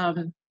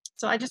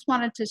 So I just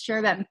wanted to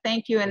share that, and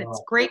thank you. And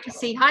it's great to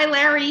see. Hi,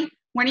 Larry.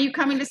 When are you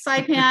coming to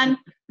Saipan?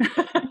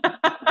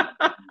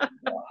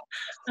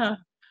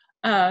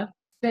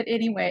 But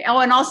anyway, oh,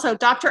 and also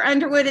Dr.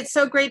 Underwood, it's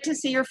so great to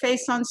see your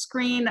face on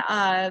screen.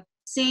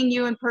 Seeing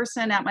you in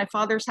person at my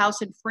father's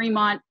house in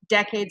Fremont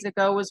decades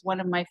ago was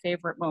one of my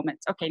favorite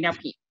moments. Okay, now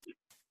Pete.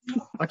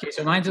 Okay,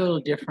 so mine's a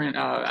little different.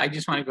 I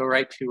just want to go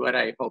right to what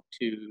I hope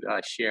to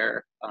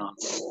share.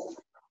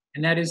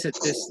 And that is that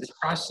this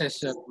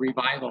process of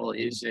revival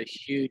is a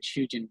huge,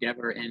 huge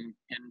endeavor. And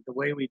the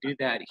way we do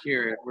that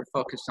here, we're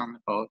focused on the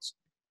boats,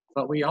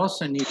 but we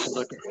also need to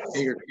look at the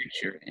bigger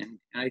picture. And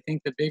I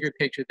think the bigger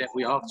picture that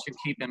we all should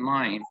keep in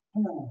mind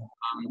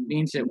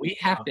means that we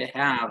have to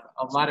have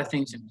a lot of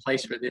things in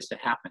place for this to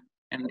happen.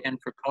 And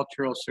for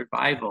cultural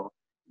survival,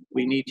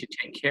 we need to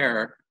take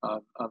care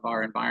of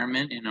our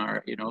environment and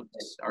our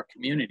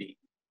community.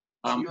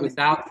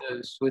 Without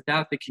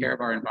the care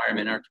of our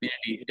environment, our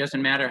community, it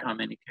doesn't matter how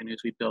many canoes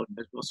we build,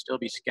 because we'll still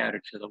be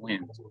scattered to the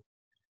wind.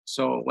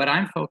 So what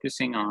I'm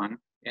focusing on,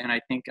 and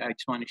I think I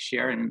just want to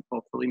share, and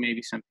hopefully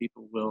maybe some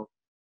people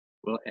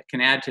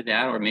can add to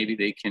that, or maybe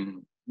they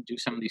can do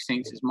some of these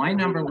things, is my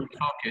number one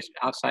focus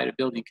outside of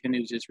building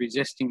canoes is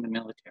resisting the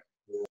military.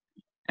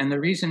 And the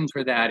reason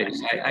for that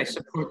is I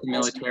support the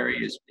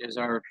military as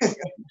our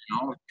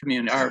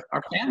community,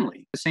 our family.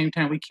 At the same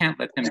time, we can't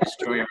let them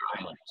destroy our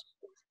islands,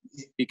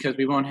 because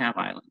we won't have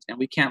islands, and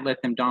we can't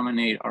let them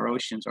dominate our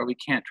oceans, or we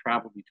can't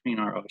travel between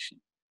our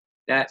oceans.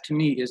 That, to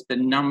me, is the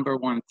number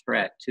one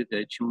threat to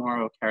the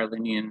Chamorro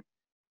Carolinian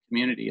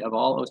community of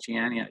all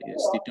Oceania,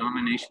 is the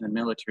domination and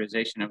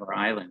militarization of our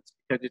islands,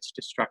 because it's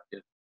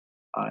destructive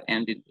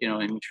and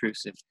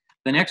intrusive.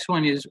 The next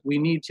one is we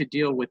need to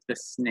deal with the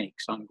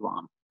snakes on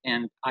Guam.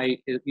 And I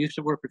used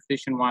to work with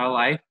Fish and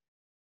Wildlife,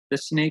 the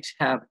snakes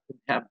have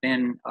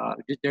been,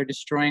 they're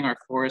destroying our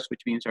forests,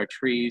 which means our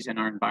trees and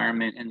our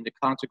environment, and the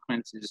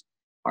consequences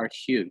are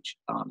huge.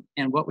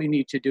 And what we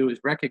need to do is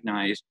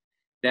recognize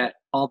that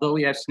although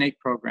we have snake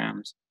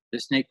programs, the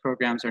snake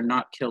programs are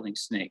not killing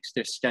snakes,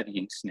 they're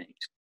studying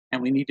snakes.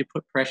 And we need to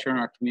put pressure on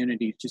our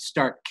community to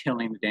start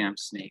killing the damn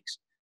snakes.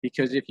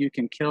 Because if you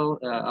can kill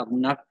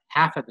enough,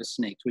 half of the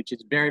snakes, which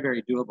is very,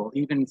 very doable,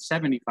 even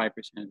 75%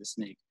 of the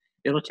snakes,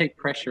 it'll take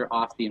pressure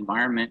off the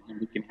environment, and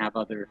we can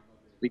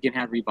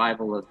have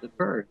revival of the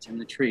birds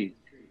and the trees.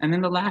 And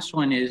then the last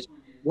one is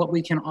what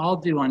we can all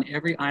do on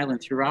every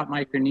island throughout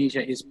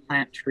Micronesia is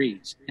plant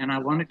trees. And I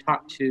want to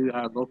talk to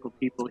local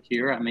people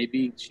here.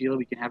 Maybe, Sheila,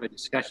 we can have a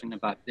discussion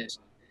about this.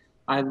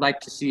 I'd like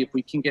to see if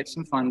we can get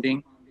some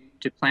funding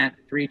to plant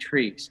 3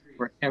 trees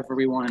for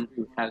everyone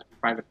who has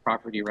private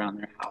property around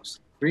their house.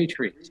 3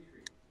 trees.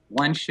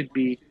 One should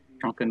be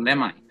truncan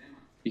lemai,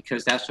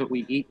 because that's what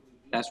we eat.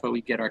 That's where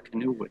we get our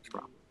canoe wood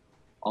from.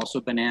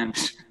 Also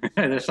bananas.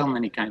 There's so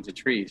many kinds of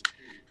trees.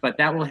 But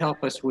that will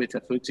help us with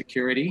food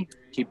security,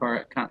 keep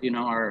our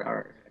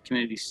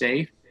community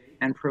safe,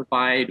 and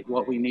provide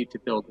what we need to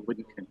build the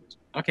wooden canoes.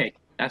 Okay,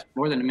 that's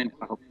more than a minute.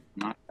 I hope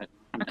not. But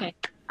okay,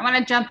 I want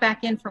to jump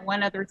back in for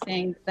one other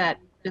thing that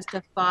just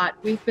a thought.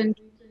 We've been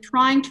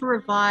trying to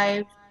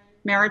revive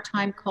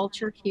maritime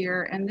culture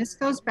here, and this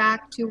goes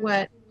back to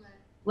what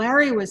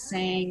Larry was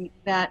saying,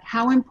 that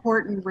how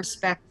important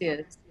respect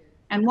is.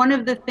 And one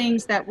of the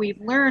things that we've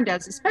learned,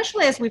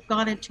 especially as we've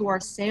gone into our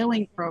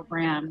sailing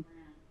program,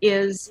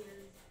 is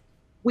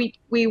we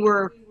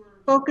were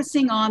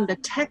focusing on the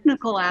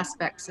technical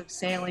aspects of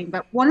sailing,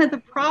 but one of the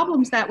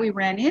problems that we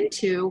ran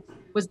into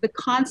was the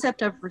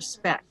concept of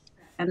respect,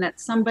 and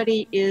that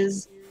somebody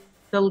is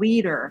the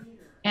leader.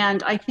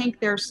 And I think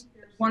there's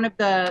one of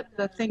the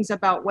things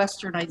about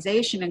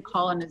westernization and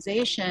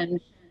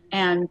colonization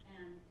and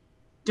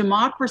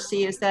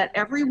democracy is that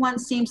everyone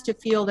seems to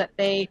feel that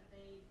they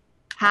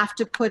have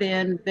to put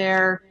in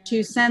their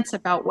 2 cents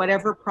about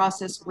whatever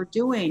process we're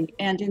doing.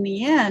 And in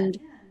the end,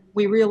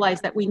 we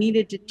realized that we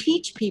needed to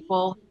teach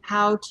people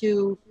how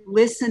to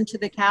listen to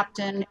the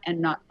captain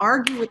and not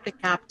argue with the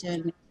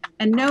captain,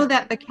 and know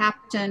that the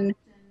captain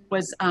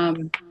was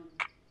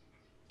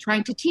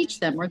trying to teach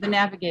them, or the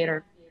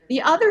navigator.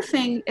 The other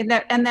thing, and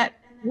that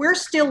we're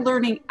still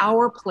learning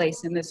our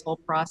place in this whole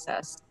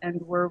process, and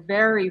we're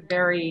very,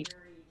 very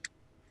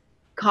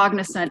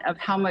cognizant of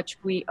how much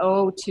we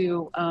owe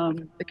to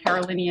the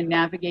Carolinian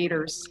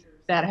navigators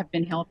that have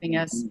been helping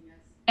us.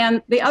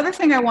 And the other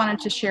thing I wanted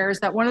to share is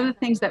that one of the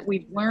things that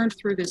we've learned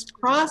through this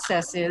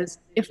process is,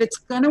 if it's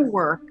going to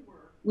work,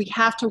 we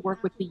have to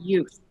work with the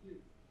youth,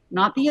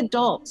 not the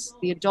adults.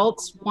 The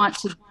adults want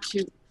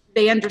to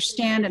they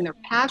understand and they're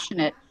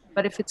passionate,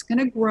 but if it's going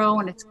to grow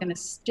and it's going to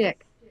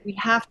stick, we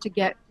have to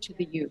get to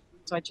the youth.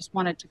 So I just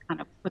wanted to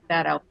kind of put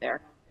that out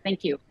there.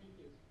 Thank you.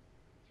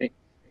 Okay,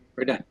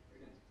 we're done.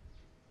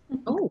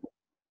 Oh.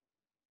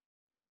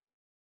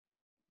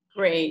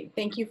 Great,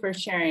 thank you for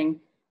sharing.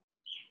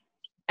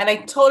 And I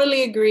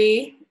totally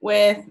agree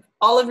with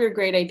all of your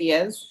great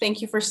ideas.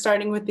 Thank you for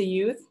starting with the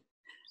youth.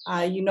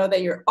 You know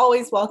that you're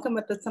always welcome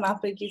at the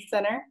Tanapa Youth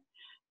Center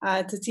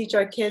to teach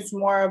our kids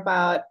more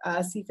about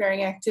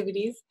seafaring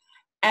activities.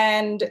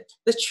 And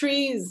the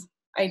trees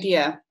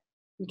idea,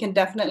 we can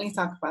definitely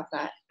talk about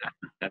that.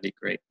 That'd be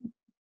great.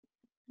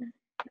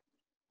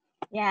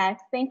 Yes,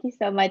 thank you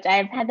so much.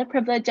 I've had the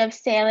privilege of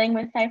sailing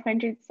with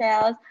 500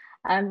 Sails.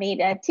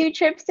 Made 2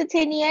 trips to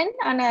Tinian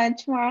on a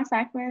Chamorro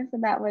Sacrament, so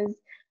that was,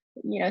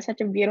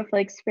 such a beautiful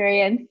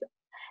experience.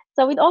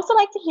 So we'd also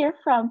like to hear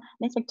from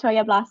Ms.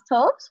 Victoria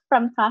Blastos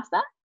from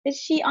CASA. Is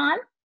she on?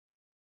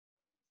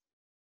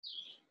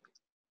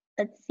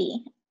 Let's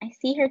see. I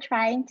see her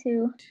trying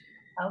to.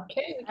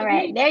 Okay. All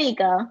right, there you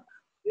go.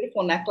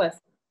 Beautiful necklace.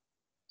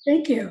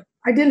 Thank you.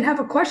 I didn't have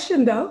a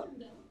question though,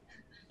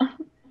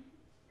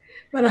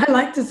 but I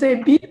like to say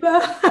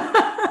Biba.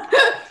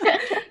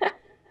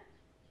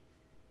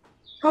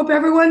 Hope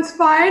everyone's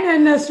fine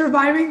and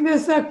surviving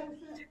this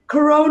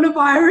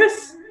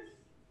coronavirus.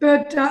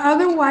 But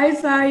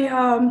otherwise,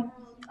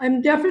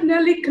 I'm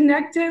definitely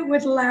connected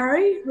with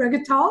Larry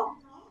Raigetal.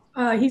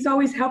 He's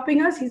always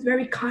helping us. He's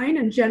very kind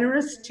and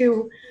generous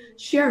to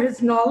share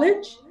his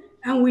knowledge,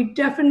 and we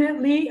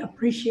definitely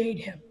appreciate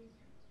him.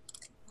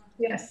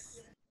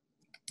 Yes.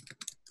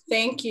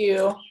 Thank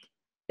you.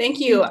 Thank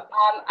you.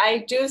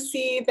 I do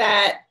see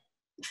that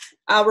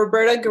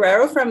Roberta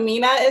Guerrero from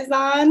MENA is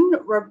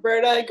on.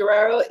 Roberta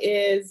Guerrero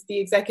is the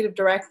executive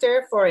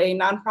director for a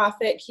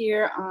nonprofit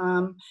here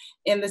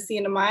in the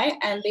CNMI,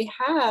 and they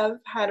have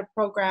had a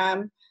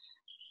program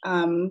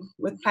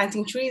with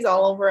planting trees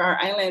all over our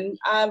island.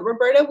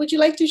 Roberta, would you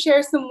like to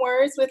share some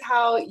words with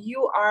how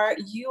you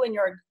and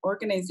your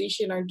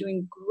organization are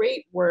doing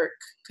great work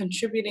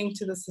contributing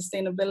to the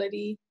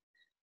sustainability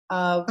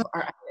of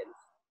our island?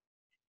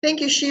 Thank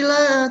you,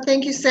 Sheila.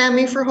 Thank you,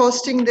 Sammy, for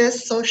hosting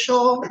this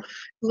social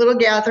little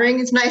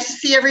gathering. It's nice to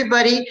see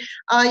everybody.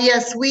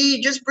 Yes,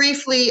 we just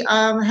briefly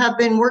have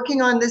been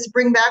working on this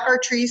Bring Back Our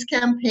Trees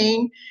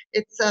campaign.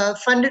 It's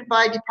funded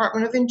by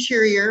Department of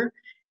Interior.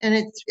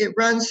 and it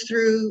runs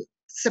through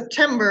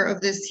September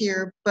of this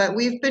year. But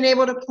we've been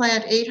able to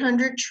plant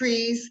 800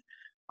 trees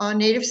on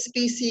native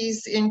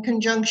species in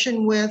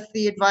conjunction with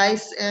the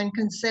advice and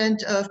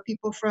consent of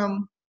people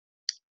from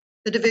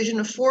the Division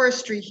of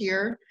Forestry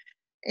here.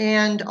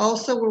 And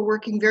also we're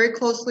working very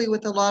closely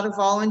with a lot of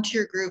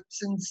volunteer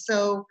groups. And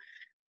so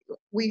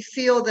we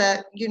feel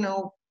that, you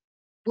know,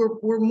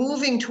 we're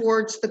moving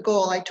towards the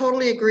goal. I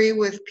totally agree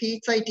with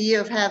Pete's idea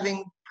of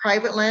having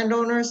private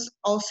landowners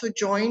also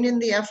join in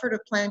the effort of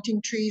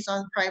planting trees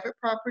on private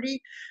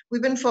property.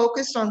 We've been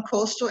focused on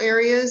coastal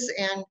areas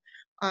and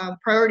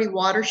priority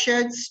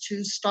watersheds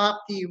to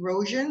stop the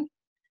erosion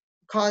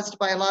caused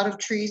by a lot of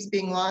trees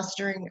being lost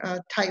during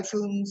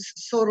typhoons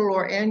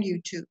Sotalor and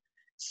Yutu.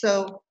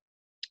 So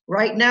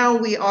right now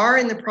we are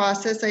in the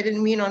process, I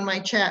didn't mean on my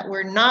chat,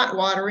 we're not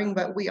watering,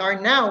 but we are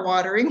now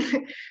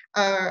watering.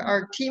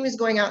 Our team is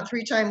going out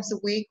 3 times a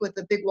week with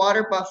a big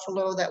water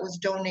buffalo that was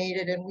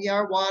donated, and we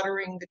are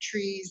watering the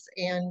trees,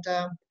 and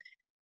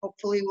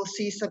hopefully we'll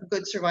see some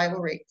good survival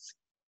rates.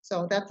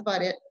 So that's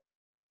about it.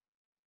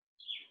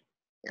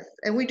 Yes.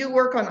 And we do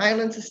work on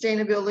island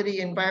sustainability,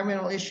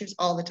 environmental issues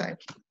all the time.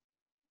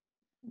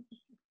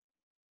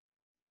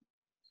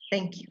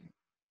 Thank you.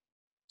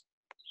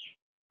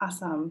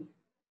 Awesome.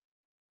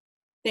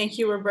 Thank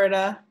you,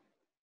 Roberta.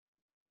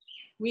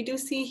 We do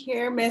see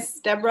here Miss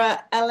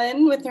Deborah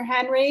Ellen with her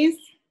hand raised.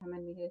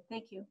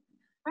 Thank you.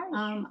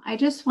 I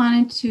just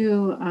wanted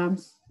to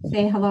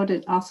say hello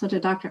to also to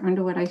Dr.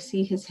 Underwood. I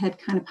see his head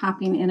kind of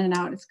popping in and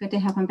out. It's good to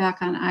have him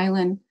back on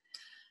island.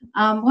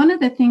 One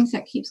of the things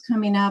that keeps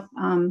coming up,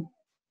 and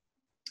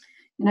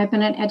I've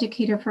been an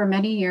educator for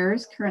many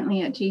years,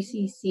 currently at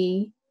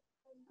GCC,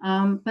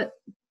 but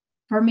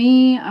for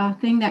me, a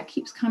thing that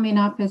keeps coming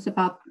up is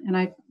about, and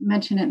I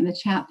mentioned it in the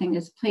chat thing,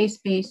 is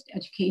place-based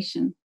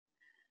education,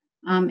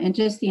 and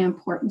just the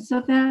importance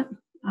of that.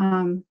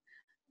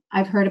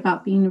 I've heard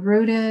about being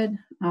rooted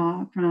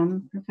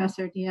from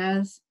Professor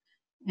Diaz,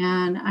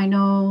 and I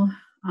know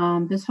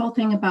this whole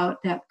thing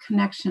about that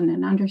connection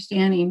and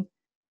understanding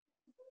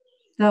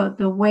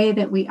the way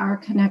that we are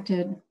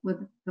connected with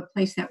the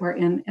place that we're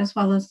in, as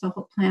well as the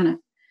whole planet.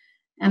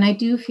 And I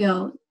do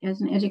feel, as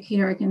an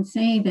educator, I can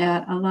say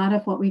that a lot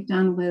of what we've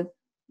done with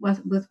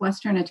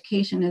Western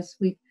education is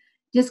we've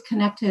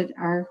disconnected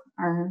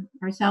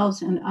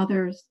ourselves and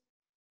others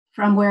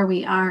from where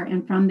we are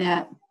and from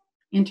that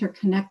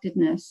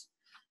interconnectedness.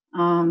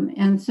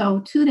 And so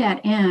to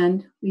that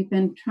end, we've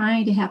been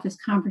trying to have this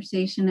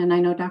conversation, and I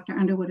know Dr.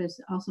 Underwood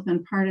has also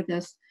been part of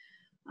this,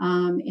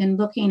 in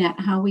looking at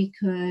how we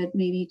could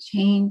maybe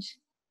change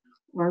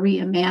or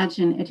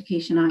reimagine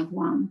education on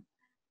Guam.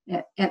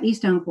 At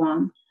least on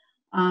Guam.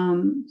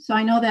 So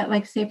I know that,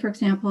 like, say, for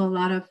example, a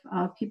lot of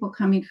people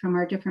coming from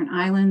our different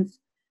islands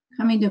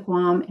coming to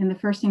Guam, and the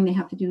first thing they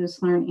have to do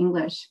is learn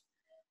English.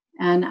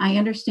 And I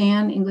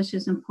understand English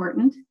is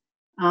important,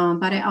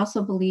 but I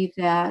also believe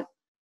that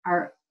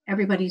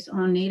everybody's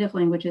own native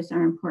languages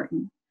are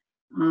important,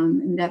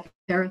 and that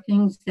there are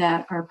things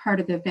that are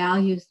part of the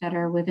values that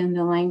are within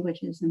the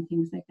languages and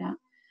things like that.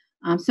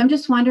 So I'm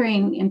just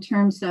wondering, in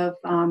terms of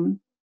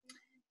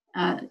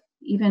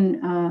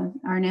even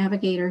our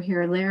navigator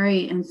here,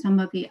 Larry, and some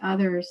of the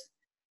others,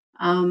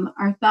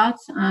 our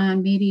thoughts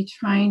on maybe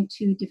trying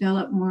to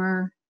develop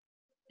more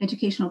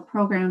educational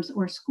programs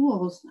or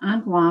schools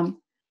on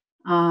Guam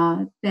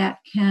that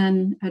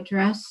can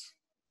address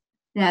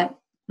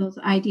those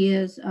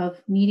ideas of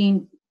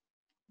needing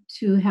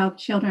to help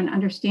children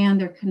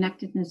understand their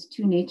connectedness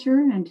to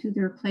nature and to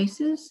their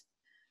places.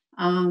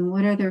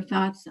 What are their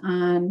thoughts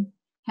on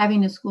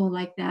having a school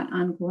like that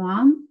on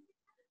Guam?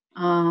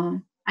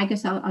 I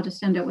guess I'll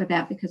just end it with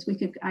that, because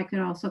I could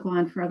also go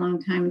on for a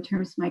long time in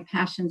terms of my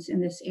passions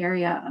in this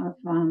area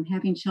of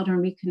having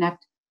children reconnect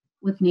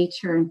with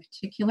nature in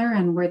particular,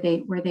 and where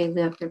they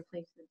live, their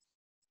places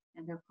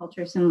and their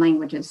cultures and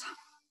languages.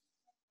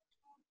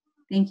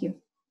 Thank you.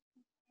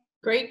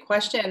 Great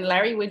question.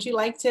 Larry, would you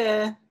like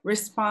to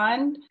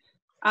respond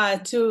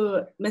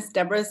to Miss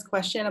Deborah's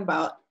question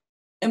about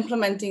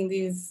implementing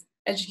these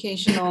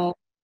educational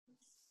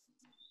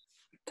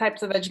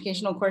types of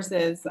educational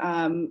courses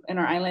in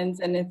our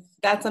islands, and if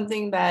that's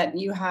something that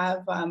you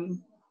have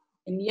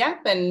in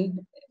YEP,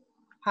 and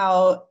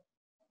how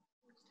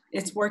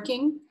it's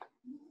working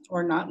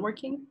or not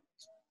working?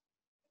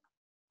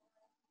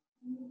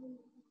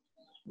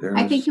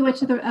 I think you went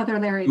to the other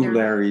Larry Two there.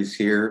 Larrys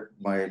here,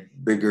 my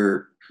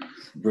bigger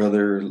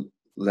brother,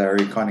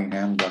 Larry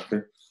Cunningham,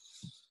 doctor.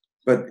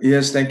 But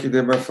yes, thank you,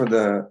 Deborah, for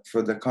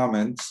the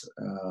comments.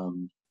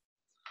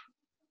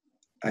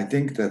 I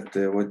think that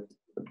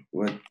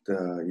what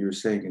you're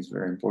saying is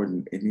very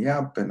important in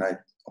Yap, and I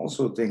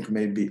also think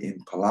maybe in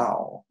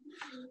Palau.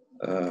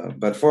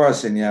 But for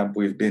us in Yap,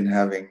 we've been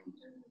having,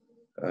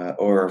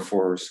 or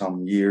for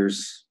some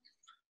years,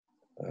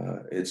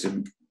 it's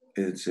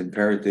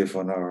imperative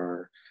on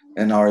our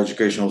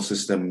educational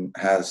system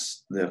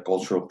has the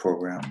cultural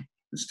program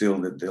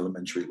still at the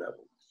elementary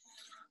level.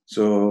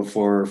 So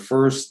for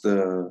first,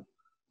 I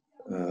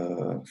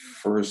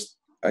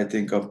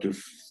think up to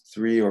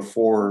 3 or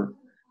 4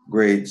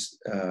 grades,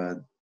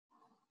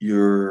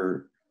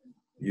 your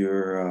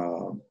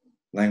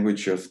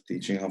language of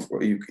teaching, of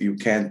course, you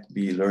can't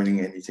be learning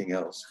anything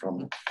else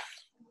from,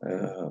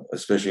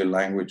 especially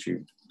language.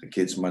 The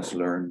kids must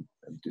learn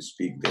to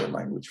speak their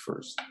language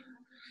first.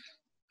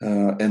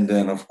 And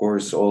then, of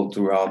course, all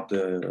throughout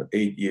the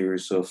 8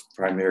 years of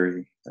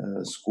primary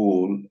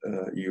school,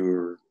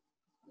 you're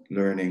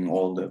learning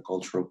all the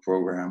cultural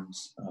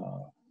programs,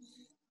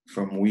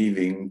 from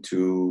weaving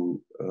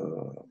to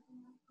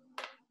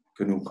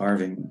canoe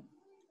carving,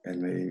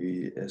 and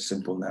maybe a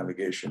simple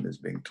navigation is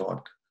being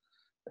taught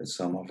at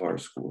some of our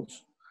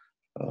schools.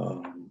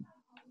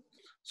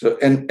 So,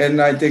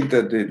 and I think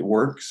that it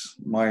works.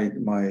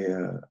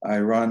 I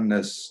run,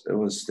 as it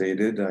was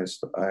stated, I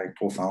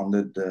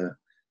co-founded the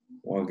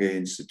Waa'gey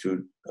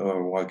Institute,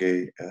 or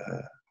Waa'gey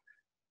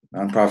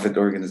nonprofit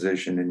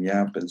organization in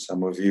Yap, and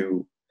some of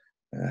you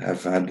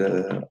have had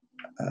a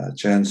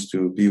chance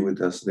to be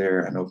with us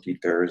there. I know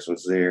Pete Harris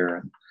was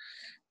there,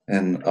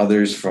 and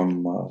others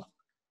from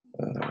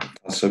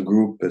CASA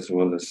Group, as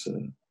well as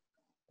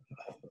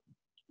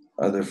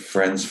other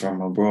friends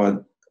from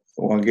abroad.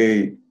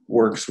 Waa'gey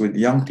works with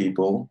young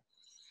people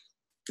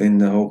in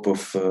the hope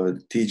of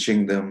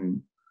teaching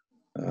them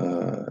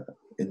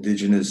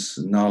indigenous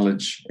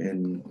knowledge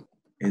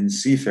in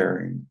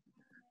seafaring,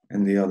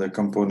 and the other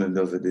component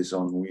of it is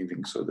on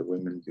weaving, so the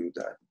women do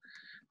that.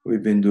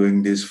 We've been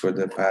doing this for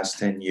the past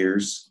 10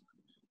 years.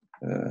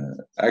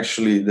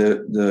 Actually,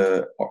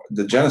 the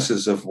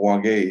genesis of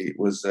Waa'gey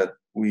was that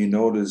we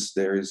noticed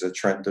there is a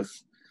trend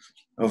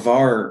of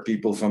our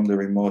people from the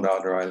remote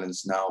outer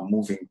islands now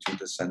moving to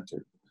the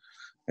center.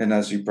 And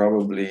as you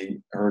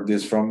probably heard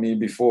this from me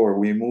before,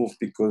 we moved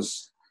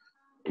because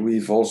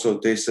we've also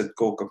tasted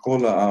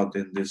Coca-Cola out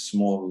in these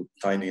small,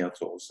 tiny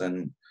atolls.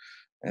 And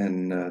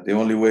the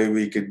only way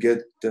we could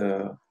get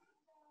the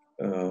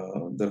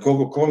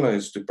Coca-Cola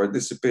is to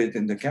participate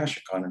in the cash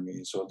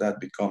economy. So that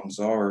becomes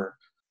our,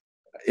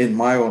 in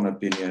my own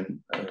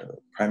opinion,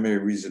 primary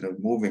reason of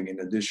moving, in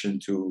addition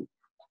to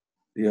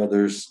the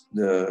others,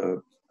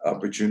 the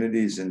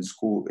opportunities in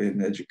school,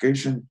 in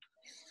education,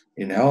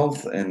 in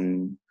health,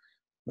 and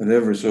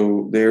whatever.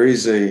 So there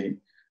is a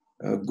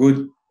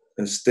good,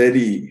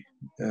 steady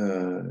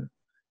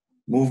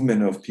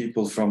movement of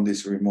people from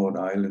these remote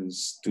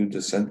islands to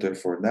the center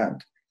for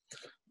that.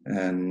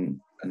 And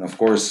of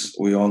course,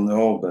 we all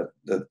know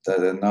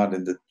that not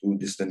in the too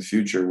distant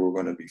future, we're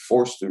going to be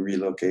forced to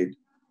relocate,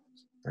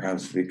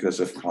 perhaps because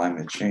of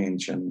climate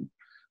change and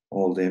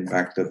all the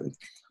impact of it.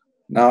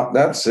 Now,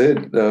 that's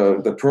it.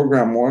 The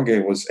program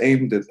Waa'gey was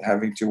aimed at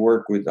having to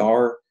work with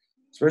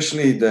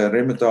especially the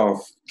Remitao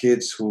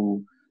kids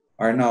who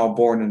are now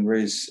born and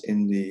raised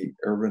in the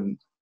urban,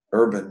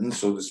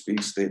 so to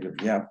speak, state of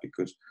Yap,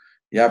 because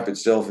Yap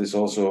itself is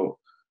also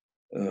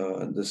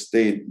the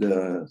state,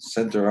 the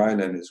center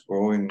island is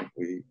growing.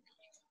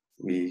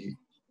 We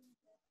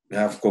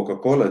have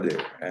Coca-Cola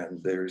there,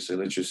 and there is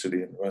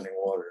electricity and running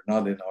water,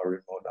 not in our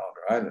remote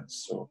outer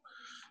islands. So,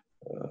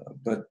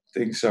 but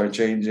things are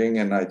changing,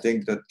 and I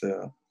think that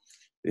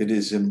it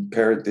is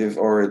imperative,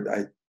 or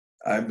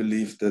I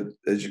believe that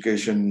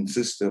education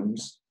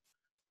systems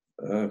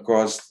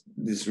across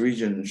this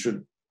region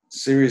should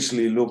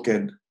seriously look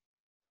at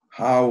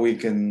how we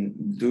can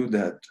do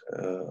that,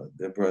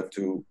 Deborah,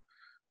 to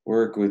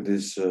work with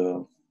this,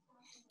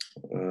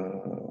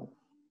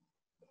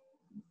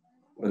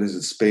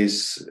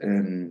 space,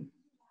 and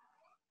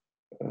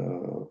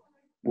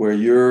where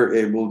you're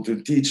able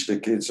to teach the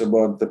kids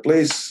about the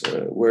place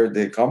where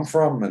they come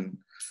from and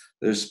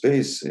their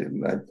space.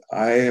 And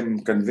I am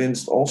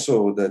convinced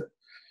also that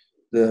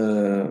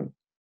the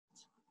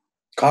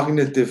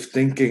cognitive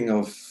thinking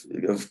of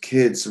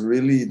kids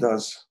really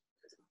does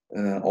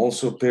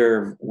also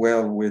pair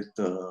well with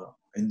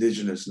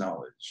indigenous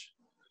knowledge.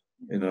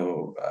 You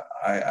know,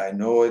 I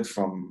know it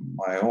from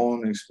my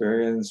own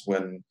experience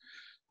when,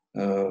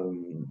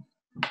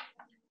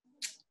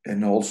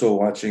 and also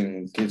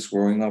watching kids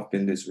growing up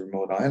in these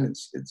remote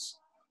islands.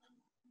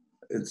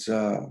 It's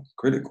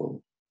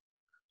critical.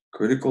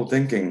 Critical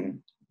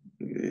thinking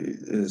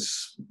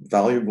is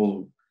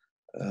valuable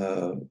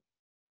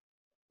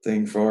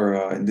thing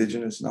for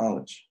indigenous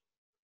knowledge.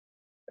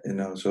 You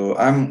know, so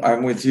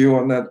I'm with you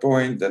on that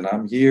point, and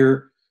I'm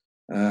here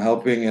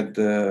helping at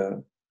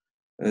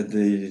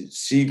the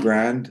Sea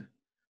Grant.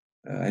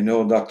 I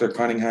know Dr.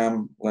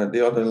 Cunningham, like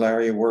the other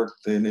Larry,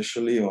 worked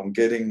initially on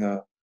getting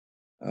a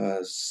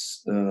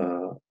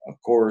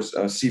course,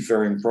 a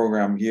seafaring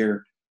program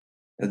here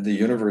at the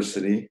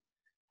university,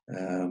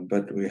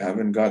 but we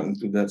haven't gotten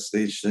to that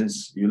stage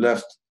since you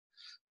left.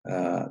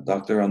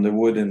 Dr.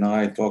 Underwood and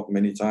I talked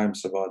many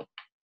times about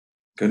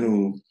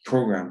canoe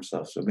program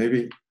stuff. So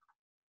maybe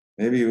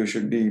we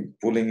should be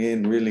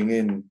reeling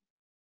in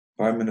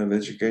Department of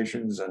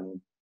Educations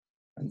and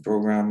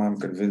program. I'm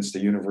convinced the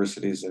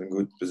university is in a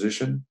good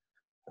position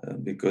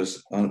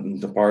because on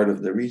the part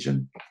of the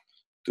region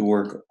to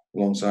work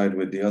alongside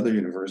with the other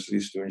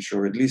universities to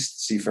ensure at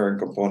least seafaring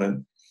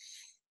component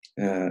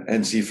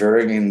and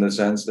seafaring in the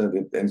sense that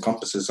it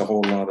encompasses a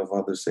whole lot of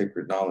other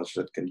sacred knowledge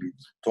that can be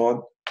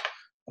taught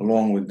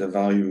along with the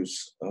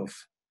values of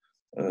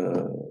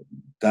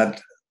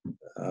that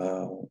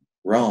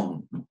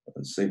realm,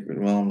 sacred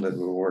realm that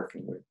we're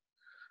working with.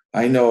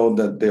 I know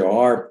that there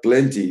are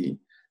plenty.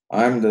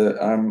 I'd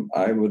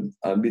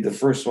be the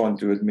first one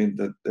to admit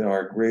that there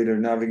are greater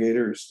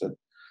navigators that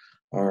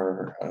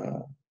are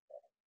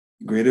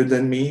greater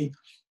than me,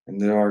 and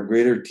there are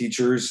greater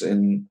teachers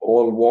in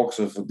all walks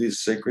of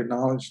this sacred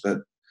knowledge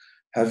that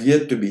have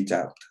yet to be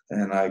tapped.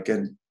 And I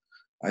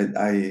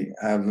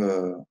have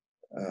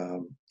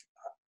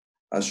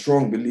a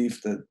strong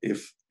belief that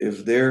if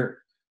they're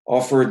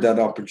offered that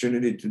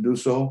opportunity to do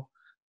so,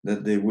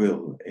 that they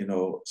will. You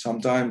know,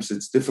 sometimes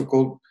it's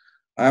difficult.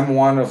 I'm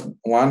one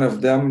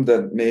of them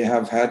that may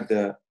have had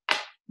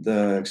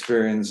the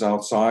experience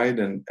outside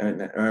and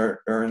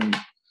earn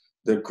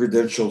the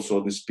credentials,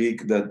 so to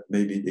speak, that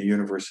maybe the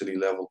university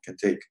level can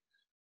take.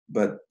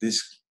 But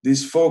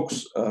these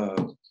folks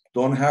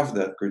don't have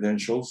that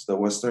credentials, the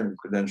Western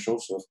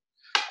credentials of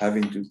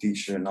having to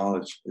teach their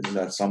knowledge. Is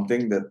that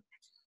something that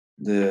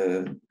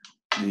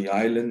the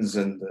islands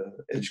and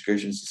the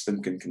education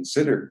system can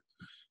consider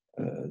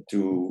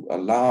to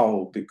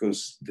allow,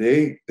 because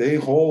they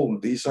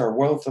hold, these are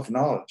wealth of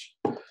knowledge.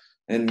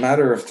 In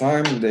matter of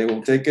time, they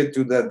will take it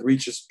to that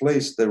richest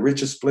place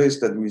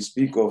that we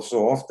speak of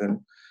so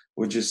often,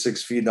 which is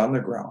 6 feet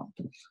underground.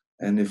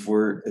 And if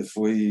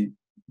we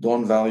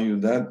don't value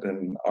that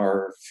and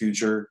our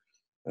future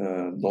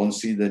don't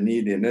see the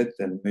need in it,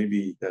 then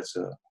maybe that's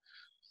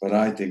but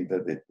I think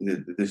that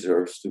it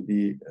deserves to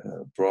be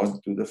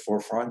brought to the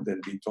forefront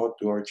and be taught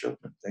to our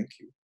children. Thank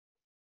you.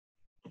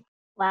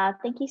 Wow,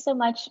 thank you so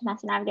much,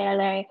 Master Navigator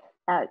Larry.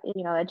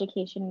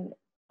 Education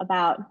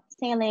about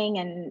sailing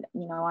and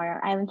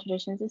our island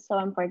traditions is so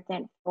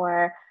important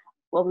for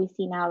what we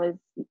see now is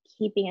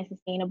keeping a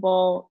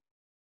sustainable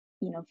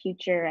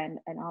future and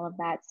all of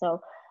that.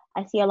 So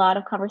I see a lot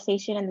of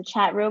conversation in the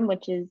chat room,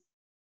 which is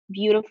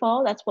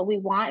beautiful. That's what we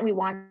want. We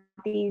want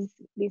these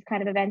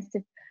kind of events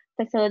to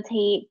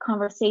facilitate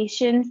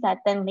conversations that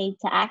then lead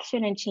to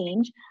action and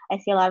change. I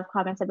see a lot of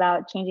comments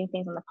about changing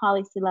things on the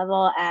policy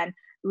level and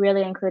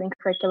really including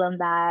curriculum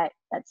that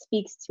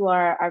speaks to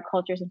our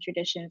cultures and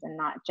traditions and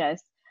not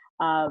just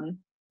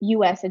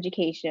US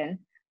education.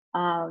 So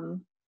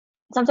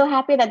I'm so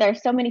happy that there are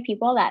so many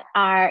people that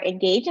are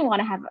engaged and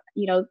want to have,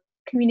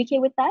 communicate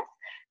with us.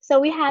 So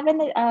we have in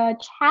the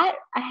chat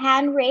a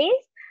hand raised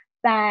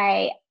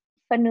by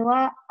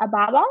Fanua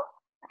Ababa.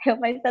 I hope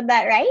I said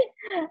that right.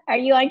 Are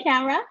you on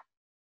camera?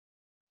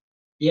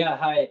 Yeah,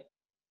 hi.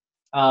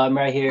 I'm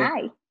right here.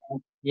 Hi.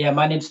 Yeah,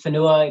 my name's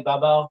Fanua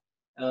Ibabao.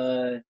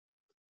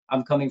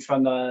 I'm coming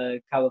from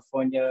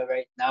California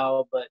right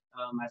now, but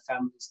my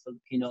family is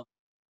Filipino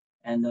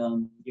and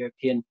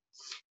European.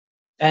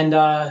 And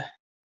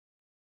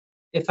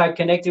if I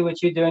connected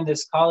with you during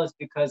this call, it's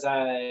because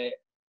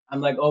I'm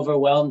like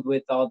overwhelmed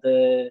with all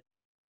the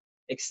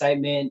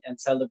excitement and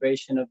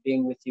celebration of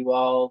being with you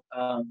all,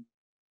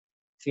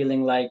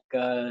 feeling like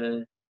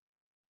I'm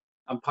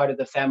part of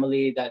the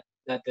family, that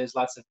there's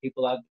lots of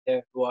people out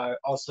there who are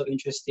also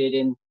interested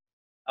in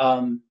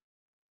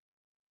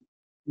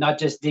not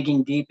just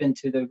digging deep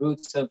into the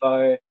roots of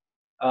our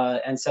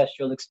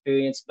ancestral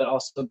experience, but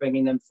also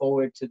bringing them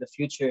forward to the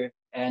future.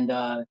 And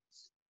I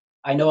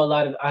have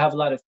a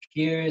lot of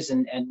peers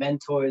and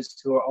mentors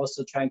who are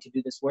also trying to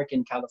do this work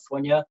in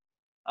California.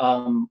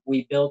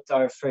 We built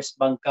our first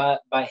bangka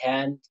by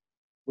hand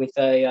with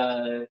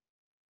a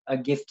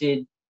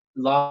gifted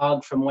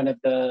log from one of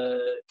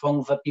the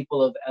Tongva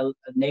people of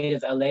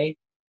native LA.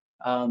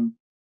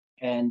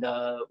 And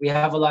we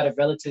have a lot of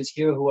relatives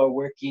here who are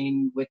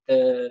working with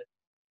the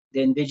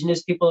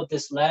indigenous people of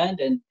this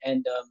land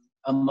and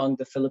among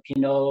the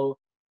Filipino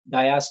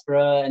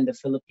diaspora and the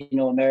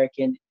Filipino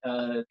American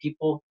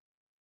people.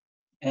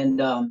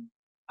 And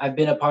I've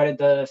been a part of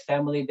the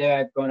family there.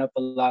 I've grown up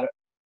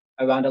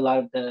around a lot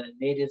of the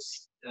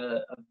natives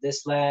of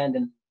this land,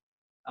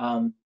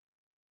 and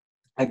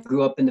I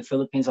grew up in the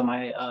Philippines on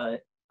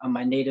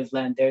my native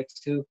land there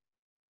too.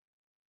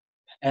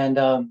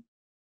 And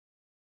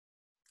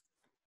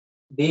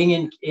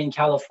being in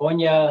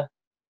California,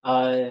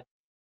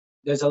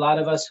 there's a lot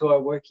of us who are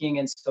working,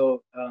 and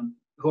so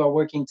who are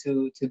working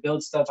to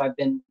build stuff. I've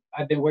been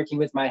working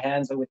with my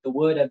hands and with the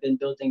wood. I've been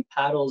building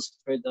paddles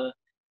for the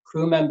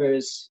crew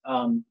members,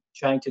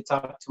 trying to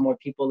talk to more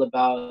people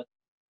about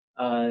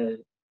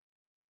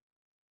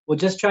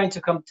just trying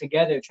to come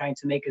together, trying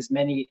to make as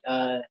many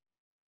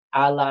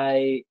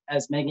allies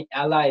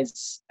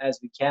as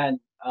we can,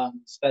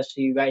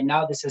 especially right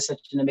now. This is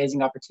such an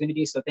amazing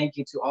opportunity. So thank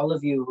you to all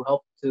of you who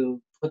helped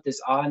to put this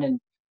on and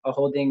are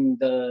holding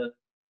the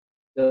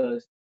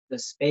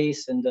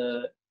space, and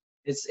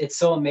it's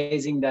so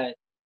amazing that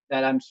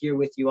I'm here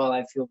with you all.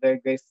 I feel very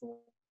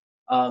grateful.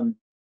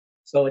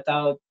 So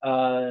without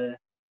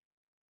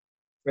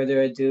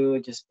further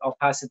ado, I'll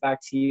pass it back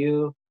to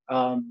you.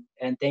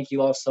 And thank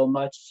you all so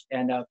much.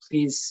 And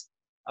please,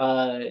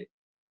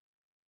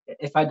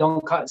 if I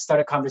don't start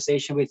a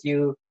conversation with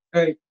you,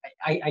 or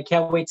I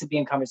can't wait to be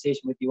in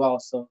conversation with you all.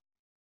 So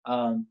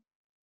I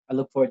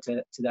look forward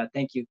to that.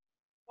 Thank you.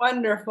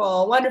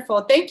 Wonderful,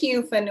 wonderful. Thank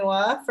you,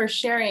 Whenua, for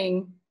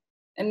sharing.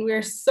 And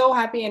we're so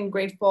happy and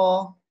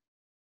grateful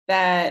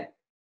that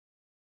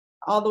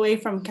all the way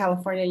from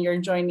California, you're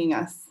joining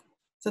us.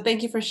 So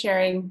thank you for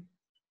sharing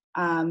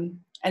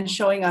and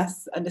showing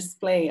us a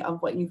display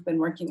of what you've been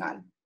working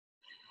on.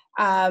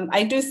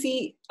 I do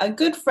see a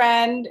good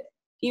friend,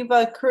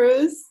 Eva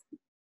Cruz.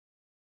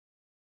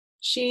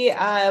 She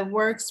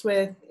works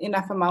with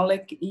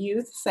Inafamaulik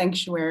Youth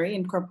Sanctuary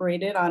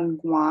Incorporated on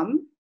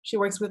Guam. She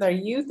works with our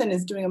youth and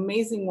is doing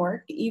amazing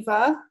work.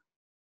 Eva,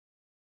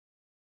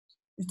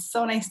 it's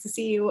so nice to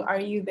see you. Are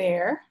you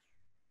there?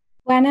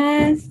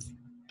 Buenas.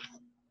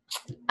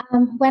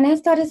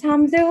 Buenas todos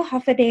hamzu,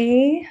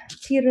 hafade,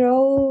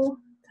 tiro,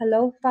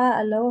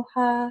 talofa,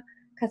 aloha,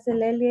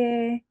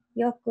 kasalele,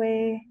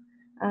 yokwe,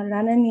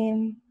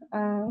 rananim,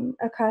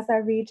 across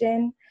our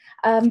region.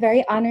 I'm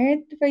very honored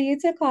for you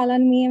to call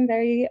on me. I'm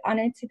very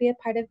honored to be a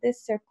part of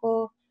this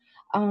circle.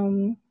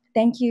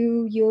 Thank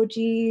you,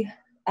 UOG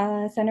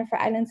Center for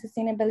Island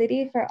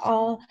Sustainability, for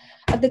all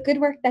of the good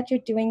work that you're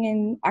doing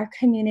in our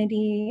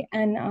community.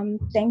 And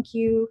thank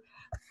you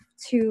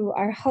to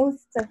our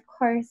hosts, of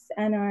course,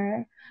 and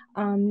our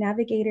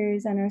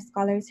navigators and our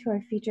scholars who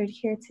are featured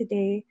here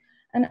today,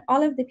 and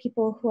all of the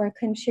people who are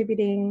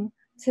contributing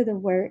to the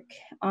work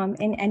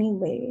in any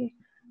way.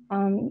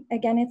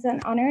 Again, it's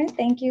an honor.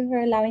 Thank you for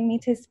allowing me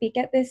to speak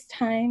at this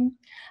time.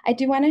 I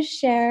do want to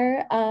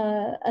share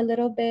a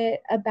little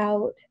bit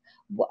about,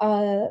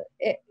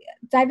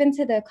 dive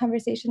into the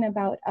conversation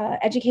about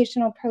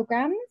educational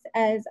programs,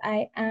 as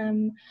I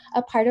am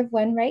a part of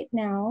one right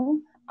now.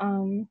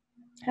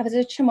 I was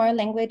a Chamorro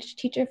language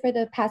teacher for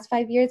the past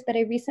 5 years, but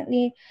I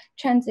recently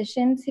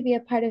transitioned to be a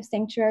part of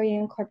Sanctuary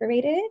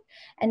Incorporated,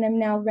 and I'm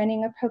now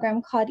running a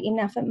program called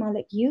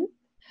Inafamaulik Youth,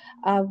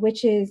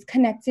 which is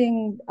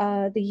connecting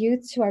the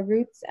youth to our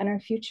roots and our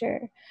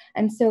future.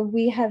 And so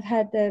we have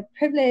had the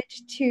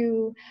privilege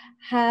to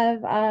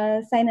have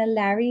Saina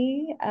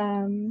Larry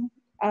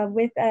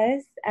with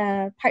us,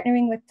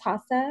 partnering with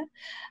TASA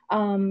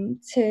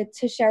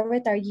to share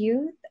with our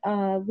youth.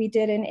 We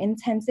did an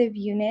intensive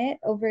unit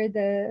over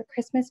the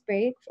Christmas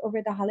break,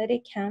 over the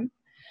holiday camp,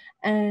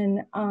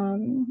 and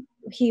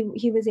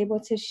he was able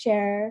to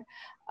share,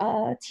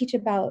 teach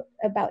about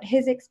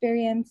his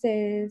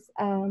experiences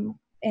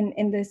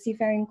in the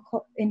seafaring,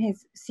 in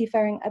his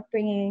seafaring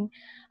upbringing,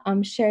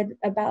 shared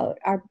about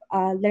our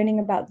learning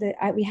about the,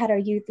 we had our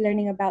youth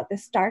learning about the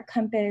star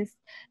compass,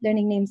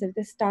 learning names of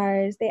the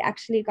stars. They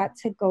actually got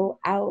to go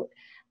out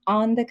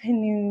on the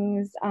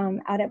canoes,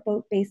 out at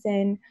Boat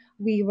Basin.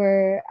 We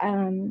were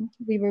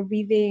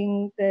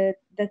weaving the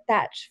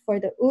thatch for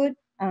the oud.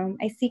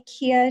 I see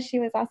Kia, she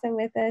was also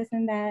with us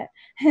in that.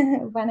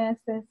 Buenas.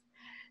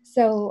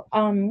 So,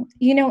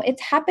 you know,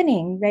 it's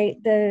happening, right?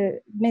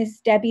 The Miss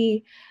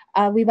Debbie,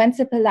 we went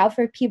to Palau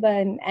for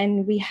Piba,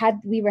 and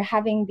we were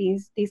having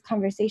these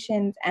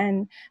conversations,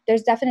 and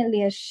there's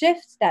definitely a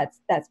shift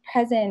that's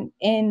present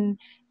in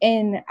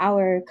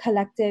our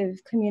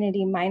collective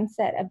community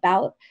mindset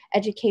about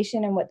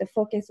education and what the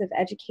focus of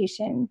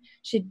education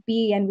should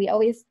be. And we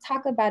always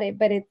talk about it,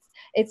 but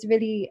it's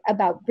really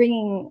about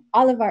bringing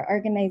all of our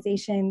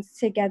organizations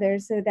together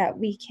so that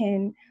we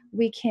can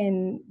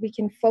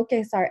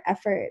focus our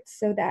efforts,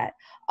 so that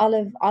all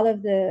of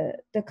the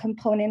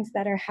components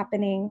that are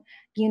happening,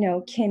 you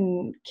know,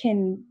 can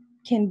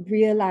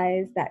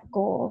realize that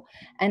goal.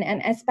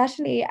 And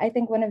especially, I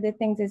think one of the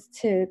things is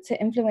to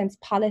influence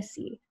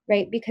policy,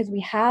 right? Because we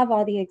have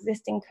all the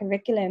existing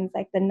curriculums,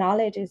 like the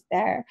knowledge is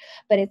there,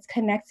 but it's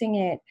connecting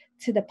it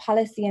to the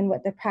policy and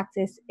what the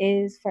practice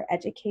is for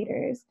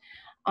educators.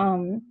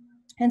 And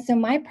so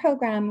my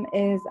program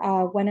is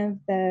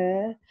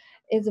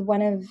it's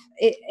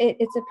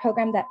a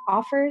program that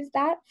offers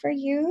that for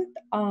youth.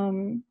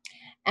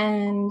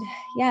 And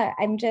yeah,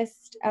 I'm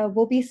just,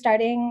 we'll be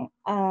starting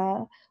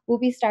our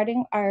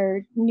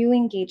new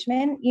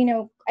engagement. You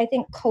know, I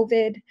think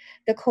the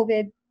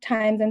COVID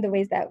times and the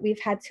ways that we've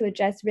had to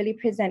adjust really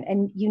present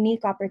a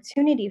unique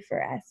opportunity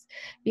for us,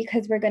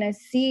 because we're going to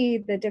see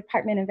the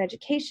Department of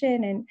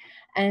Education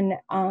and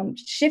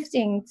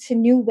shifting to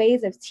new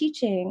ways of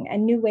teaching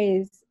and new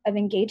ways of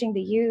engaging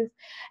the youth.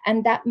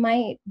 And that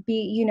might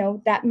be, you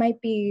know, that might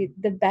be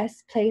the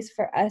best place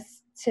for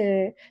us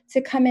to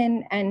come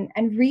in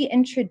and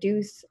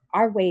reintroduce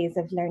our ways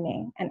of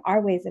learning and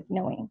our ways of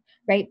knowing,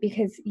 right?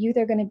 Because youth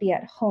are going to be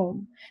at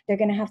home. They're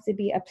going to have to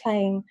be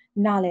applying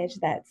knowledge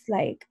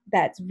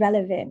that's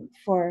relevant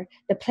for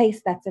the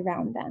place that's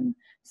around them.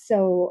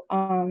 So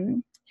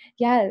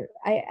yeah,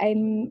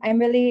 I'm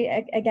really,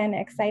 again,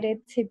 excited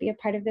to be a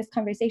part of this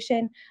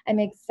conversation. I'm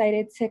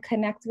excited to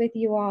connect with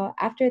you all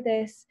after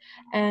this.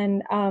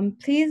 And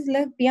please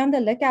be on the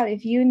lookout.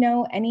 If you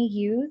know any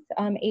youth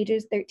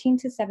ages 13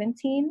 to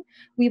 17,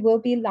 we will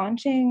be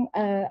launching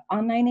an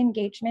online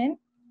engagement,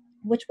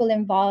 which will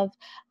involve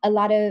a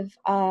lot of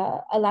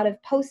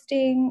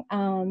posting,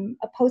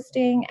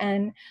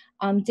 and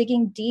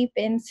digging deep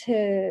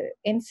into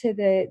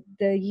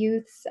the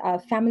youth's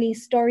family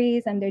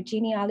stories and their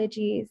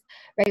genealogies,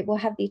 right? We'll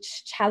have these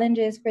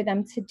challenges for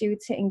them to do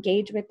to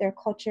engage with their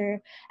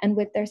culture and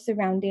with their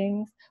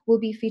surroundings. We'll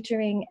be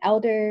featuring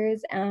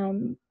elders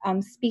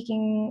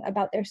speaking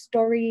about their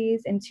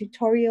stories and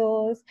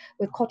tutorials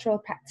with cultural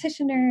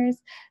practitioners.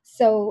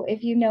 So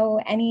if you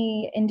know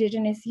any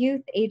Indigenous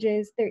youth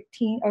ages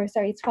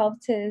 12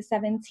 to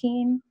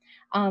 17,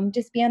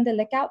 just be on the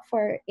lookout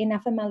for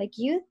Inafamalik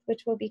Youth,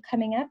 which will be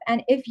coming up.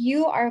 And if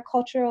you are a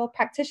cultural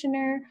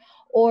practitioner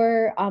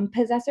or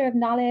possessor of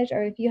knowledge,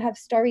 or if you have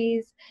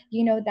stories,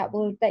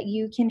 that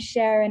you can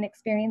share and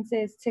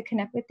experiences to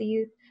connect with the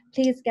youth,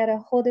 please get a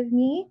hold of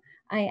me.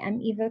 I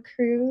am Eva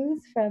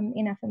Cruz from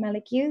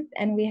Inafamalik Youth,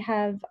 and we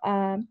have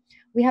a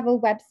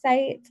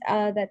website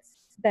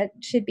that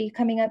should be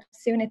coming up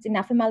soon. It's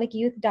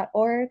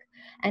inafamalikyouth.org,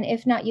 and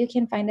if not, you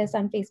can find us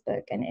on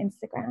Facebook and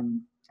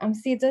Instagram.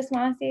 Sidos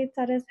Masi,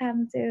 Todos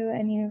Hamdu,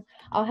 and you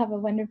all have a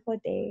wonderful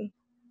day.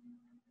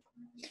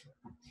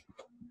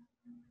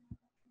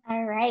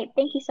 All right.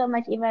 Thank you so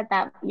much, Eva.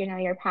 That,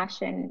 your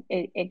passion,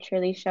 it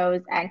truly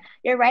shows. And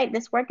you're right.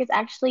 This work is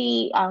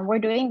actually, we're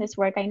doing this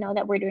work. I know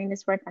that we're doing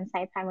this work on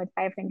Saipan with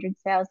 500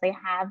 sails. They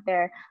have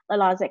their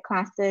Lalazet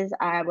classes.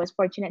 I was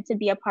fortunate to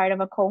be a part of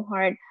a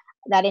cohort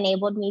that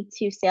enabled me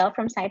to sail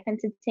from Saipan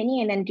to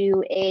Tinian and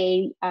do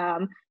a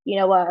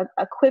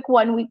quick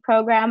 1 week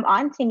program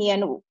on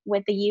Tinian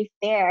with the youth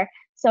there.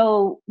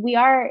 So we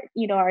are,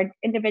 our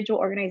individual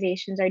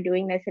organizations are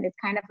doing this, and it's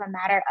kind of a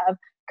matter of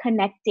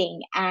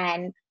connecting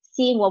and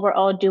seeing what we're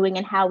all doing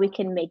and how we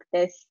can make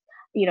this,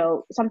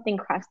 something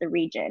across the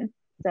region.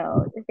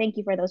 So thank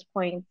you for those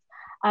points.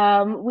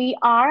 We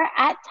are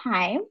at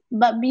time,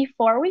 but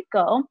before we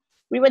go,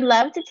 we would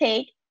love to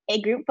take a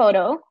group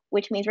photo,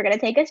 which means we're going to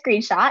take a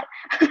screenshot.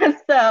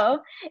 So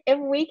if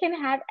we can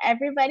have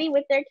everybody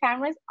with their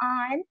cameras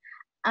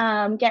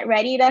on, get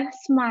ready to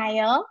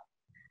smile.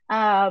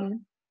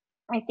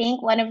 I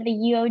think one of the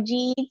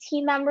UOG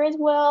team members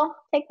will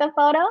take the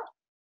photo.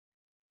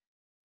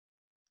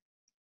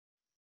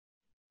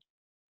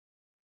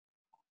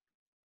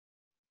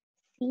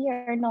 See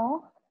or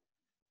no?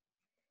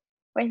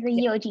 Where's the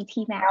UOG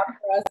team at? Count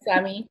for us,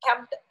 Sammy.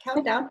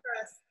 Count down for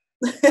us.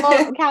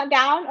 Oh,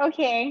 countdown?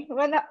 Okay.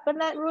 Well,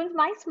 that ruins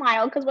my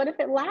smile, because what if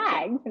it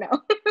lags? No. All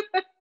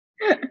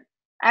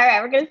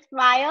right, we're going to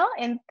smile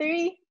in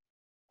 3,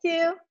 2,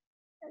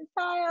 and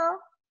smile.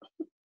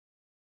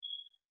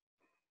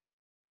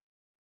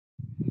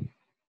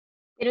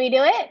 Did we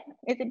do it?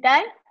 Is it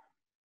done?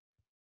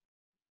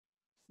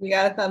 We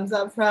got a thumbs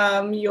up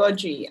from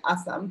UOG.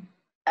 Awesome.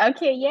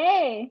 Okay,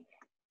 yay.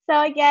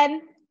 So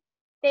again,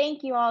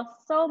 thank you all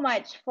so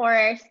much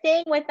for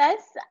staying with us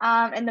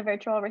in the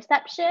virtual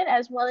reception,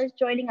 as well as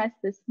joining us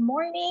this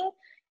morning.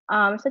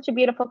 Such a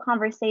beautiful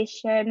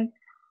conversation.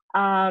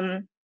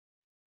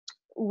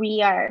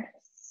 We are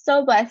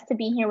so blessed to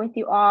be here with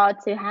you all,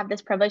 to have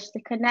this privilege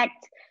to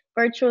connect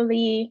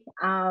virtually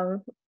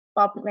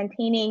while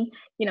maintaining,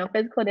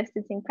 physical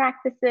distancing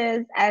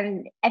practices.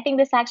 And I think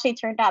this actually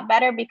turned out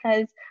better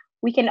because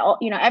we can,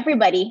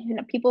 everybody,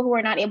 people who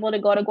were not able to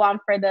go to Guam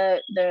for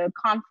the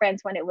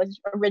conference when it was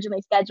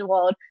originally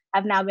scheduled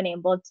have now been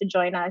able to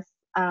join us.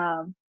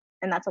 And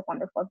that's a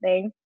wonderful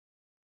thing.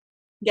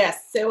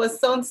 Yes, it was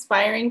so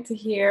inspiring to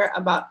hear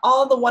about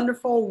all the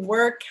wonderful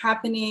work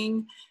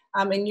happening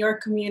in your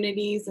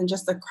communities and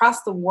just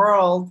across the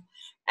world.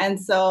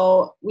 And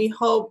so we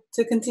hope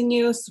to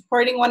continue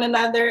supporting one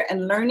another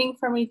and learning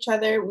from each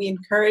other. We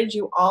encourage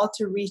you all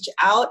to reach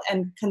out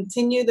and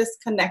continue this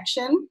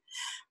connection.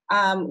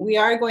 We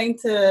are going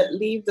to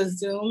leave the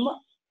Zoom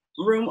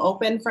room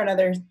open for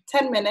another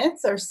 10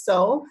 minutes or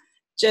so,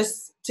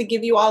 just to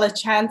give you all a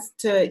chance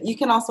you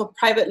can also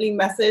privately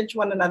message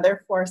one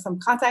another for some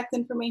contact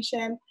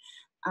information.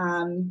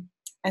 And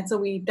so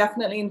we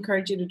definitely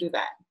encourage you to do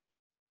that.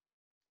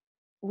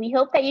 We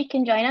hope that you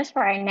can join us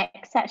for our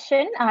next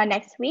session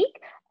next week,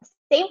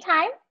 same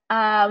time,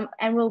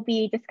 and we'll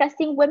be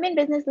discussing women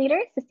business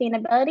leaders,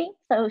 sustainability,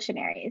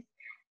 solutionaries.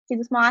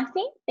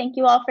 Thank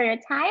you all for your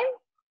time,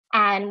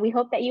 and we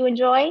hope that you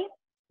enjoy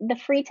the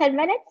free 10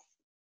 minutes.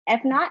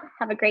 If not,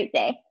 have a great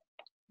day.